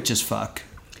 You're rich as fuck.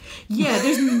 Yeah,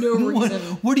 there's no reason.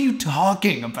 What are you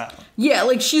talking about? Yeah,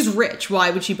 like, she's rich.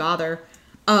 Why would she bother?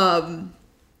 And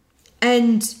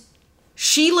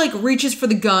she, like, reaches for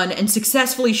the gun and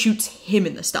successfully shoots him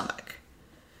in the stomach.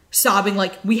 Sobbing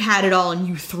like, we had it all and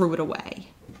you threw it away.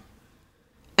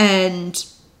 And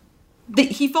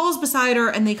he falls beside her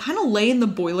and they kind of lay in the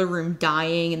boiler room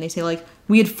dying. And they say, like,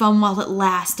 we had fun while it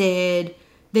lasted.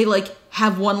 They, like,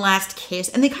 have one last kiss.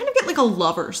 And they kind of get, like, a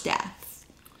lover's death.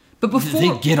 But before...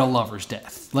 They get a lover's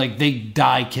death. Like, they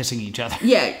die kissing each other.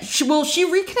 Yeah. She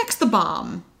reconnects the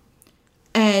bomb.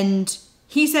 And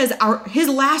he says, his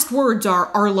last words are,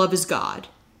 our love is God.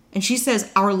 And she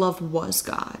says, our love was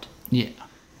God. Yeah.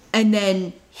 And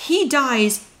then he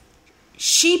dies.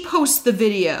 She posts the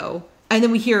video. And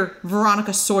then we hear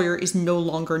Veronica Sawyer is no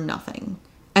longer nothing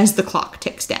as the clock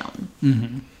ticks down.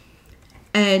 Mm-hmm.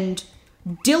 And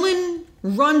Dylan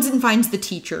runs and finds the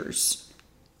teachers.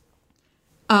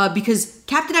 Because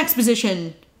Captain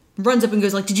Exposition runs up and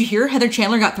goes like, did you hear Heather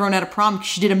Chandler got thrown out of prom because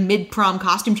she did a mid-prom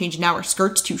costume change and now her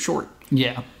skirt's too short?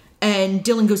 Yeah. And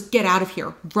Dylan goes, get out of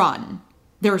here. Run.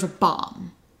 There's a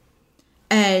bomb.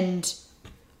 And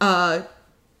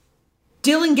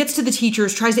Dylan gets to the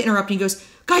teachers, tries to interrupt, and he goes,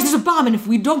 guys, there's a bomb, and if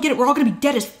we don't get it, we're all going to be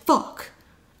dead as fuck.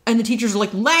 And the teachers are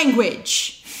like,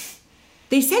 language.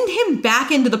 They send him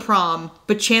back into the prom,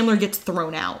 but Chandler gets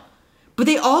thrown out. But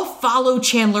they all follow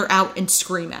Chandler out and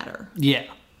scream at her. Yeah.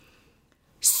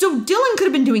 So Dylan could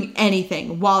have been doing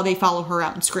anything while they follow her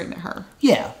out and scream at her.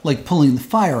 Yeah, like pulling the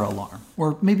fire alarm.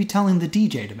 Or maybe telling the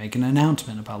DJ to make an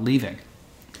announcement about leaving.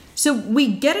 So we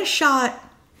get a shot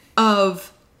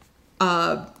of...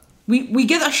 We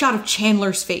get a shot of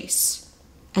Chandler's face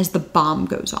as the bomb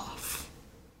goes off.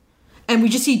 And we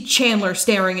just see Chandler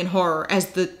staring in horror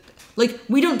as the... Like,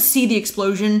 we don't see the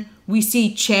explosion. We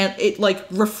see it, like,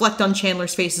 reflect on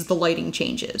Chandler's face as the lighting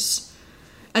changes.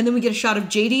 And then we get a shot of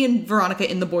JD and Veronica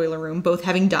in the boiler room, both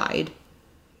having died.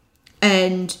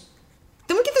 And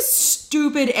then we get this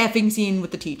stupid effing scene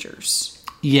with the teachers.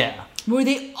 Yeah. Where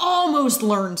they almost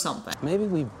learn something. Maybe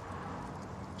we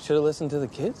should have listened to the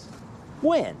kids?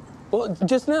 When? Well,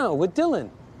 just now, with Dylan.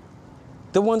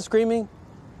 The one screaming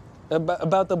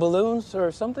about the balloons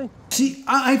or something? See,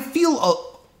 I feel a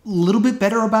little bit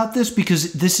better about this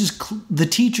because this is... the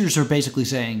teachers are basically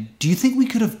saying, do you think we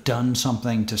could have done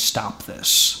something to stop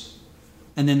this?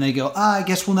 And then they go, I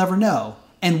guess we'll never know.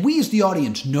 And we as the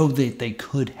audience know that they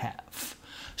could have.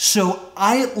 So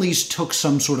I at least took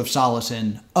some sort of solace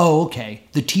in, oh, okay,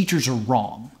 the teachers are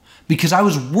wrong. Because I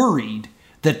was worried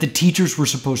that the teachers were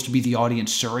supposed to be the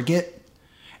audience surrogate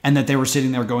and that they were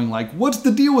sitting there going like, what's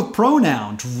the deal with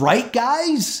pronouns, right,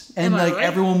 guys? And like right?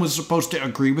 Everyone was supposed to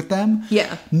agree with them.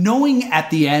 Yeah. Knowing at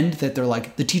the end that they're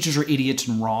like, the teachers are idiots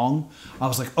and wrong, I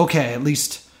was like, okay, at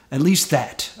least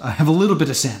that. I have a little bit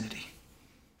of sanity.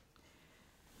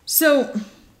 So,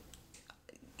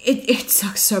 it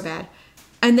sucks so bad.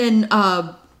 And then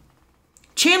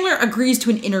Chandler agrees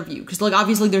to an interview because like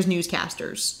obviously there's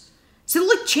newscasters. So,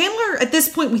 like, Chandler, at this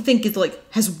point, we think is, like,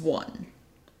 has won.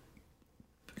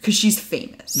 Because she's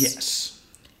famous. Yes.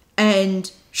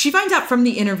 And she finds out from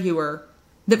the interviewer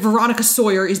that Veronica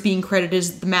Sawyer is being credited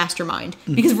as the mastermind.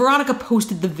 Because Veronica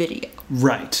posted the video.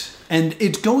 Right. And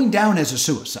it's going down as a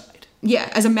suicide.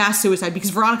 Yeah, as a mass suicide.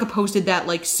 Because Veronica posted that,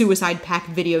 like, suicide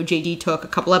pact video JD took a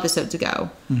couple episodes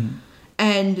ago. Mm-hmm.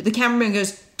 And the cameraman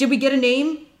goes, did we get a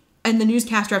name? And the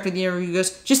newscaster after the interview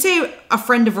goes, just say a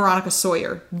friend of Veronica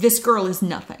Sawyer. This girl is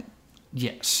nothing.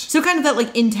 Yes. So kind of that,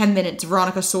 like, in 10 minutes,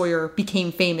 Veronica Sawyer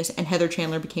became famous and Heather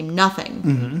Chandler became nothing.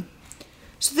 Mm-hmm.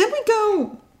 So then we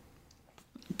go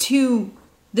to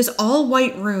this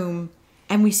all-white room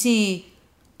and we see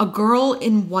a girl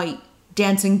in white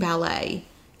dancing ballet.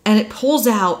 And it pulls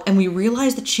out and we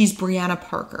realize that she's Brianna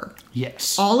Parker.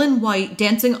 Yes. All in white,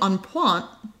 dancing en pointe,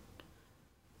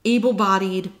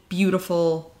 able-bodied,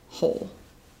 beautiful, whole.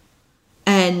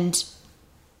 And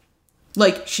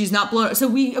like she's not blown up. So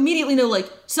we immediately know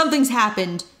like something's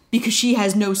happened because she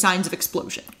has no signs of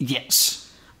explosion.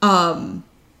 Yes. And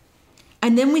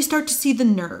then we start to see the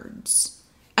nerds.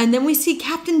 And then we see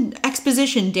Captain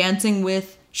Exposition dancing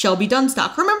with Shelby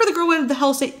Dunstock. Remember the girl with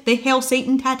the Hail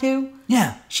Satan tattoo?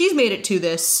 Yeah. She's made it to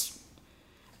this.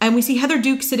 And we see Heather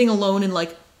Duke sitting alone in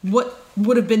like what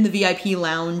would have been the VIP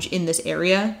lounge in this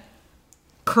area.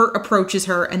 Kurt approaches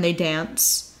her and they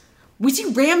dance. We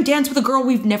see Ram dance with a girl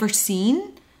we've never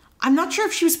seen. I'm not sure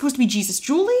if she was supposed to be Jesus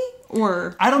Julie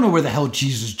or... I don't know where the hell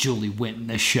Jesus Julie went in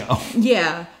this show.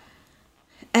 Yeah.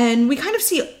 And we kind of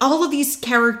see all of these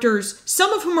characters,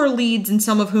 some of whom are leads and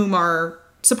some of whom are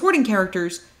supporting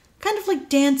characters, kind of like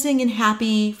dancing in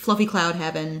happy, fluffy cloud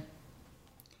heaven.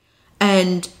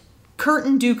 And Kurt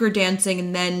and Duke are dancing,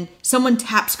 and then someone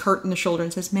taps Kurt in the shoulder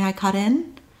and says, "May I cut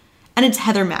in?" And it's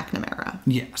Heather McNamara.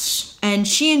 Yes. And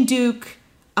she and Duke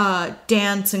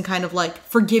dance and kind of like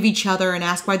forgive each other and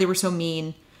ask why they were so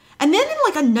mean. And then in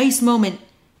like a nice moment,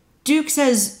 Duke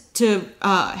says to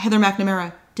Heather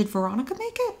McNamara, "Did Veronica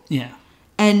make it?" Yeah.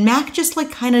 And Mac just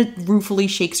like kind of ruefully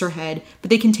shakes her head, but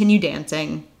they continue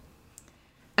dancing.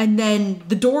 And then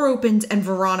the door opens and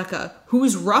Veronica, who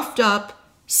is roughed up,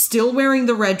 still wearing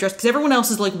the red dress, because everyone else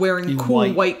is like wearing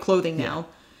cool white clothing now,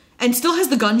 and still has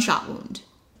the gunshot wound.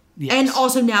 Yes. And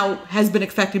also now has been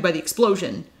affected by the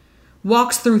explosion,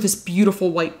 walks through this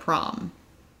beautiful white prom.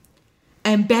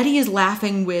 And Betty is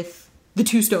laughing with the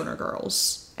two stoner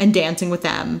girls and dancing with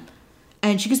them.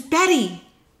 And she goes, "Betty!"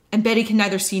 And Betty can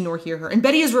neither see nor hear her. And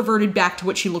Betty has reverted back to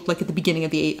what she looked like at the beginning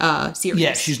of the series.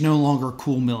 Yeah, she's no longer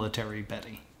cool military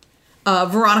Betty.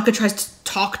 Veronica tries to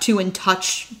talk to and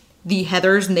touch the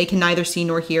Heathers, and they can neither see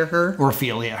nor hear her. Or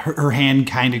feel, yeah. Her hand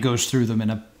kind of goes through them in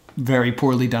a very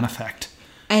poorly done effect.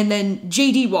 And then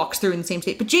JD walks through in the same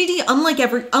state. But JD,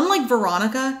 unlike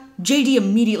Veronica, JD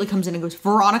immediately comes in and goes,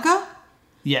 "Veronica?"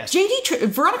 Yes.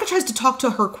 Veronica tries to talk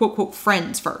to her quote-quote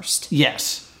friends first.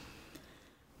 Yes.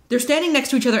 They're standing next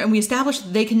to each other, and we establish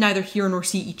that they can neither hear nor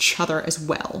see each other as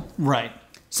well. Right.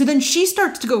 So then she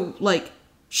starts to go,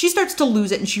 she starts to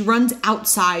lose it, and she runs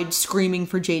outside screaming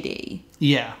for JD.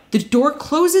 Yeah. The door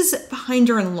closes behind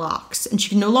her and locks, and she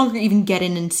can no longer even get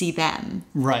in and see them.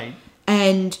 Right.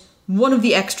 And one of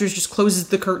the extras just closes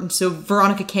the curtain, so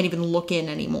Veronica can't even look in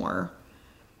anymore.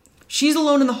 She's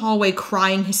alone in the hallway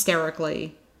crying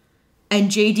hysterically. And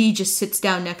JD just sits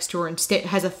down next to her and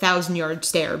has a 1,000-yard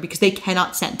stare because they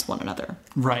cannot sense one another.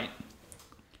 Right.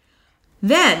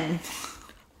 Then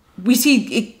we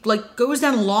see it goes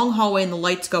down a long hallway and the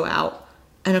lights go out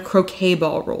and a croquet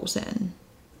ball rolls in.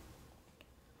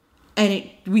 And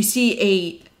we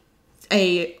see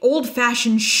a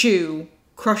old-fashioned shoe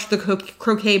crush the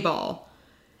croquet ball.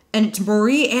 And it's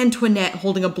Marie Antoinette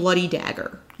holding a bloody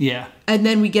dagger. Yeah. And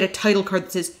then we get a title card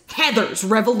that says, Heather's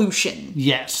Revolution.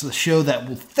 Yes, the show that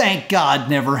will, thank God,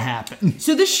 never happen.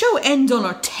 So this show ends on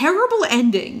a terrible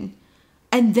ending,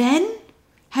 and then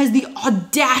has the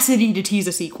audacity to tease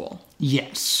a sequel.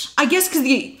 Yes. I guess because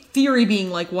the theory being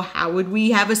like, well, how would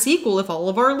we have a sequel if all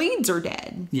of our leads are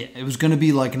dead? Yeah, it was going to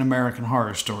be like an American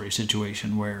Horror Story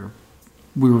situation where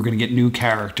we were going to get new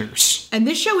characters. And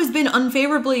this show has been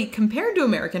unfavorably compared to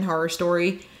American Horror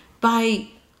Story by...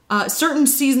 certain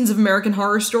seasons of American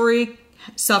Horror Story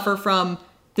suffer from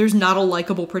there's not a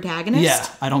likable protagonist. Yeah,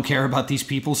 I don't care about these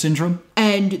people syndrome.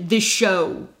 And this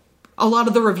show, a lot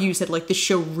of the reviews said this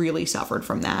show really suffered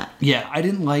from that. Yeah, I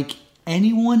didn't like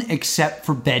anyone except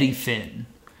for Betty Finn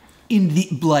in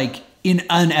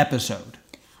an episode.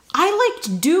 I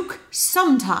liked Duke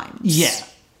sometimes. Yeah.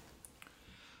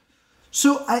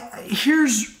 So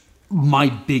here's my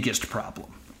biggest problem.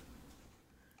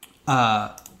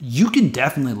 You can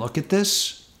definitely look at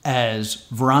this as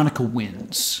Veronica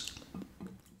wins.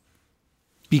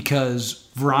 Because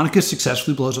Veronica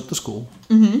successfully blows up the school.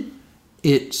 Mm-hmm.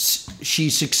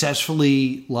 She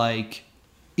successfully,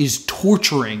 is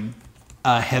torturing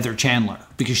Heather Chandler.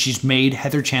 Because she's made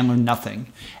Heather Chandler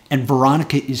nothing. And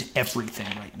Veronica is everything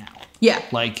right now. Yeah.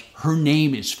 Her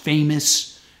name is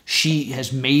famous. She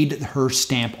has made her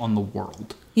stamp on the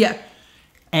world. Yeah.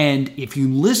 And if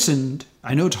you listened,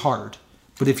 I know it's hard,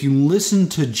 but if you listen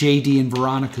to JD and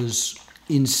Veronica's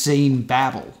insane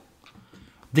babble,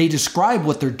 they describe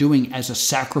what they're doing as a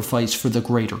sacrifice for the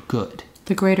greater good.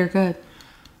 The greater good.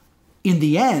 In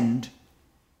the end,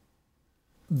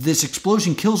 this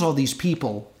explosion kills all these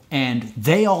people, and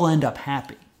they all end up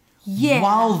happy. Yeah.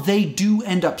 While they do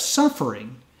end up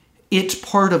suffering, it's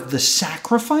part of the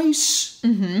sacrifice.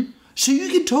 Mm-hmm. So you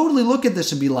can totally look at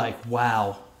this and be like,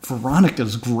 wow,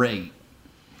 Veronica's great.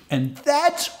 And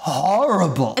that's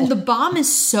horrible. And the bomb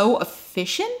is so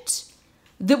efficient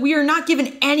that we are not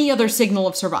given any other signal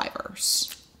of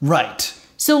survivors. Right.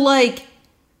 So,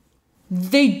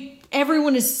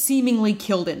 everyone is seemingly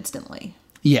killed instantly.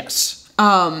 Yes.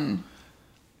 JD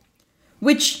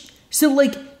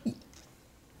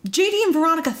and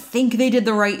Veronica think they did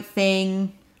the right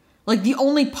thing. The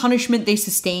only punishment they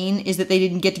sustain is that they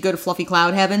didn't get to go to Fluffy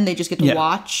Cloud Heaven. They just get to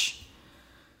watch.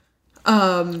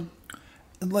 What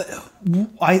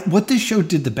this show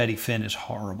did to Betty Finn is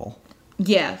horrible.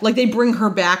 Yeah, they bring her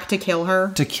back to kill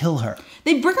her. To kill her.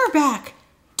 They bring her back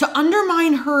to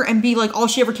undermine her and be all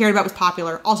she ever cared about was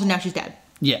popular. Also, now she's dead.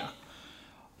 Yeah.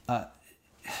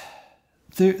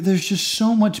 there's just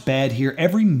so much bad here.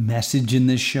 Every message in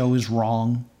this show is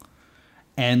wrong.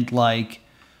 And, like,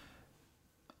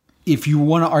 if you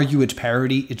want to argue it's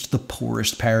parody, it's the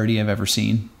poorest parody I've ever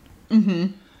seen.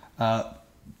 Mm-hmm.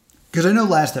 Because I know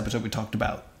last episode we talked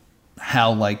about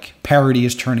how, like, parody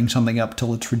is turning something up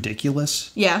till it's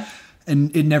ridiculous. Yeah.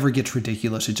 And it never gets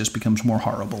ridiculous. It just becomes more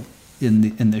horrible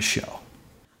in this show.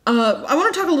 I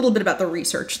want to talk a little bit about the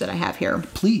research that I have here.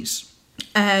 Please.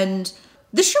 And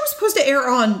this show was supposed to air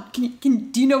on...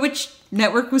 do you know which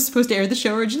network was supposed to air the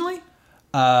show originally?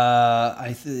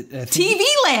 I think TV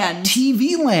Land.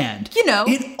 TV Land. You know.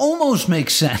 It almost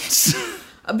makes sense.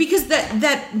 Because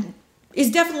that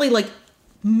is definitely, like,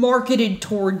 marketed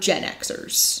toward Gen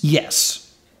Xers.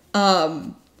 Yes.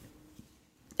 And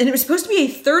it was supposed to be a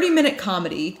 30-minute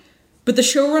comedy, but the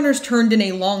showrunners turned in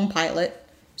a long pilot,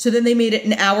 so then they made it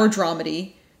an hour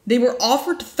dramedy. They were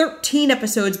offered 13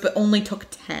 episodes, but only took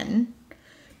 10,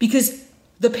 because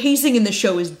the pacing in the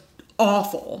show is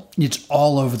awful. It's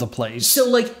all over the place. So,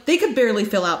 like, they could barely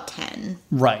fill out 10.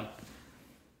 Right.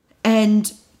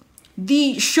 And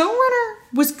the showrunner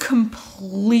was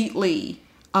completely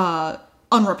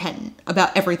unrepentant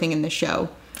about everything in this show.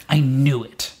 I knew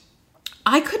it.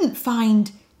 I couldn't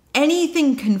find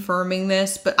anything confirming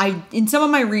this, but in some of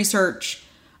my research,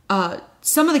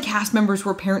 some of the cast members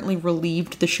were apparently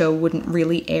relieved the show wouldn't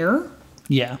really air.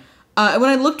 Yeah. When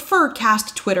I looked for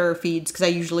cast Twitter feeds, because I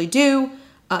usually do,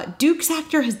 Duke's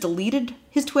actor has deleted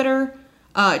his Twitter.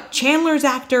 Chandler's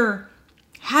actor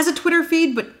has a Twitter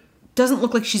feed, but doesn't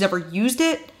look like she's ever used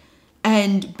it.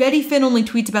 And Betty Finn only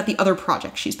tweets about the other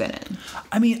projects she's been in.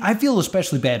 I mean, I feel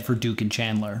especially bad for Duke and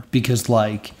Chandler because,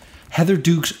 like, Heather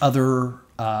Duke's other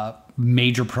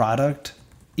major product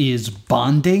is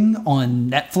Bonding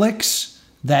on Netflix,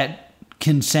 that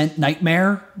consent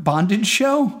nightmare bondage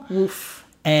show. Oof.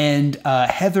 And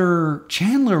Heather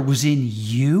Chandler was in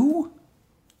You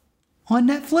on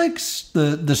Netflix,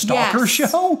 the Stalker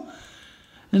show.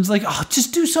 And it's like, oh,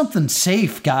 just do something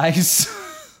safe, guys.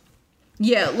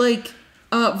 Yeah, like,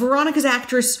 Veronica's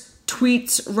actress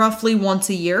tweets roughly once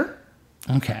a year.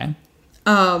 Okay.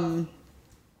 And,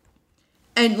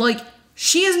 like,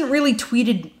 she hasn't really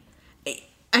tweeted...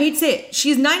 I hate to say it. She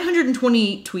has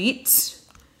 920 tweets,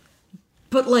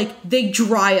 but, like, they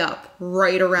dry up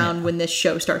right around when this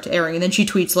show starts airing, and then she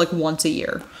tweets, like, once a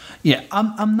year. Yeah,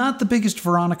 I'm not the biggest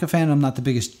Veronica fan. I'm not the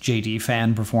biggest JD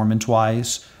fan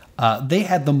performance-wise. They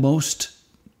had the most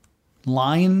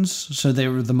lines, so they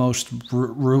were the most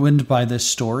ruined by this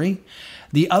story.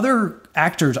 The other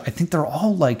actors, I think they're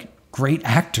all, like, great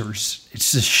actors.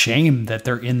 It's a shame that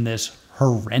they're in this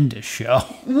horrendous show.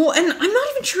 Well, and I'm not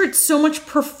even sure it's so much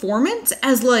performance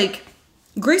as, like,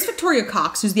 Grace Victoria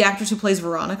Cox, who's the actress who plays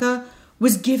Veronica,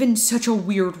 was given such a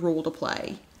weird role to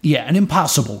play. Yeah, an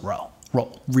impossible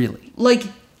role, really. Like,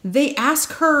 they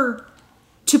ask her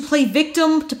to play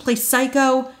victim, to play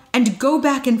psycho, and to go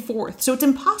back and forth. So it's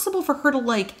impossible for her to,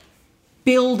 like,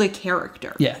 build a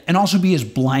character. Yeah, and also be as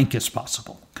blank as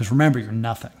possible. Because remember, you're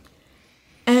nothing.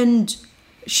 And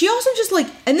she also just, like,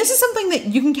 and this is something that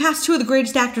you can cast two of the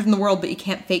greatest actors in the world, but you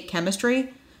can't fake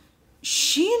chemistry.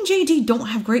 She and JD don't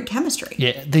have great chemistry.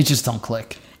 Yeah, they just don't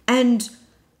click. And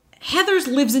Heather's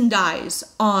lives and dies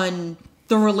on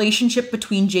the relationship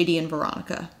between JD and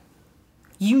Veronica.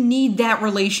 You need that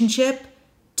relationship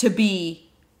to be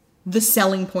the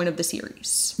selling point of the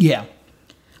series. Yeah.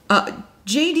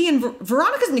 JD and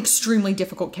Veronica's an extremely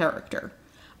difficult character.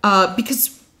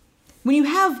 Because when you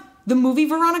have the movie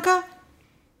Veronica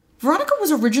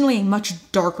was originally a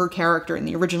much darker character in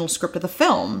the original script of the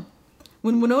film.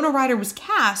 When Winona Ryder was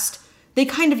cast, they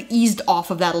kind of eased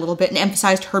off of that a little bit and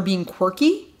emphasized her being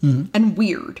quirky and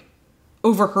weird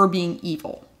over her being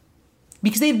evil.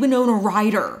 Because they had Winona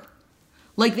Ryder.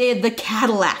 Like, they had the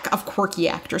Cadillac of quirky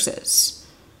actresses.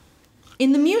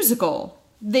 In the musical,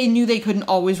 they knew they couldn't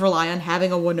always rely on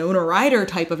having a Winona Ryder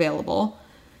type available,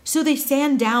 so they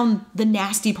sand down the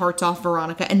nasty parts off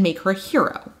Veronica and make her a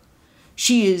hero.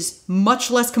 She is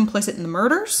much less complicit in the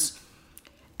murders,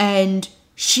 and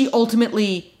she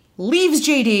ultimately leaves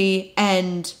JD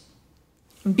and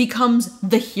becomes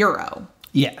the hero.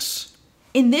 Yes.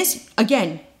 In this,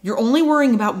 again, you're only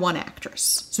worrying about one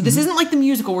actress. So this isn't like the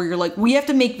musical where you're like, we have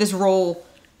to make this role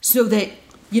so that,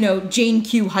 you know, Jane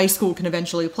Q High School can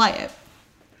eventually play it.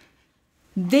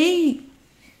 They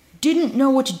didn't know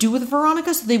what to do with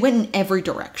Veronica, so they went in every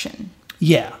direction.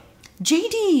 Yeah.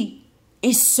 JD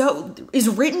is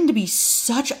written to be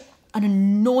such an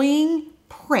annoying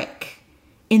prick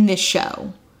in this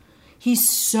show. He's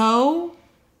so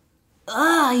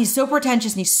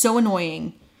pretentious and he's so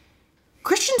annoying.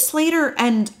 Christian Slater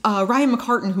and Ryan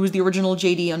McCartan, who was the original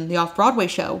JD on the Off-Broadway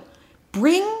show,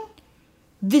 bring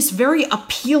this very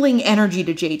appealing energy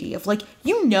to JD of like,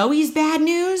 you know he's bad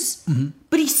news,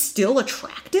 but he's still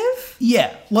attractive?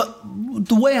 Yeah.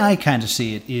 The way I kind of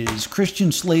see it is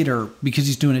Christian Slater, because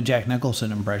he's doing a Jack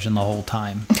Nicholson impression the whole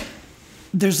time,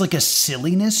 there's like a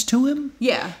silliness to him.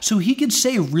 Yeah. So he could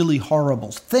say really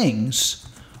horrible things,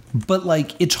 but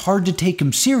like it's hard to take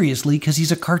him seriously because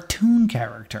he's a cartoon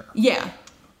character. Yeah.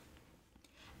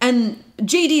 And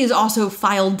JD is also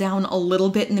filed down a little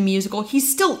bit in the musical.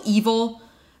 He's still evil,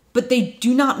 but they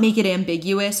do not make it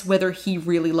ambiguous whether he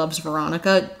really loves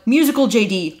Veronica. Musical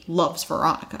JD loves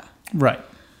Veronica. Right.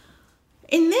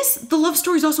 In this, the love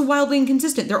story is also wildly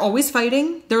inconsistent. They're always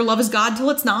fighting. Their love is God till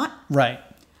it's not. Right.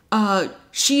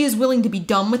 She is willing to be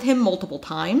done with him multiple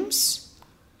times.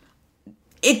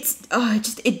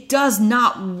 It does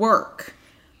not work.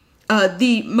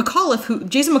 Jason McAuliffe,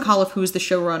 who is the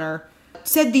showrunner,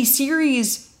 said the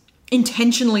series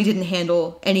intentionally didn't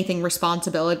handle anything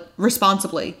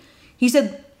responsibly. He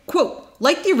said, quote,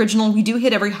 "Like the original, we do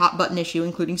hit every hot button issue,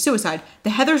 including suicide. The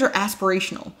Heathers are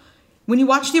aspirational. When you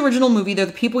watch the original movie, they're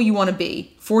the people you want to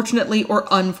be, fortunately or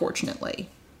unfortunately."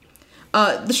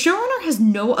 The showrunner has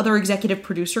no other executive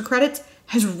producer credits,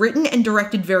 has written and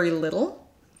directed very little.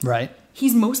 Right.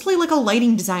 He's mostly like a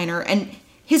lighting designer, and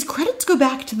his credits go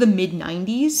back to the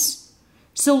mid-90s.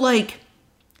 So, like,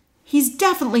 he's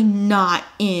definitely not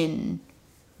in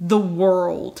the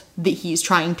world that he's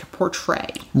trying to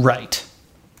portray. Right.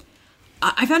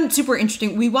 I found it super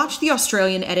interesting. We watched the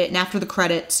Australian edit, and after the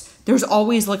credits, there's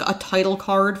always like a title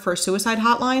card for a suicide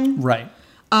hotline. Right.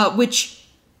 Which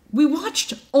we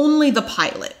watched only the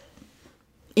pilot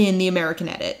in the American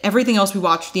edit. Everything else we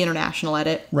watched the international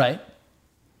edit. Right.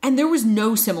 And there was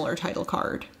no similar title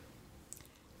card.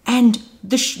 And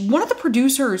one of the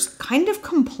producers kind of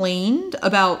complained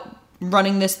about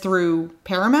running this through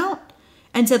Paramount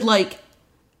and said, like,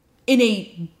 in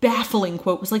a baffling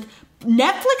quote, was like,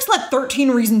 Netflix let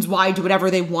 13 Reasons Why do whatever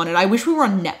they wanted. I wish we were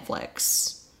on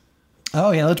Netflix.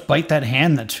 Oh, yeah, let's bite that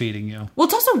hand that's feeding you. Well,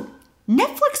 it's also,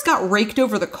 Netflix got raked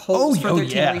over the coals for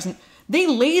 13 Reasons. They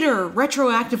later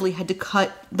retroactively had to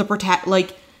cut the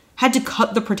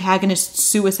protagonist's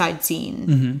suicide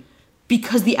scene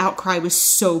because the outcry was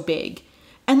so big.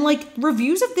 And like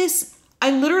reviews of this,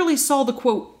 I literally saw the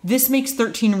quote, "This makes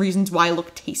 13 Reasons Why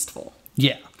look tasteful."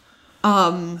 Yeah.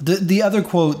 The other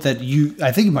quote that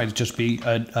I think it might just be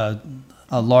a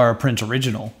Laura Prince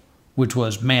original, which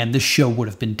was, "Man, this show would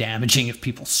have been damaging if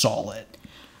people saw it."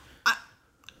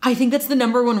 I think that's the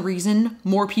number one reason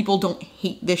more people don't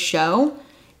hate this show,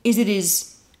 is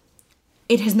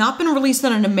it has not been released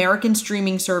on an American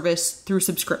streaming service through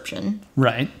subscription.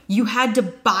 Right. You had to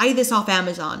buy this off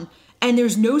Amazon, and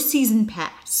there's no season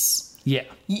pass. Yeah.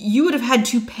 You would have had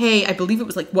to pay, I believe it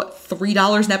was like, what,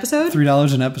 $3 an episode?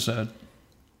 $3 an episode.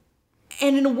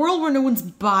 And in a world where no one's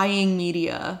buying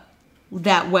media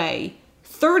that way,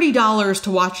 $30 to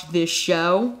watch this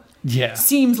show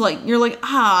seems like, you're like,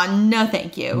 no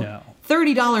thank you. No.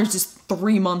 $30 is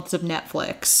 3 months of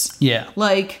Netflix. Yeah.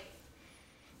 Like...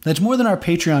 That's more than our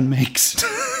Patreon makes.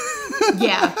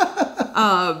 Yeah.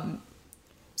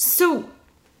 So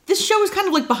this show is kind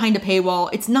of like behind a paywall.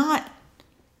 It's not...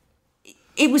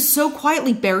 It was so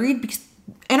quietly buried because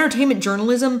entertainment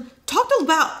journalism talked a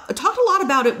lot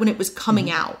about it when it was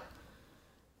coming out.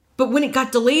 But when it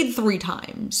got delayed 3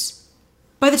 times,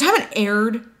 by the time it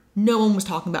aired, no one was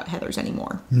talking about Heathers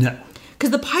anymore. No.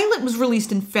 Because the pilot was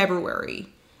released in February.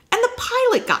 And the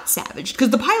pilot got savaged because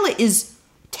the pilot is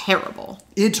terrible.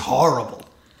 It's horrible.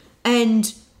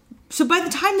 And so by the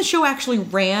time the show actually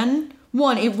ran,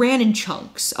 it ran in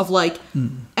chunks of like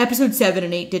episode 7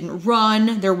 and 8 didn't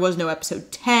run. There was no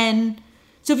episode 10.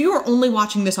 So if you were only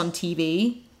watching this on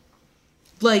TV,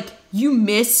 like you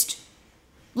missed,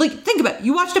 like think about it.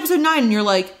 You watched episode 9 and you're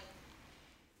like,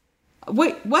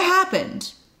 wait, what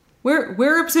happened? Where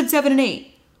are episode 7 and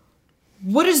 8?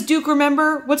 What does Duke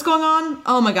remember? What's going on?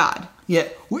 Oh my God. Yeah,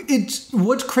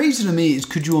 what's crazy to me is,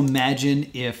 could you imagine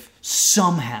if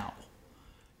somehow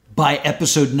by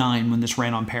episode 9, when this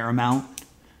ran on Paramount,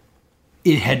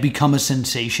 it had become a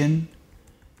sensation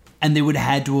and they would have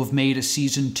had to have made a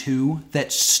season 2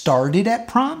 that started at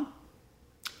prom?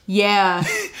 Yeah.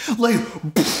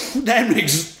 That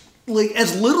makes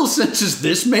as little sense as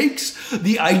this makes.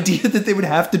 The idea that they would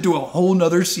have to do a whole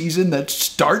nother season that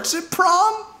starts at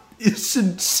prom is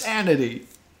insanity.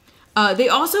 They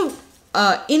also...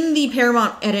 in the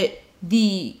Paramount edit,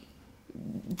 the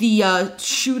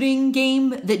shooting game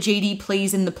that JD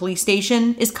plays in the police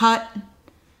station is cut.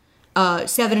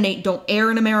 7 and 8 don't air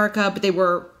in America, but they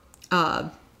were...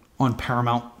 on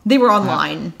Paramount. They were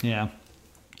online. Yeah.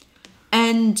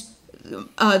 And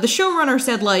the showrunner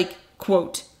said, like,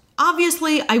 quote,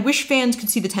 "Obviously, I wish fans could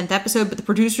see the 10th episode, but the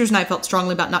producers and I felt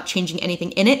strongly about not changing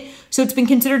anything in it, so it's been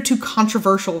considered too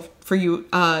controversial for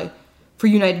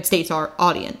United States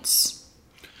audience."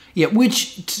 Yeah,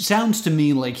 which sounds to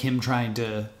me like him trying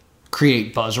to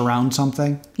create buzz around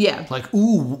something. Yeah. Like,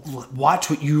 ooh, watch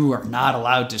what you are not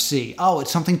allowed to see. Oh,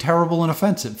 it's something terrible and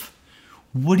offensive.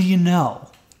 What do you know?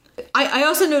 I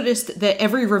also noticed that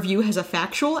every review has a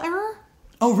factual error.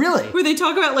 Oh, really? Where they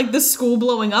talk about, like, the school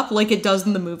blowing up like it does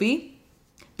in the movie.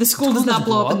 The school does not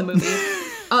blow up in the movie.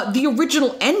 The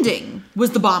original ending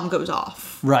was the bomb goes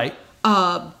off. Right.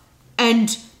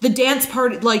 And the dance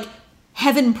part, like,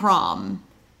 Heaven Prom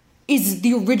is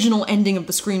the original ending of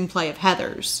the screenplay of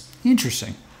Heathers.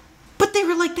 Interesting. But they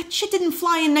were like, that shit didn't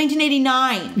fly in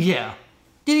 1989. Yeah.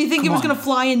 Did you think it was going to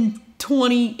fly in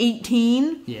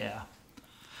 2018? Yeah.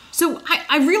 So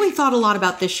I really thought a lot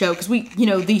about this show because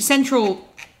the central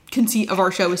conceit of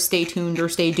our show is stay tuned or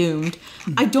stay doomed.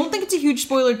 I don't think it's a huge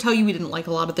spoiler to tell you we didn't like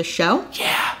a lot of the show.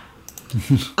 Yeah.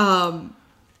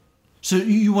 So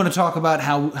you want to talk about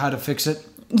how to fix it?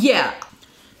 Yeah.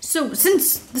 So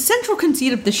since the central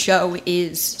conceit of the show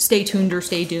is stay tuned or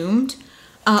stay doomed,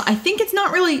 I think it's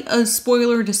not really a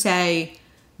spoiler to say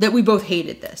that we both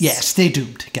hated this. Yeah, stay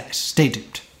doomed, guys. Stay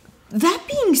doomed. That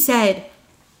being said,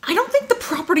 I don't think the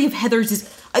property of Heathers is...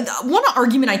 one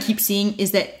argument I keep seeing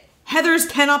is that Heathers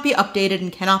cannot be updated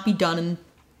and cannot be done in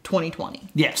 2020.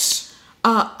 Yes.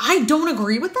 I don't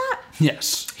agree with that.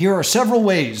 Yes. Here are several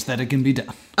ways that it can be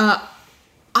done.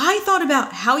 I thought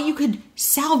about how you could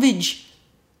salvage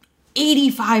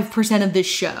 85% of this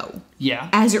show. Yeah.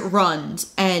 As it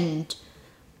runs, and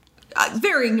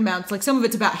varying amounts, like some of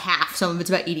it's about half, some of it's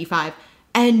about 85,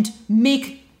 and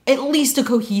make at least a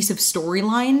cohesive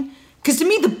storyline. Because to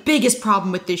me, the biggest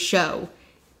problem with this show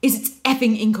is it's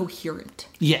effing incoherent.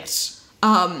 Yes.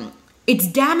 It's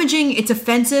damaging, it's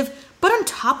offensive, but on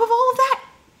top of all of that,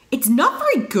 it's not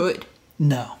very good.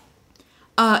 No.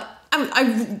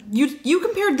 You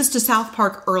compared this to South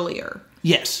Park earlier.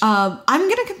 Yes. I'm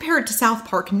going to compare it to South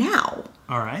Park now.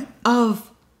 All right.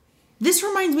 This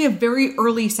reminds me of very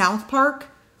early South Park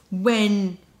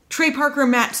when Trey Parker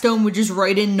and Matt Stone would just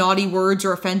write in naughty words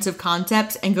or offensive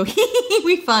concepts and go,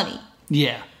 we funny.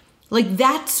 Yeah. Like,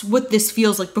 that's what this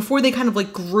feels like before they kind of,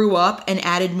 like, grew up and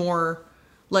added more,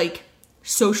 like,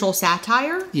 social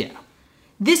satire. Yeah.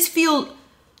 This feels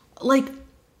like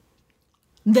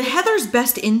the Heathers'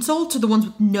 best insults are the ones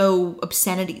with no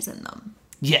obscenities in them.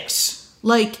 Yes.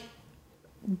 Like,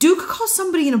 Duke calls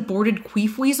somebody an aborted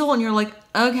queef weasel, and you're like,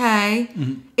 okay.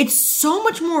 Mm-hmm. It's so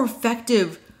much more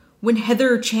effective when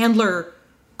Heather Chandler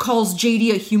calls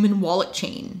JD a human wallet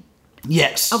chain.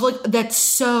 Yes. Of, like, that's it's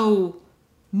so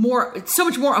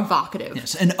much more evocative.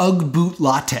 Yes, an Ugg boot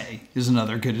latte is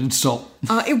another good insult.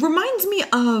 It reminds me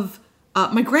of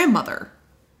my grandmother.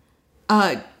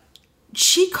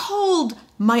 She called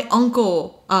my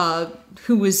uncle,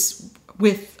 who was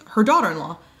with her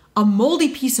daughter-in-law, a moldy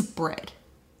piece of bread.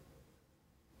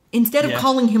 Instead of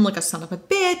calling him like a son of a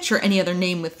bitch or any other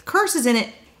name with curses in it,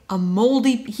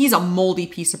 he's a moldy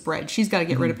piece of bread. She's got to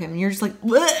get rid of him. And you're just like,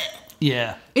 bleh.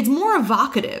 Yeah. It's more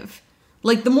evocative.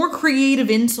 Like, the more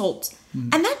creative insults.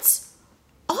 Mm. And that's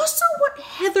also what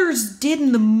Heathers did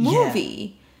in the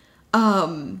movie.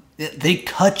 Yeah. They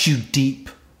cut you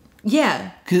deep.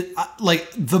 Yeah. 'Cause, like,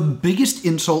 the biggest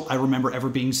insult I remember ever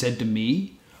being said to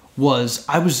me was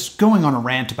I was going on a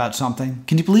rant about something.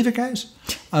 Can you believe it, guys?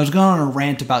 I was going on a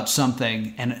rant about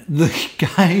something, and the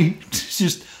guy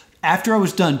just, after I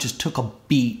was done, just took a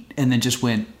beat and then just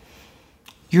went,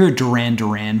 "You're a Duran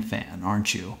Duran fan,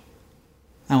 aren't you?"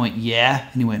 I went, "Yeah."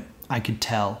 And he went, "I could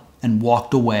tell," and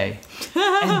walked away.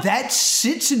 And that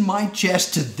sits in my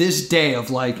chest to this day of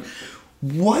like,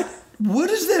 what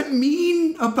does that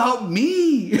mean about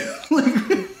me?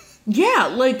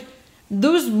 Yeah, like,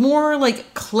 those more,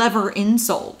 like, clever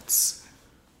insults.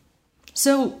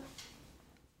 So,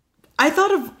 I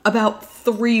thought of about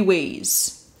 3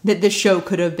 ways that this show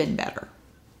could have been better.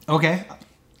 Okay.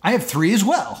 I have 3 as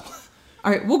well.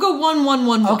 All right, we'll go 1, 1,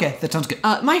 1, 1. Okay, that sounds good.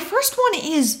 My first one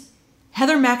is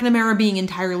Heather McNamara being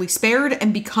entirely spared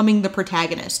and becoming the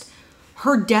protagonist.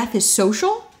 Her death is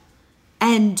social,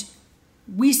 and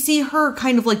we see her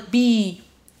kind of, like, be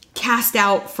cast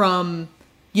out from,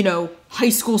 high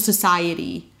school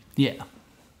society. Yeah.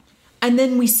 And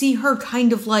then we see her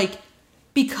kind of, like,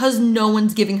 because no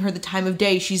one's giving her the time of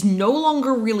day, she's no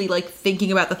longer really, like,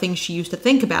 thinking about the things she used to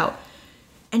think about.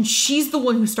 And she's the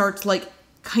one who starts, like,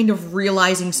 kind of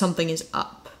realizing something is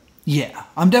up. Yeah,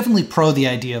 I'm definitely pro the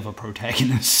idea of a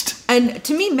protagonist. And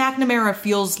to me, McNamara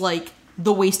feels like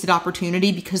the wasted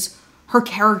opportunity because her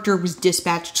character was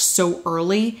dispatched so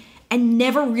early, and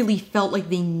never really felt like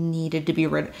they needed to be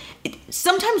rid of.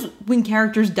 Sometimes when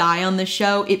characters die on this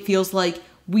show, it feels like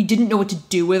we didn't know what to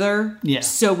do with her,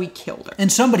 so we killed her.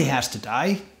 And somebody has to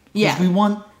die. Yeah. We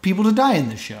want people to die in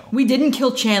this show. We didn't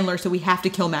kill Chandler, so we have to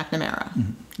kill McNamara.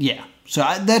 Mm-hmm. Yeah. So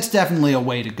that's definitely a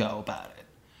way to go about it.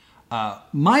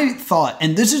 My thought,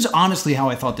 and this is honestly how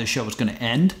I thought this show was going to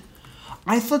end,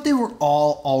 I thought they were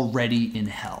all already in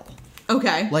hell.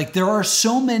 Okay. Like, there are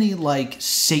so many, like,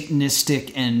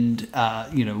 Satanistic and,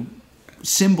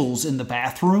 symbols in the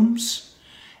bathrooms.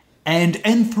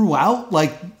 And throughout,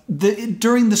 like,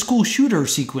 during the school shooter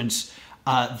sequence,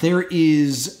 there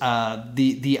is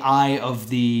the eye of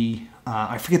the...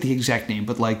 I forget the exact name,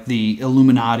 but, like, the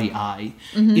Illuminati eye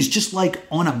is just, like,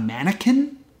 on a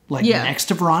mannequin, like, next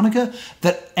to Veronica,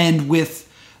 and with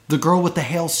the girl with the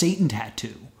Hail Satan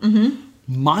tattoo. Mm-hmm.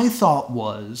 My thought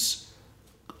was,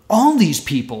 all these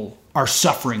people are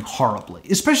suffering horribly,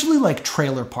 especially like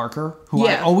Trailer Parker, who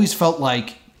I always felt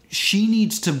like she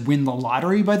needs to win the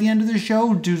lottery by the end of the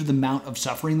show due to the amount of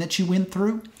suffering that she went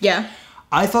through. Yeah.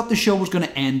 I thought the show was going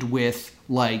to end with,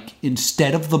 like,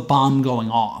 instead of the bomb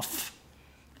going off,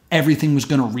 everything was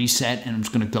going to reset and it was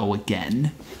going to go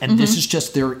again. And this is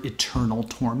just their eternal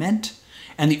torment.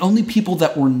 And the only people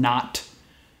that were not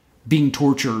being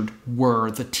tortured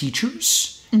were the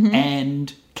teachers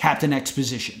and Captain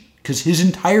Exposition. Because his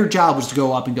entire job was to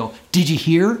go up and go, "Did you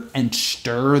hear?" and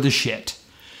stir the shit.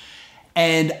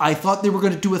 And I thought they were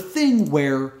going to do a thing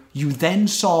where you then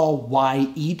saw why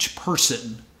each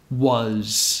person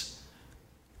was,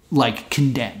 like,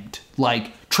 condemned.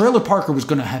 Like, Trailer Parker was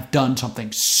going to have done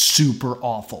something super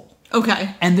awful.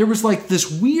 Okay. And there was, like, this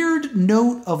weird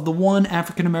note of the one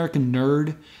African-American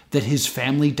nerd that his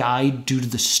family died due to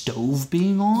the stove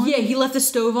being on. Yeah, he left the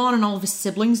stove on and all of his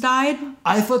siblings died.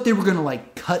 I thought they were going to,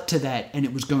 like, cut to that and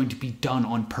it was going to be done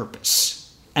on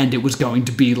purpose. And it was going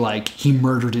to be like he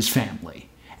murdered his family.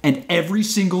 And every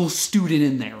single student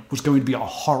in there was going to be a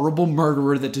horrible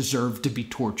murderer that deserved to be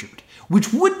tortured.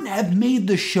 Which wouldn't have made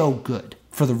the show good,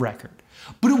 for the record.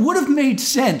 But it would have made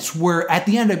sense where at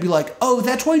the end I'd be like, oh,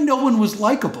 that's why no one was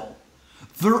likable.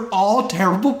 They're all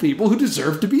terrible people who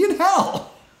deserve to be in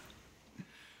hell.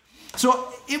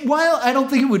 So while I don't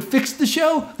think it would fix the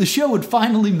show would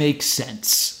finally make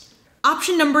sense.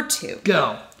 Option number 2.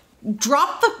 Go.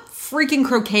 Drop the freaking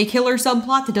croquet killer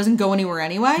subplot that doesn't go anywhere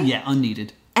anyway. Yeah,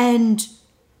 unneeded. And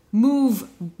move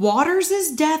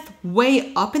Waters' death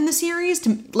way up in the series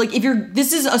to, like,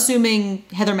 this is assuming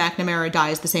Heather McNamara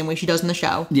dies the same way she does in the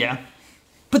show. Yeah.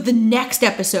 But the next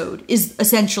episode is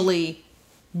essentially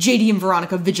JD and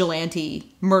Veronica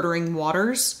vigilante murdering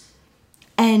Waters.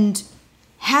 And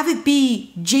have it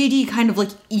be JD kind of,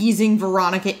 like, easing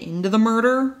Veronica into the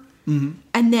murder. Mm-hmm.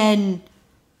 And then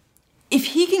if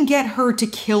he can get her to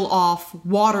kill off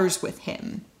Waters with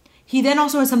him, he then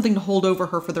also has something to hold over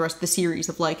her for the rest of the series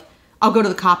of, like, I'll go to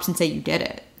the cops and say you did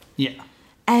it. Yeah.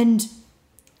 And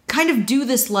kind of do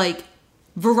this, like,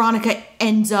 Veronica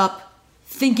ends up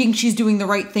thinking she's doing the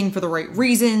right thing for the right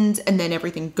reasons, and then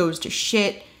everything goes to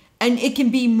shit. And it can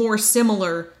be more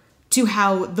similar to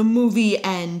how the movie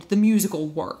and the musical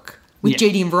work with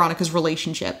JD and Veronica's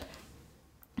relationship.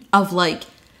 Of, like,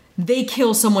 they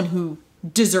kill someone who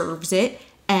deserves it,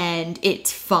 and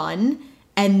it's fun,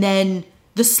 and then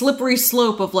the slippery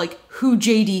slope of, like, who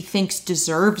JD thinks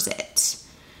deserves it.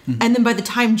 Mm-hmm. And then by the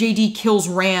time JD kills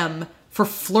Ram for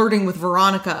flirting with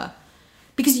Veronica,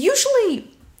 because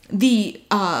usually the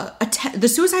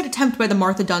suicide attempt by the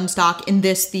Martha Dunstock in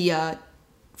this, the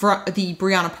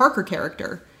Brianna Parker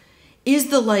character, is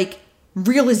the, like,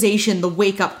 realization, the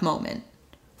wake-up moment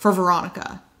for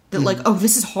Veronica. That, like, oh,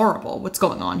 this is horrible, what's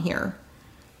going on here?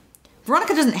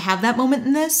 Veronica doesn't have that moment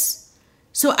in this.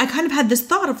 So I kind of had this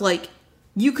thought of, like,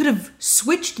 you could have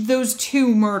switched those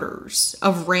two murders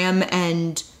of Ram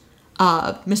and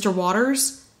Mr.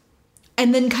 Waters,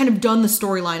 and then kind of done the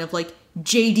storyline of, like,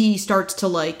 JD starts to,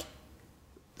 like,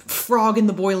 frog in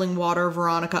the boiling water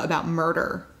Veronica about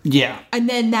murder. Yeah. And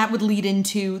then that would lead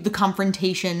into the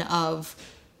confrontation of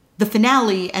the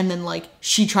finale, and then, like,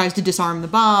 she tries to disarm the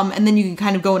bomb, and then you can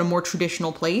kind of go in a more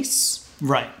traditional place.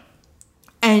 Right.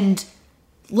 And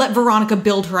let Veronica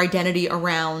build her identity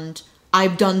around,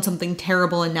 I've done something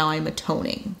terrible and now I'm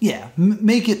atoning. Yeah,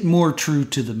 make it more true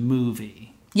to the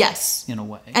movie. Yes. In a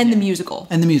way. And the musical.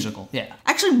 And the musical, yeah.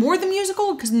 Actually, more the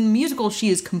musical, because in the musical she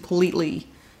is completely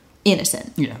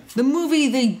innocent. Yeah. The movie,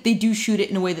 they do shoot it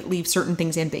in a way that leaves certain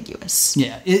things ambiguous.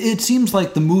 Yeah, it seems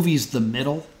like the movie's the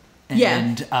middle.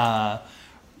 And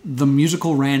the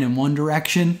musical ran in one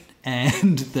direction,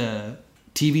 and the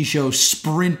TV show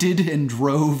sprinted and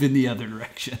drove in the other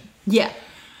direction. Yeah.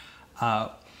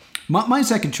 My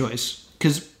second choice,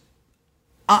 because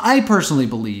I personally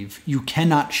believe you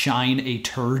cannot shine a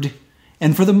turd.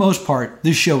 And for the most part,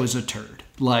 this show is a turd.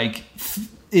 Like,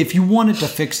 if you wanted to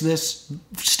fix this,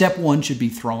 step one should be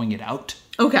throwing it out.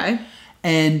 Okay.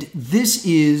 And this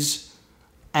is,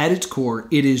 at its core,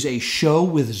 it is a show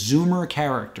with Zoomer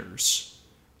characters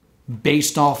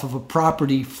based off of a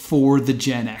property for the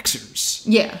Gen Xers.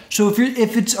 Yeah. So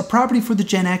if it's a property for the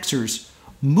Gen Xers,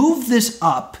 move this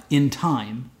up in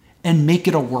time and make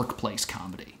it a workplace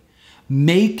comedy.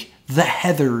 Make the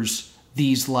Heathers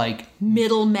these, like...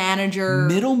 Middle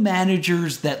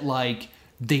managers that, like,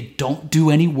 they don't do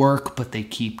any work, but they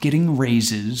keep getting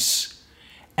raises.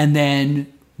 And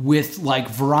then with, like,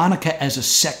 Veronica as a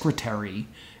secretary,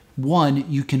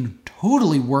 one, you can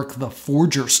totally work the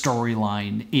Forger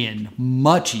storyline in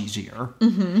much easier.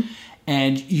 Mm-hmm.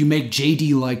 And you make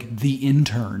JD, like, the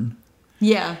intern.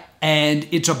 Yeah. And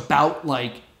it's about,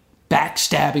 like,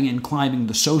 backstabbing and climbing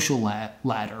the social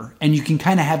ladder. And you can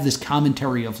kind of have this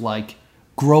commentary of, like,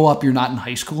 grow up, you're not in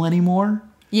high school anymore.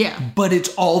 Yeah. But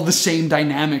it's all the same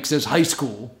dynamics as high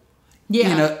school.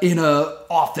 Yeah. In a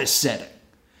office setting.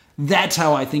 That's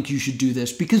how I think you should do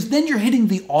this, because then you're hitting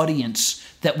the audience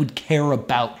that would care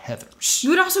about Heathers.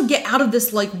 You would also get out of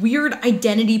this, like, weird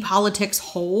identity politics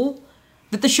hole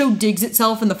that the show digs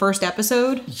itself in the first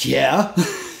episode. Yeah.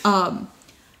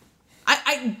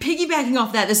 I piggybacking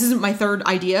off that, this isn't my third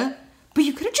idea, but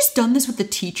you could have just done this with the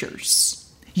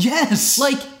teachers. Yes.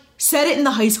 Like, set it in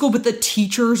the high school, but the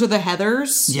teachers are the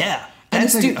Heathers. Yeah.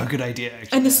 That's a good idea,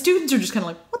 actually. And the students are just kind of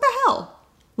like, what the hell?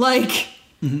 Like,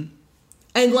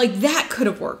 and like, that could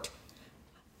have worked.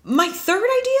 My third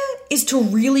idea is to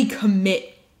really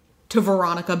commit to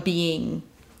Veronica being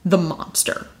the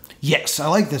monster. Yes, I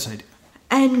like this idea.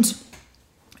 And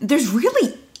there's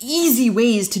really easy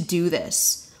ways to do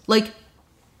this. Like,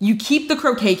 you keep the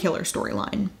Croquet Killer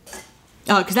storyline,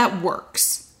 because that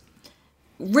works.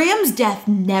 Ram's death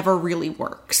never really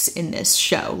works in this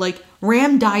show. Like,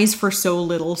 Ram dies for so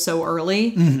little so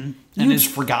early. Mm-hmm. And is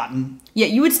forgotten. Yeah,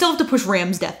 you would still have to push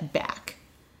Ram's death back.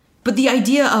 But the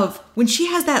idea of when she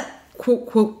has that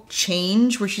quote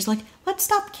change where she's like, let's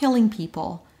stop killing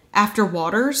people after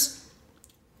Waters,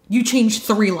 you change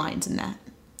 3 lines in that.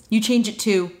 You change it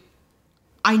to,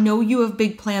 I know you have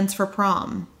big plans for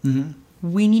prom. Mm-hmm.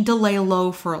 We need to lay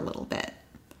low for a little bit.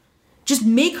 Just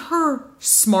make her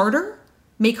smarter,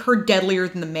 make her deadlier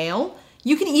than the male.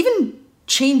 You can even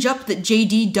change up that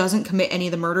JD doesn't commit any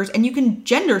of the murders, and you can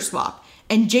gender swap,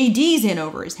 and JD's in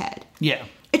over his head. Yeah.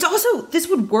 It's also, this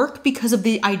would work because of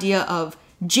the idea of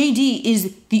JD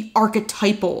is the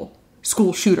archetypal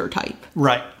school shooter type.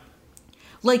 Right.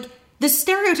 Like, the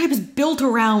stereotype is built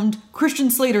around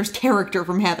Christian Slater's character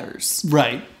from Heathers.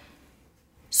 Right.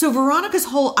 So Veronica's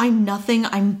whole I'm nothing,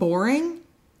 I'm boring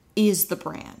is the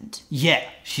brand. Yeah,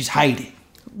 she's hiding.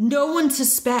 No one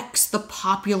suspects the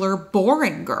popular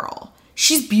boring girl.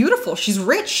 She's beautiful, she's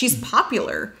rich, she's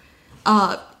popular.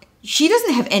 She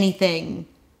doesn't have anything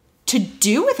to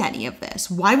do with any of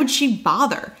this. Why would she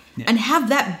bother? Yeah. And have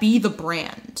that be the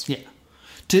brand? Yeah.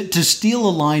 To steal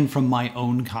a line from my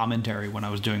own commentary when I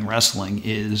was doing wrestling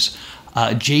is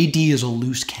JD is a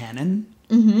loose cannon,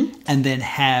 and then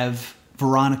have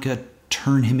Veronica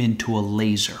turn him into a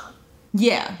laser.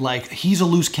 Yeah. Like, he's a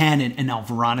loose cannon, and now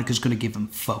Veronica's going to give him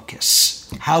focus.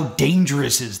 How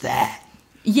dangerous is that?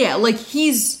 Yeah, like,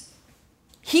 he's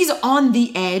on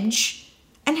the edge,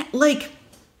 and, like,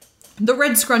 the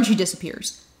red scrunchie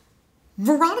disappears.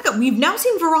 Veronica, we've now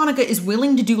seen Veronica is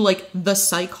willing to do, like, the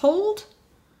psych hold.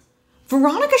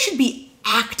 Veronica should be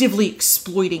actively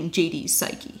exploiting JD's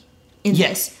psyche in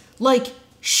this. Like,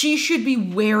 she should be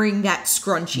wearing that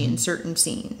scrunchie in certain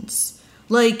scenes.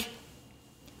 Like,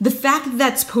 the fact that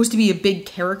that's supposed to be a big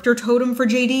character totem for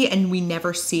JD and we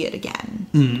never see it again.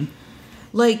 Mm-hmm.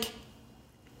 Like,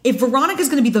 if Veronica's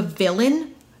going to be the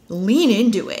villain, lean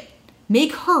into it.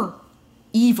 Make her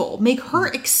evil. Make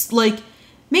her,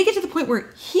 make it to the point where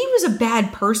he was a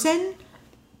bad person,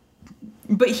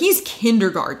 but he's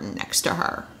kindergarten next to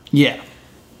her. Yeah.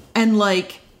 And,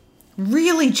 like,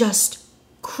 really just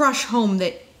crush home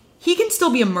that he can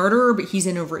still be a murderer, but he's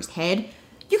in over his head.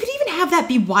 You could even have that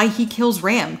be why he kills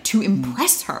Ram, to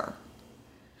impress her.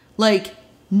 Like,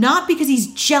 not because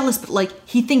he's jealous, but, like,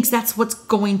 he thinks that's what's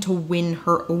going to win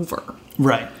her over.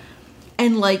 Right.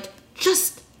 And, like,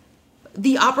 just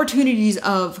the opportunities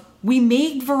of, we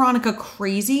made Veronica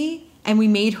crazy, and we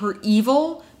made her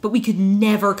evil, but we could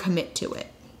never commit to it.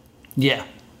 Yeah.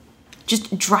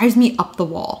 Just drives me up the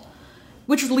wall.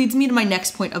 Which leads me to my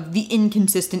next point of the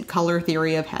inconsistent color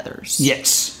theory of Heathers.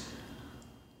 Yes.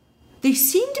 They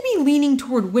seem to be leaning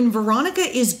toward when Veronica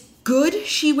is good,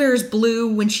 she wears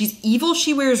blue. When she's evil,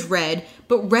 she wears red.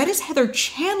 But red is Heather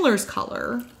Chandler's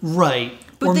color. Right.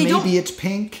 But or they maybe it's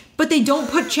pink. But they don't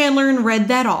put Chandler in red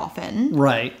that often.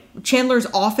 Right. Chandler's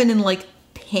often in, like,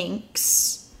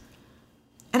 pinks.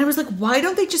 And I was like, why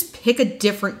don't they just pick a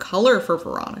different color for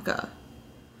Veronica?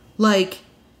 Like,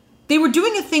 they were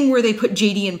doing a thing where they put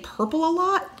JD in purple a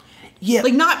lot. Yeah.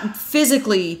 Like, not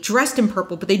physically dressed in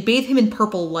purple, but they'd bathe him in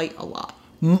purple light a lot.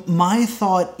 My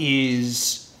thought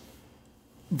is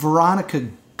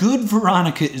good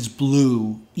Veronica is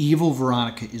blue, evil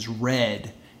Veronica is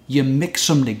red. You mix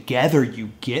them together,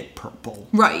 you get purple.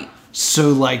 Right. So,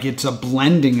 like, it's a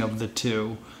blending of the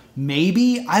two.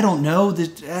 Maybe, I don't know.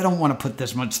 I don't want to put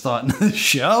this much thought into the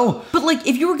show. But, like,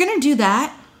 if you were going to do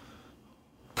that,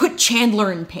 put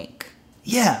Chandler in pink.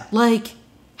 Yeah. Like,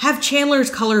 have Chandler's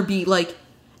color be, like...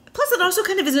 Plus, it also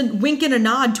kind of is a wink and a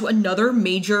nod to another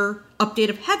major update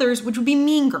of Heather's, which would be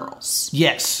Mean Girls.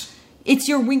 Yes. It's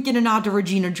your wink and a nod to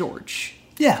Regina George.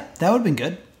 Yeah, that would have been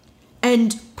good.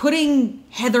 And putting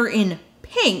Heather in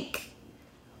pink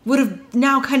would have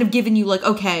now kind of given you, like,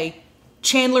 okay,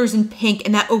 Chandler's in pink,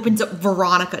 and that opens up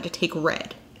Veronica to take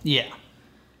red. Yeah.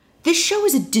 This show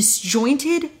is a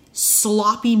disjointed,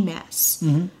 sloppy mess.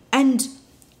 Mm-hmm. And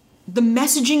the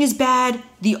messaging is bad,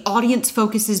 the audience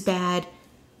focus is bad.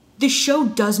 The show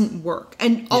doesn't work.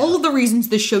 And all of the reasons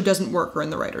this show doesn't work are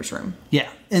in the writer's room. Yeah,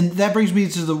 and that brings me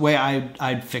to the way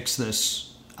I'd fix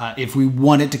this if we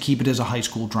wanted to keep it as a high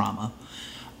school drama.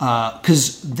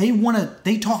 Because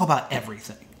they talk about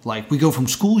everything. Like, we go from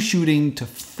school shooting to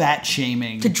fat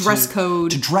shaming. To dress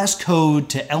code. To dress code,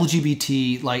 to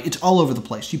LGBT. Like, it's all over the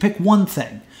place. You pick one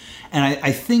thing. And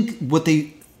I think what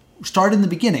they start in the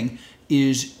beginning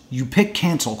is you pick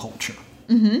cancel culture.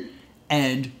 Mm-hmm.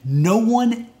 And no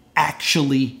one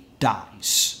actually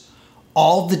dies.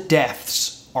 All the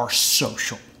deaths are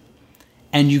social.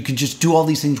 And you can just do all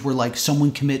these things where, like,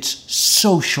 someone commits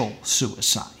social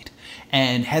suicide.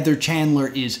 And Heather Chandler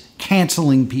is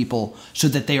canceling people so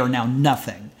that they are now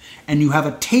nothing. And you have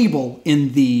a table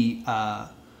in the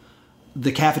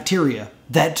cafeteria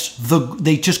that's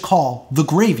they just call the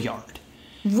graveyard.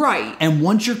 Right. And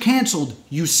once you're canceled,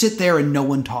 you sit there and no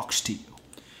one talks to you.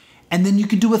 And then you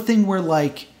can do a thing where,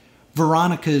 like,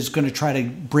 Veronica is going to try to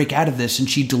break out of this and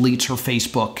she deletes her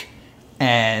Facebook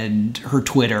and her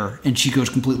Twitter and she goes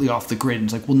completely off the grid. And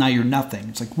it's like, well, now you're nothing.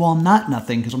 It's like, well, I'm not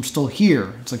nothing because I'm still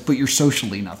here. It's like, but you're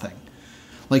socially nothing.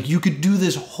 Like, you could do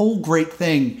this whole great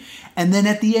thing. And then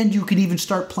at the end, you could even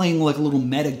start playing, like, a little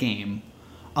meta game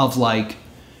of, like,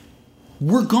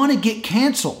 we're going to get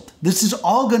canceled. This is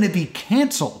all going to be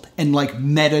canceled. And, like,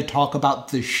 meta talk about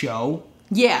the show.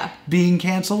 Yeah. Being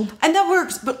canceled. And that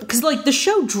works, but because, like, the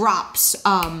show drops,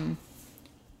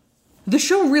 the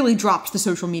show really drops the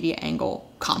social media angle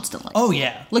constantly. Oh,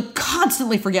 yeah. Like,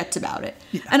 constantly forgets about it.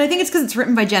 Yeah. And I think it's because it's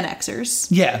written by Gen Xers.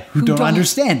 Yeah, who don't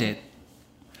understand it.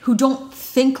 Who don't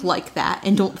think like that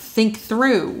and don't think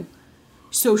through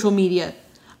social media.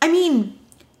 I mean,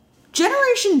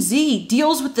 Generation Z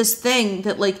deals with this thing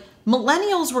that, like,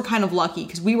 millennials were kind of lucky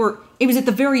because it was at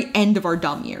the very end of our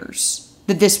dumb years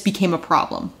that this became a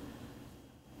problem.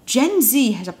 Gen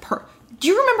Z has do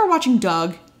you remember watching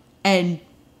Doug and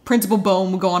Principal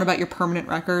Bone would go on about your permanent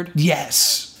record?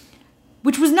 Yes.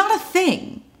 Which was not a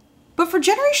thing. But for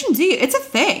Generation Z, it's a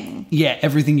thing. Yeah,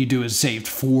 everything you do is saved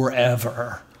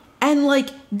forever. And, like,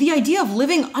 the idea of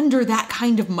living under that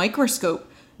kind of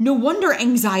microscope, no wonder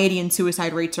anxiety and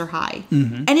suicide rates are high.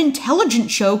 Mm-hmm. An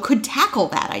intelligent show could tackle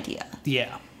that idea.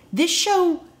 Yeah. This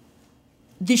show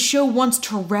wants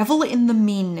to revel in the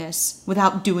meanness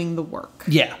without doing the work.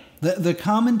 Yeah. The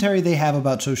commentary they have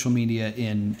about social media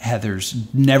in Heather's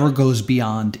never goes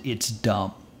beyond it's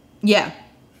dumb. Yeah.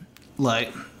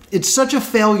 Like, it's such a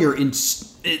failure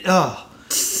it's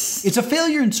a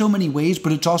failure in so many ways,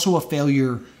 but it's also a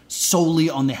failure solely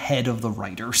on the head of the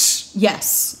writers.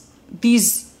 Yes.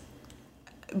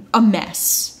 A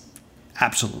mess.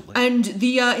 Absolutely. And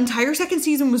the entire second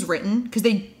season was written because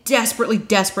they desperately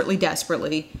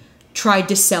tried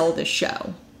to sell this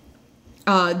show.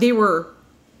 They were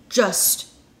just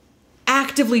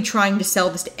actively trying to sell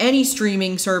this to any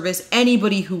streaming service,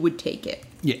 anybody who would take it.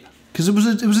 Yeah, because it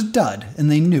was a dud,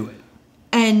 and they knew it.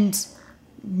 And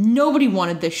nobody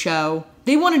wanted this show.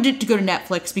 They wanted it to go to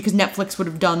Netflix because Netflix would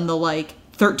have done the, like,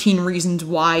 13 Reasons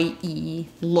Why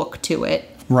look to it.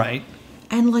 Right.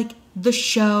 And, like, the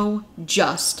show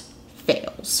just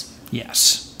fails.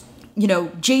 Yes. You know,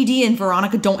 JD and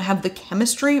Veronica don't have the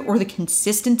chemistry or the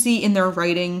consistency in their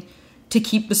writing to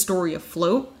keep the story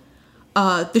afloat.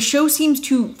 The show seems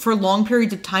to, for long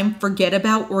periods of time, forget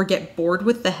about or get bored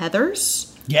with the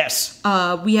Heathers. Yes.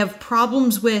 We have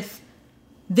problems with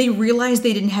they realized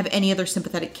they didn't have any other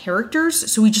sympathetic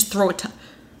characters, so we just throw a ton.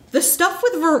 The stuff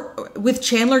with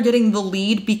Chandler getting the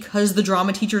lead because the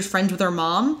drama teacher's friends with her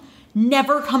mom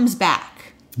never comes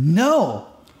back. No.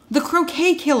 The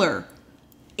croquet killer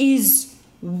is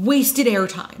wasted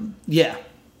airtime. Yeah.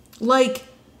 Like,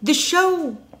 the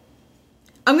show...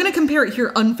 I'm going to compare it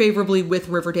here unfavorably with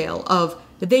Riverdale, of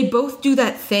they both do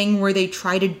that thing where they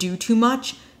try to do too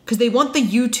much because they want the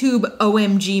YouTube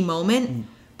OMG moment,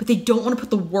 but they don't want to put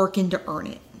the work in to earn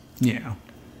it. Yeah.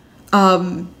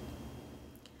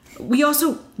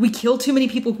 We kill too many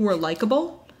people who are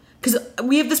likable, because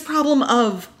we have this problem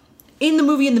of, in the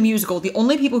movie and the musical, the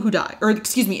only people who die, or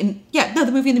excuse me,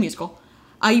 the movie and the musical.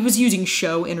 I was using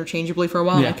show interchangeably for a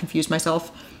while, and I confused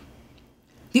myself.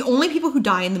 The only people who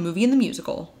die in the movie and the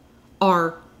musical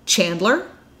are Chandler,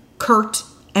 Kurt,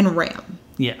 and Ram.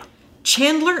 Yeah.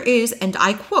 Chandler is, and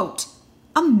I quote,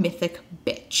 a mythic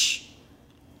bitch.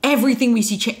 Everything we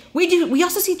see, we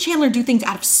also see Chandler do things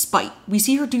out of spite. We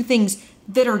see her do things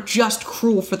that are just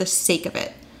cruel for the sake of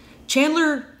it.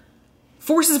 Chandler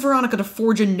forces Veronica to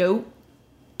forge a note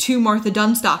to Martha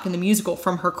Dunstock in the musical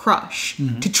from her crush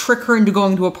to trick her into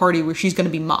going to a party where she's going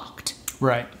to be mocked.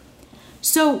 Right.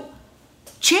 So,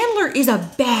 Chandler is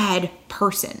a bad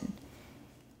person.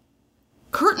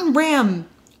 Kurt and Ram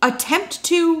attempt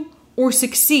to, or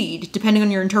succeed, depending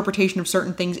on your interpretation of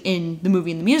certain things in the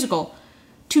movie and the musical,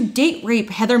 to date rape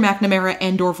Heather McNamara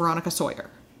and or Veronica Sawyer.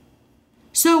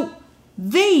 So,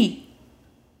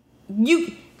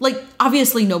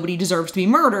 obviously nobody deserves to be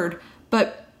murdered,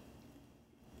 but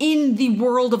in the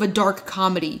world of a dark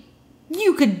comedy,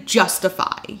 you could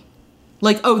justify,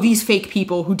 these fake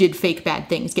people who did fake bad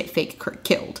things get fake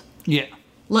killed. Yeah.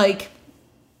 But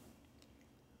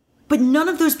none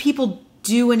of those people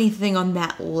do anything on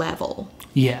that level.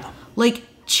 Yeah.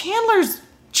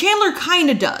 Chandler kind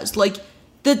of does.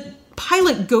 The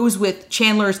pilot goes with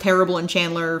Chandler is terrible and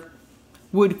Chandler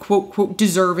would, quote, quote,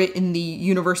 deserve it in the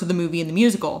universe of the movie and the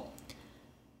musical.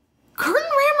 Kurt and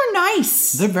Ram are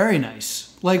nice. They're very nice.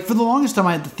 For the longest time,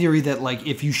 I had the theory that,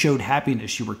 if you showed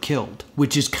happiness, you were killed,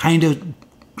 which is kind of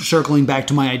circling back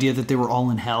to my idea that they were all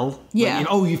in hell. Yeah.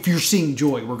 If you're seeing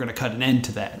joy, we're going to cut an end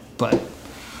to that. But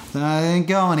that didn't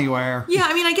go anywhere. Yeah,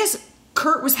 I guess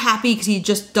Kurt was happy because he'd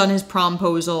just done his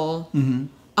promposal.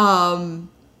 Mm-hmm.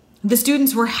 The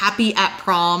students were happy at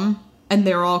prom, and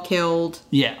they're all killed.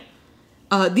 Yeah.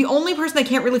 The only person I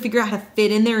can't really figure out how to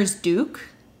fit in there is Duke.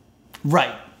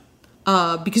 Right.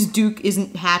 Because Duke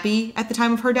isn't happy at the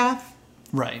time of her death.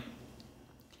 Right.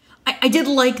 I did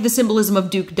like the symbolism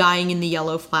of Duke dying in the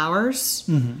yellow flowers.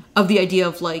 Mm-hmm. Of the idea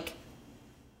of,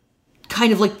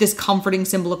 this comforting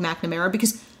symbol of McNamara.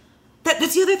 Because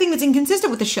that's the other thing that's inconsistent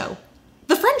with the show.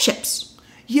 The friendships.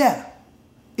 Yeah.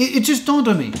 It just dawned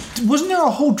on me. Wasn't there a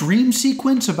whole dream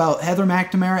sequence about Heather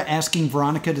McNamara asking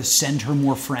Veronica to send her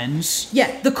more friends?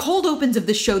 Yeah, the cold opens of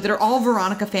this show that are all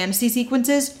Veronica fantasy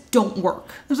sequences don't work.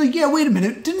 I was like, yeah, wait a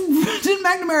minute. Didn't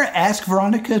McNamara ask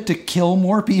Veronica to kill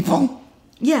more people?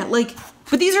 Yeah,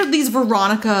 but these are these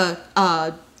Veronica,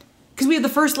 because we have the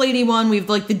First Lady one, we have,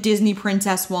 the Disney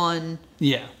Princess one.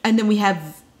 Yeah. And then we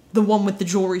have the one with the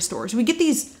jewelry stores. We get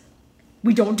these,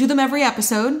 we don't do them every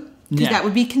episode. Because that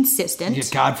would be consistent. Yeah,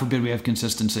 God forbid we have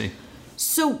consistency.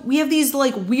 So we have these,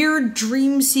 weird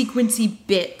dream sequency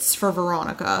bits for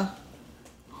Veronica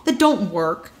that don't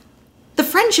work. The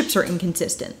friendships are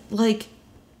inconsistent. Duke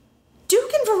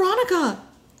and Veronica,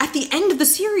 at the end of the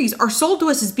series, are sold to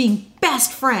us as being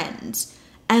best friends.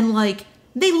 And,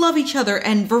 they love each other.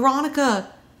 And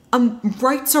Veronica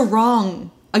rights a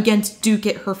wrong against Duke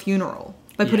at her funeral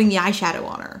by putting the eyeshadow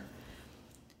on her.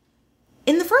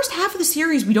 In the first half of the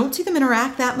series, we don't see them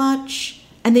interact that much,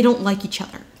 and they don't like each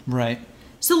other. Right.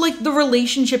 So, the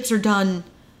relationships are done...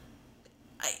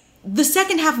 The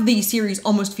second half of the series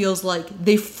almost feels like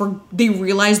they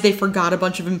realized they forgot a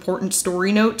bunch of important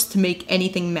story notes to make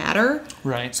anything matter.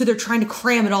 Right. So they're trying to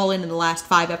cram it all in the last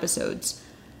 5 episodes.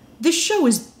 This show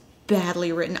is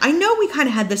badly written. I know we kind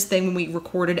of had this thing when we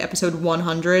recorded episode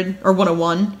 100, or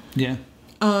 101. Yeah.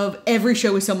 Of every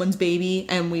show is someone's baby,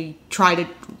 and we try to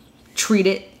treat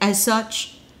it as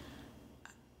such.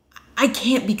 I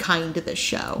can't be kind to this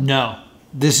show. No.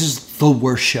 This is the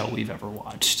worst show we've ever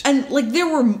watched. And, there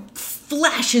were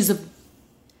flashes of...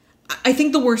 I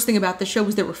think the worst thing about the show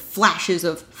was there were flashes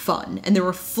of fun. And there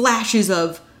were flashes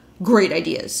of great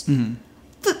ideas. Mm-hmm.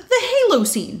 The Halo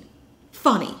scene.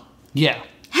 Funny. Yeah.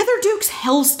 Heather Duke's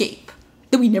hellscape.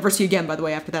 That we never see again, by the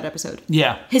way, after that episode.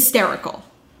 Yeah. Hysterical.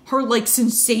 Her,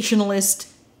 sensationalist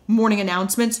morning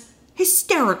announcements...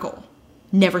 Hysterical.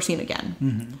 Never seen again.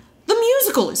 Mm-hmm. The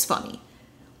musical is funny.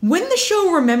 When the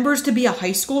show remembers to be a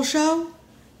high school show,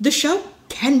 the show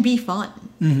can be fun.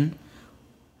 Mm-hmm.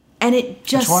 And it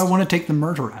just... That's why I want to take the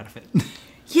murder out of it.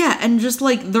 Yeah, and just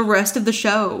like the rest of the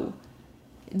show.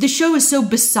 The show is so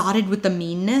besotted with the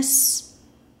meanness.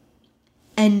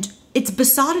 And it's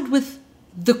besotted with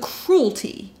the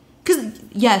cruelty. Because,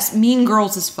 yes, Mean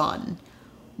Girls is fun.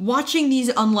 Watching these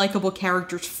unlikable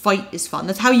characters fight is fun.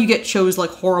 That's how you get shows like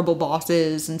Horrible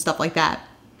Bosses and stuff like that.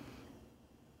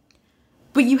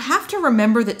 But you have to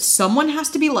remember that someone has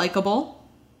to be likable.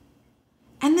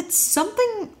 And that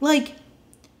something like...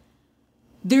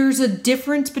 There's a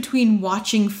difference between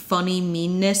watching funny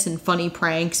meanness and funny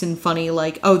pranks and funny,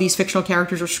 like, oh, these fictional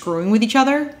characters are screwing with each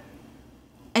other.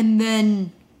 And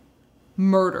then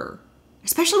murder.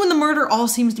 Especially when the murder all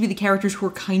seems to be the characters who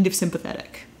are kind of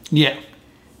sympathetic. Yeah.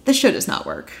 This show does not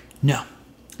work. No.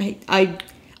 I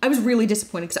was really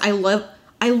disappointed because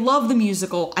I love the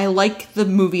musical. I like the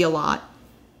movie a lot.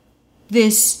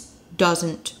 This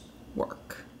doesn't work.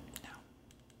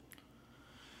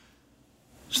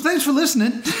 So thanks for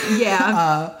listening.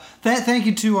 Yeah. Thank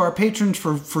you to our patrons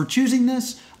for choosing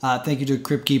this. Thank you to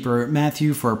Crypt Keeper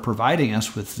Matthew for providing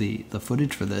us with the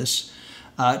footage for this.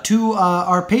 To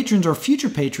our patrons, or future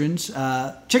patrons,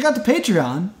 check out the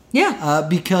Patreon. Yeah.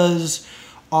 Because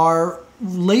our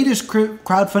latest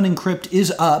crowdfunding crypt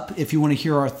is up. If you want to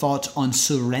hear our thoughts on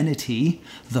Serenity,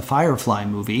 the Firefly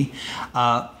movie,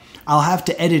 I'll have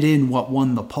to edit in what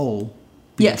won the poll.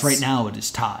 Because right now it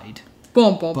is tied.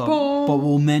 Boom, boom, boom. But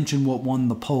we'll mention what won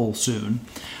the poll soon.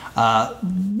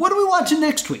 What are we watching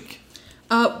next week?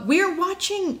 We're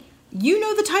watching... You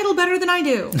know the title better than I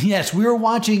do. Yes, we're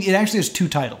watching... It actually has two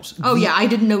titles. Oh, yeah, I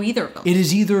didn't know either of them. It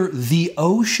is either The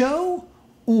O Show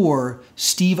or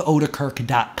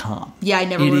SteveOdekirk.com. Yeah, I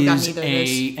never would have gotten either of this.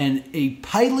 It is a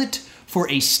pilot for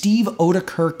a Steve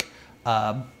Odekirk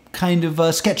kind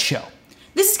of sketch show.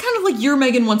 This is kind of like You're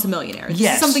Megan Once a Millionaire. This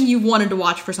is something you wanted to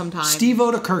watch for some time. Steve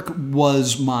Odekirk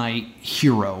was my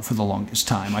hero for the longest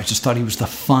time. I just thought he was the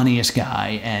funniest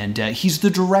guy, and he's the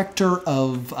director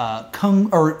of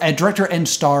director and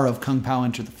star of Kung Pao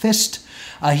Enter the Fist.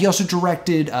 He also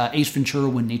directed Ace Ventura: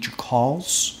 When Nature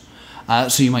Calls.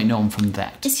 So you might know him from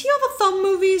that. Is he all the Thumb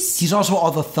movies? He's also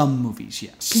all the Thumb movies,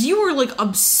 yes. Because you were, like,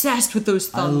 obsessed with those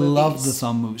Thumb movies. I love the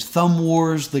Thumb movies. Thumb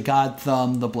Wars, The God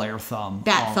Thumb, The Blair Thumb.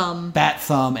 Bat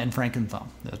Thumb, and Franken Thumb.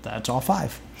 That's all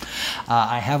 5.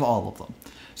 I have all of them.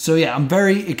 So, yeah, I'm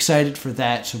very excited for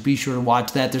that. So be sure to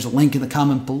watch that. There's a link in the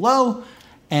comment below.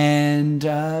 And,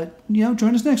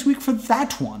 join us next week for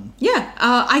that one. Yeah,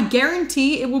 I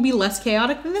guarantee it will be less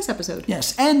chaotic than this episode.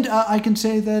 Yes, and I can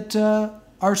say that...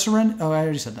 Our Serenity... Oh, I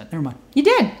already said that. Never mind. You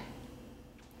did.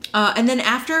 And then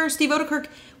after Steve Odekirk,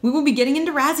 we will be getting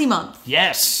into Razzie Month.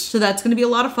 Yes. So that's going to be a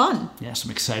lot of fun. Yes, I'm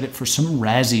excited for some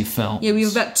Razzie films. Yeah, we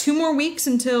have about 2 more weeks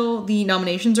until the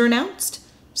nominations are announced.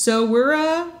 So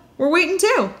we're waiting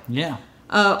too. Yeah.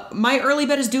 My early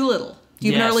bet is Doolittle. Do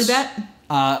you have an early bet?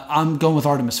 I'm going with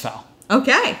Artemis Fowl.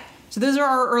 Okay. So those are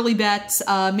our early bets.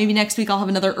 Maybe next week I'll have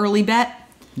another early bet.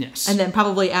 Yes. And then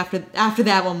probably after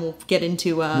that one, we'll get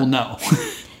into... we'll know.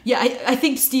 Yeah, I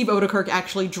think Steve Odekirk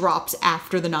actually drops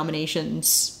after the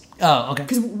nominations. Oh, okay.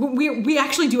 Because we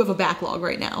actually do have a backlog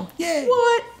right now. Yay.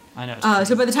 What? I know.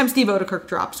 So by the time Steve Odekirk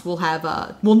drops, we'll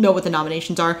have we'll know what the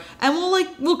nominations are, and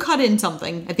we'll cut in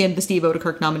something at the end of the Steve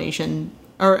Odekirk nomination,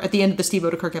 or at the end of the Steve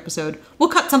Odekirk episode. We'll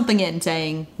cut something in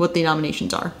saying what the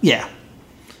nominations are. Yeah.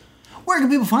 Where can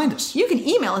people find us? You can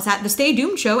email us at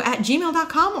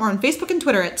thestaydoomedshow@gmail.com or on Facebook and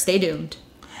Twitter at Stay Doomed.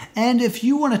 And if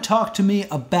you want to talk to me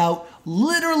about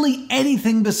literally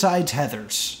anything besides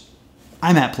Heathers,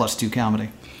 I'm at +2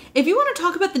 Comedy. If you want to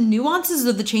talk about the nuances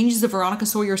of the changes of Veronica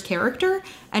Sawyer's character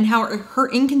and how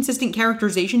her inconsistent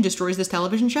characterization destroys this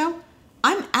television show,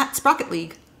 I'm at Sprocket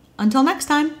League. Until next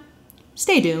time,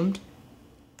 stay doomed.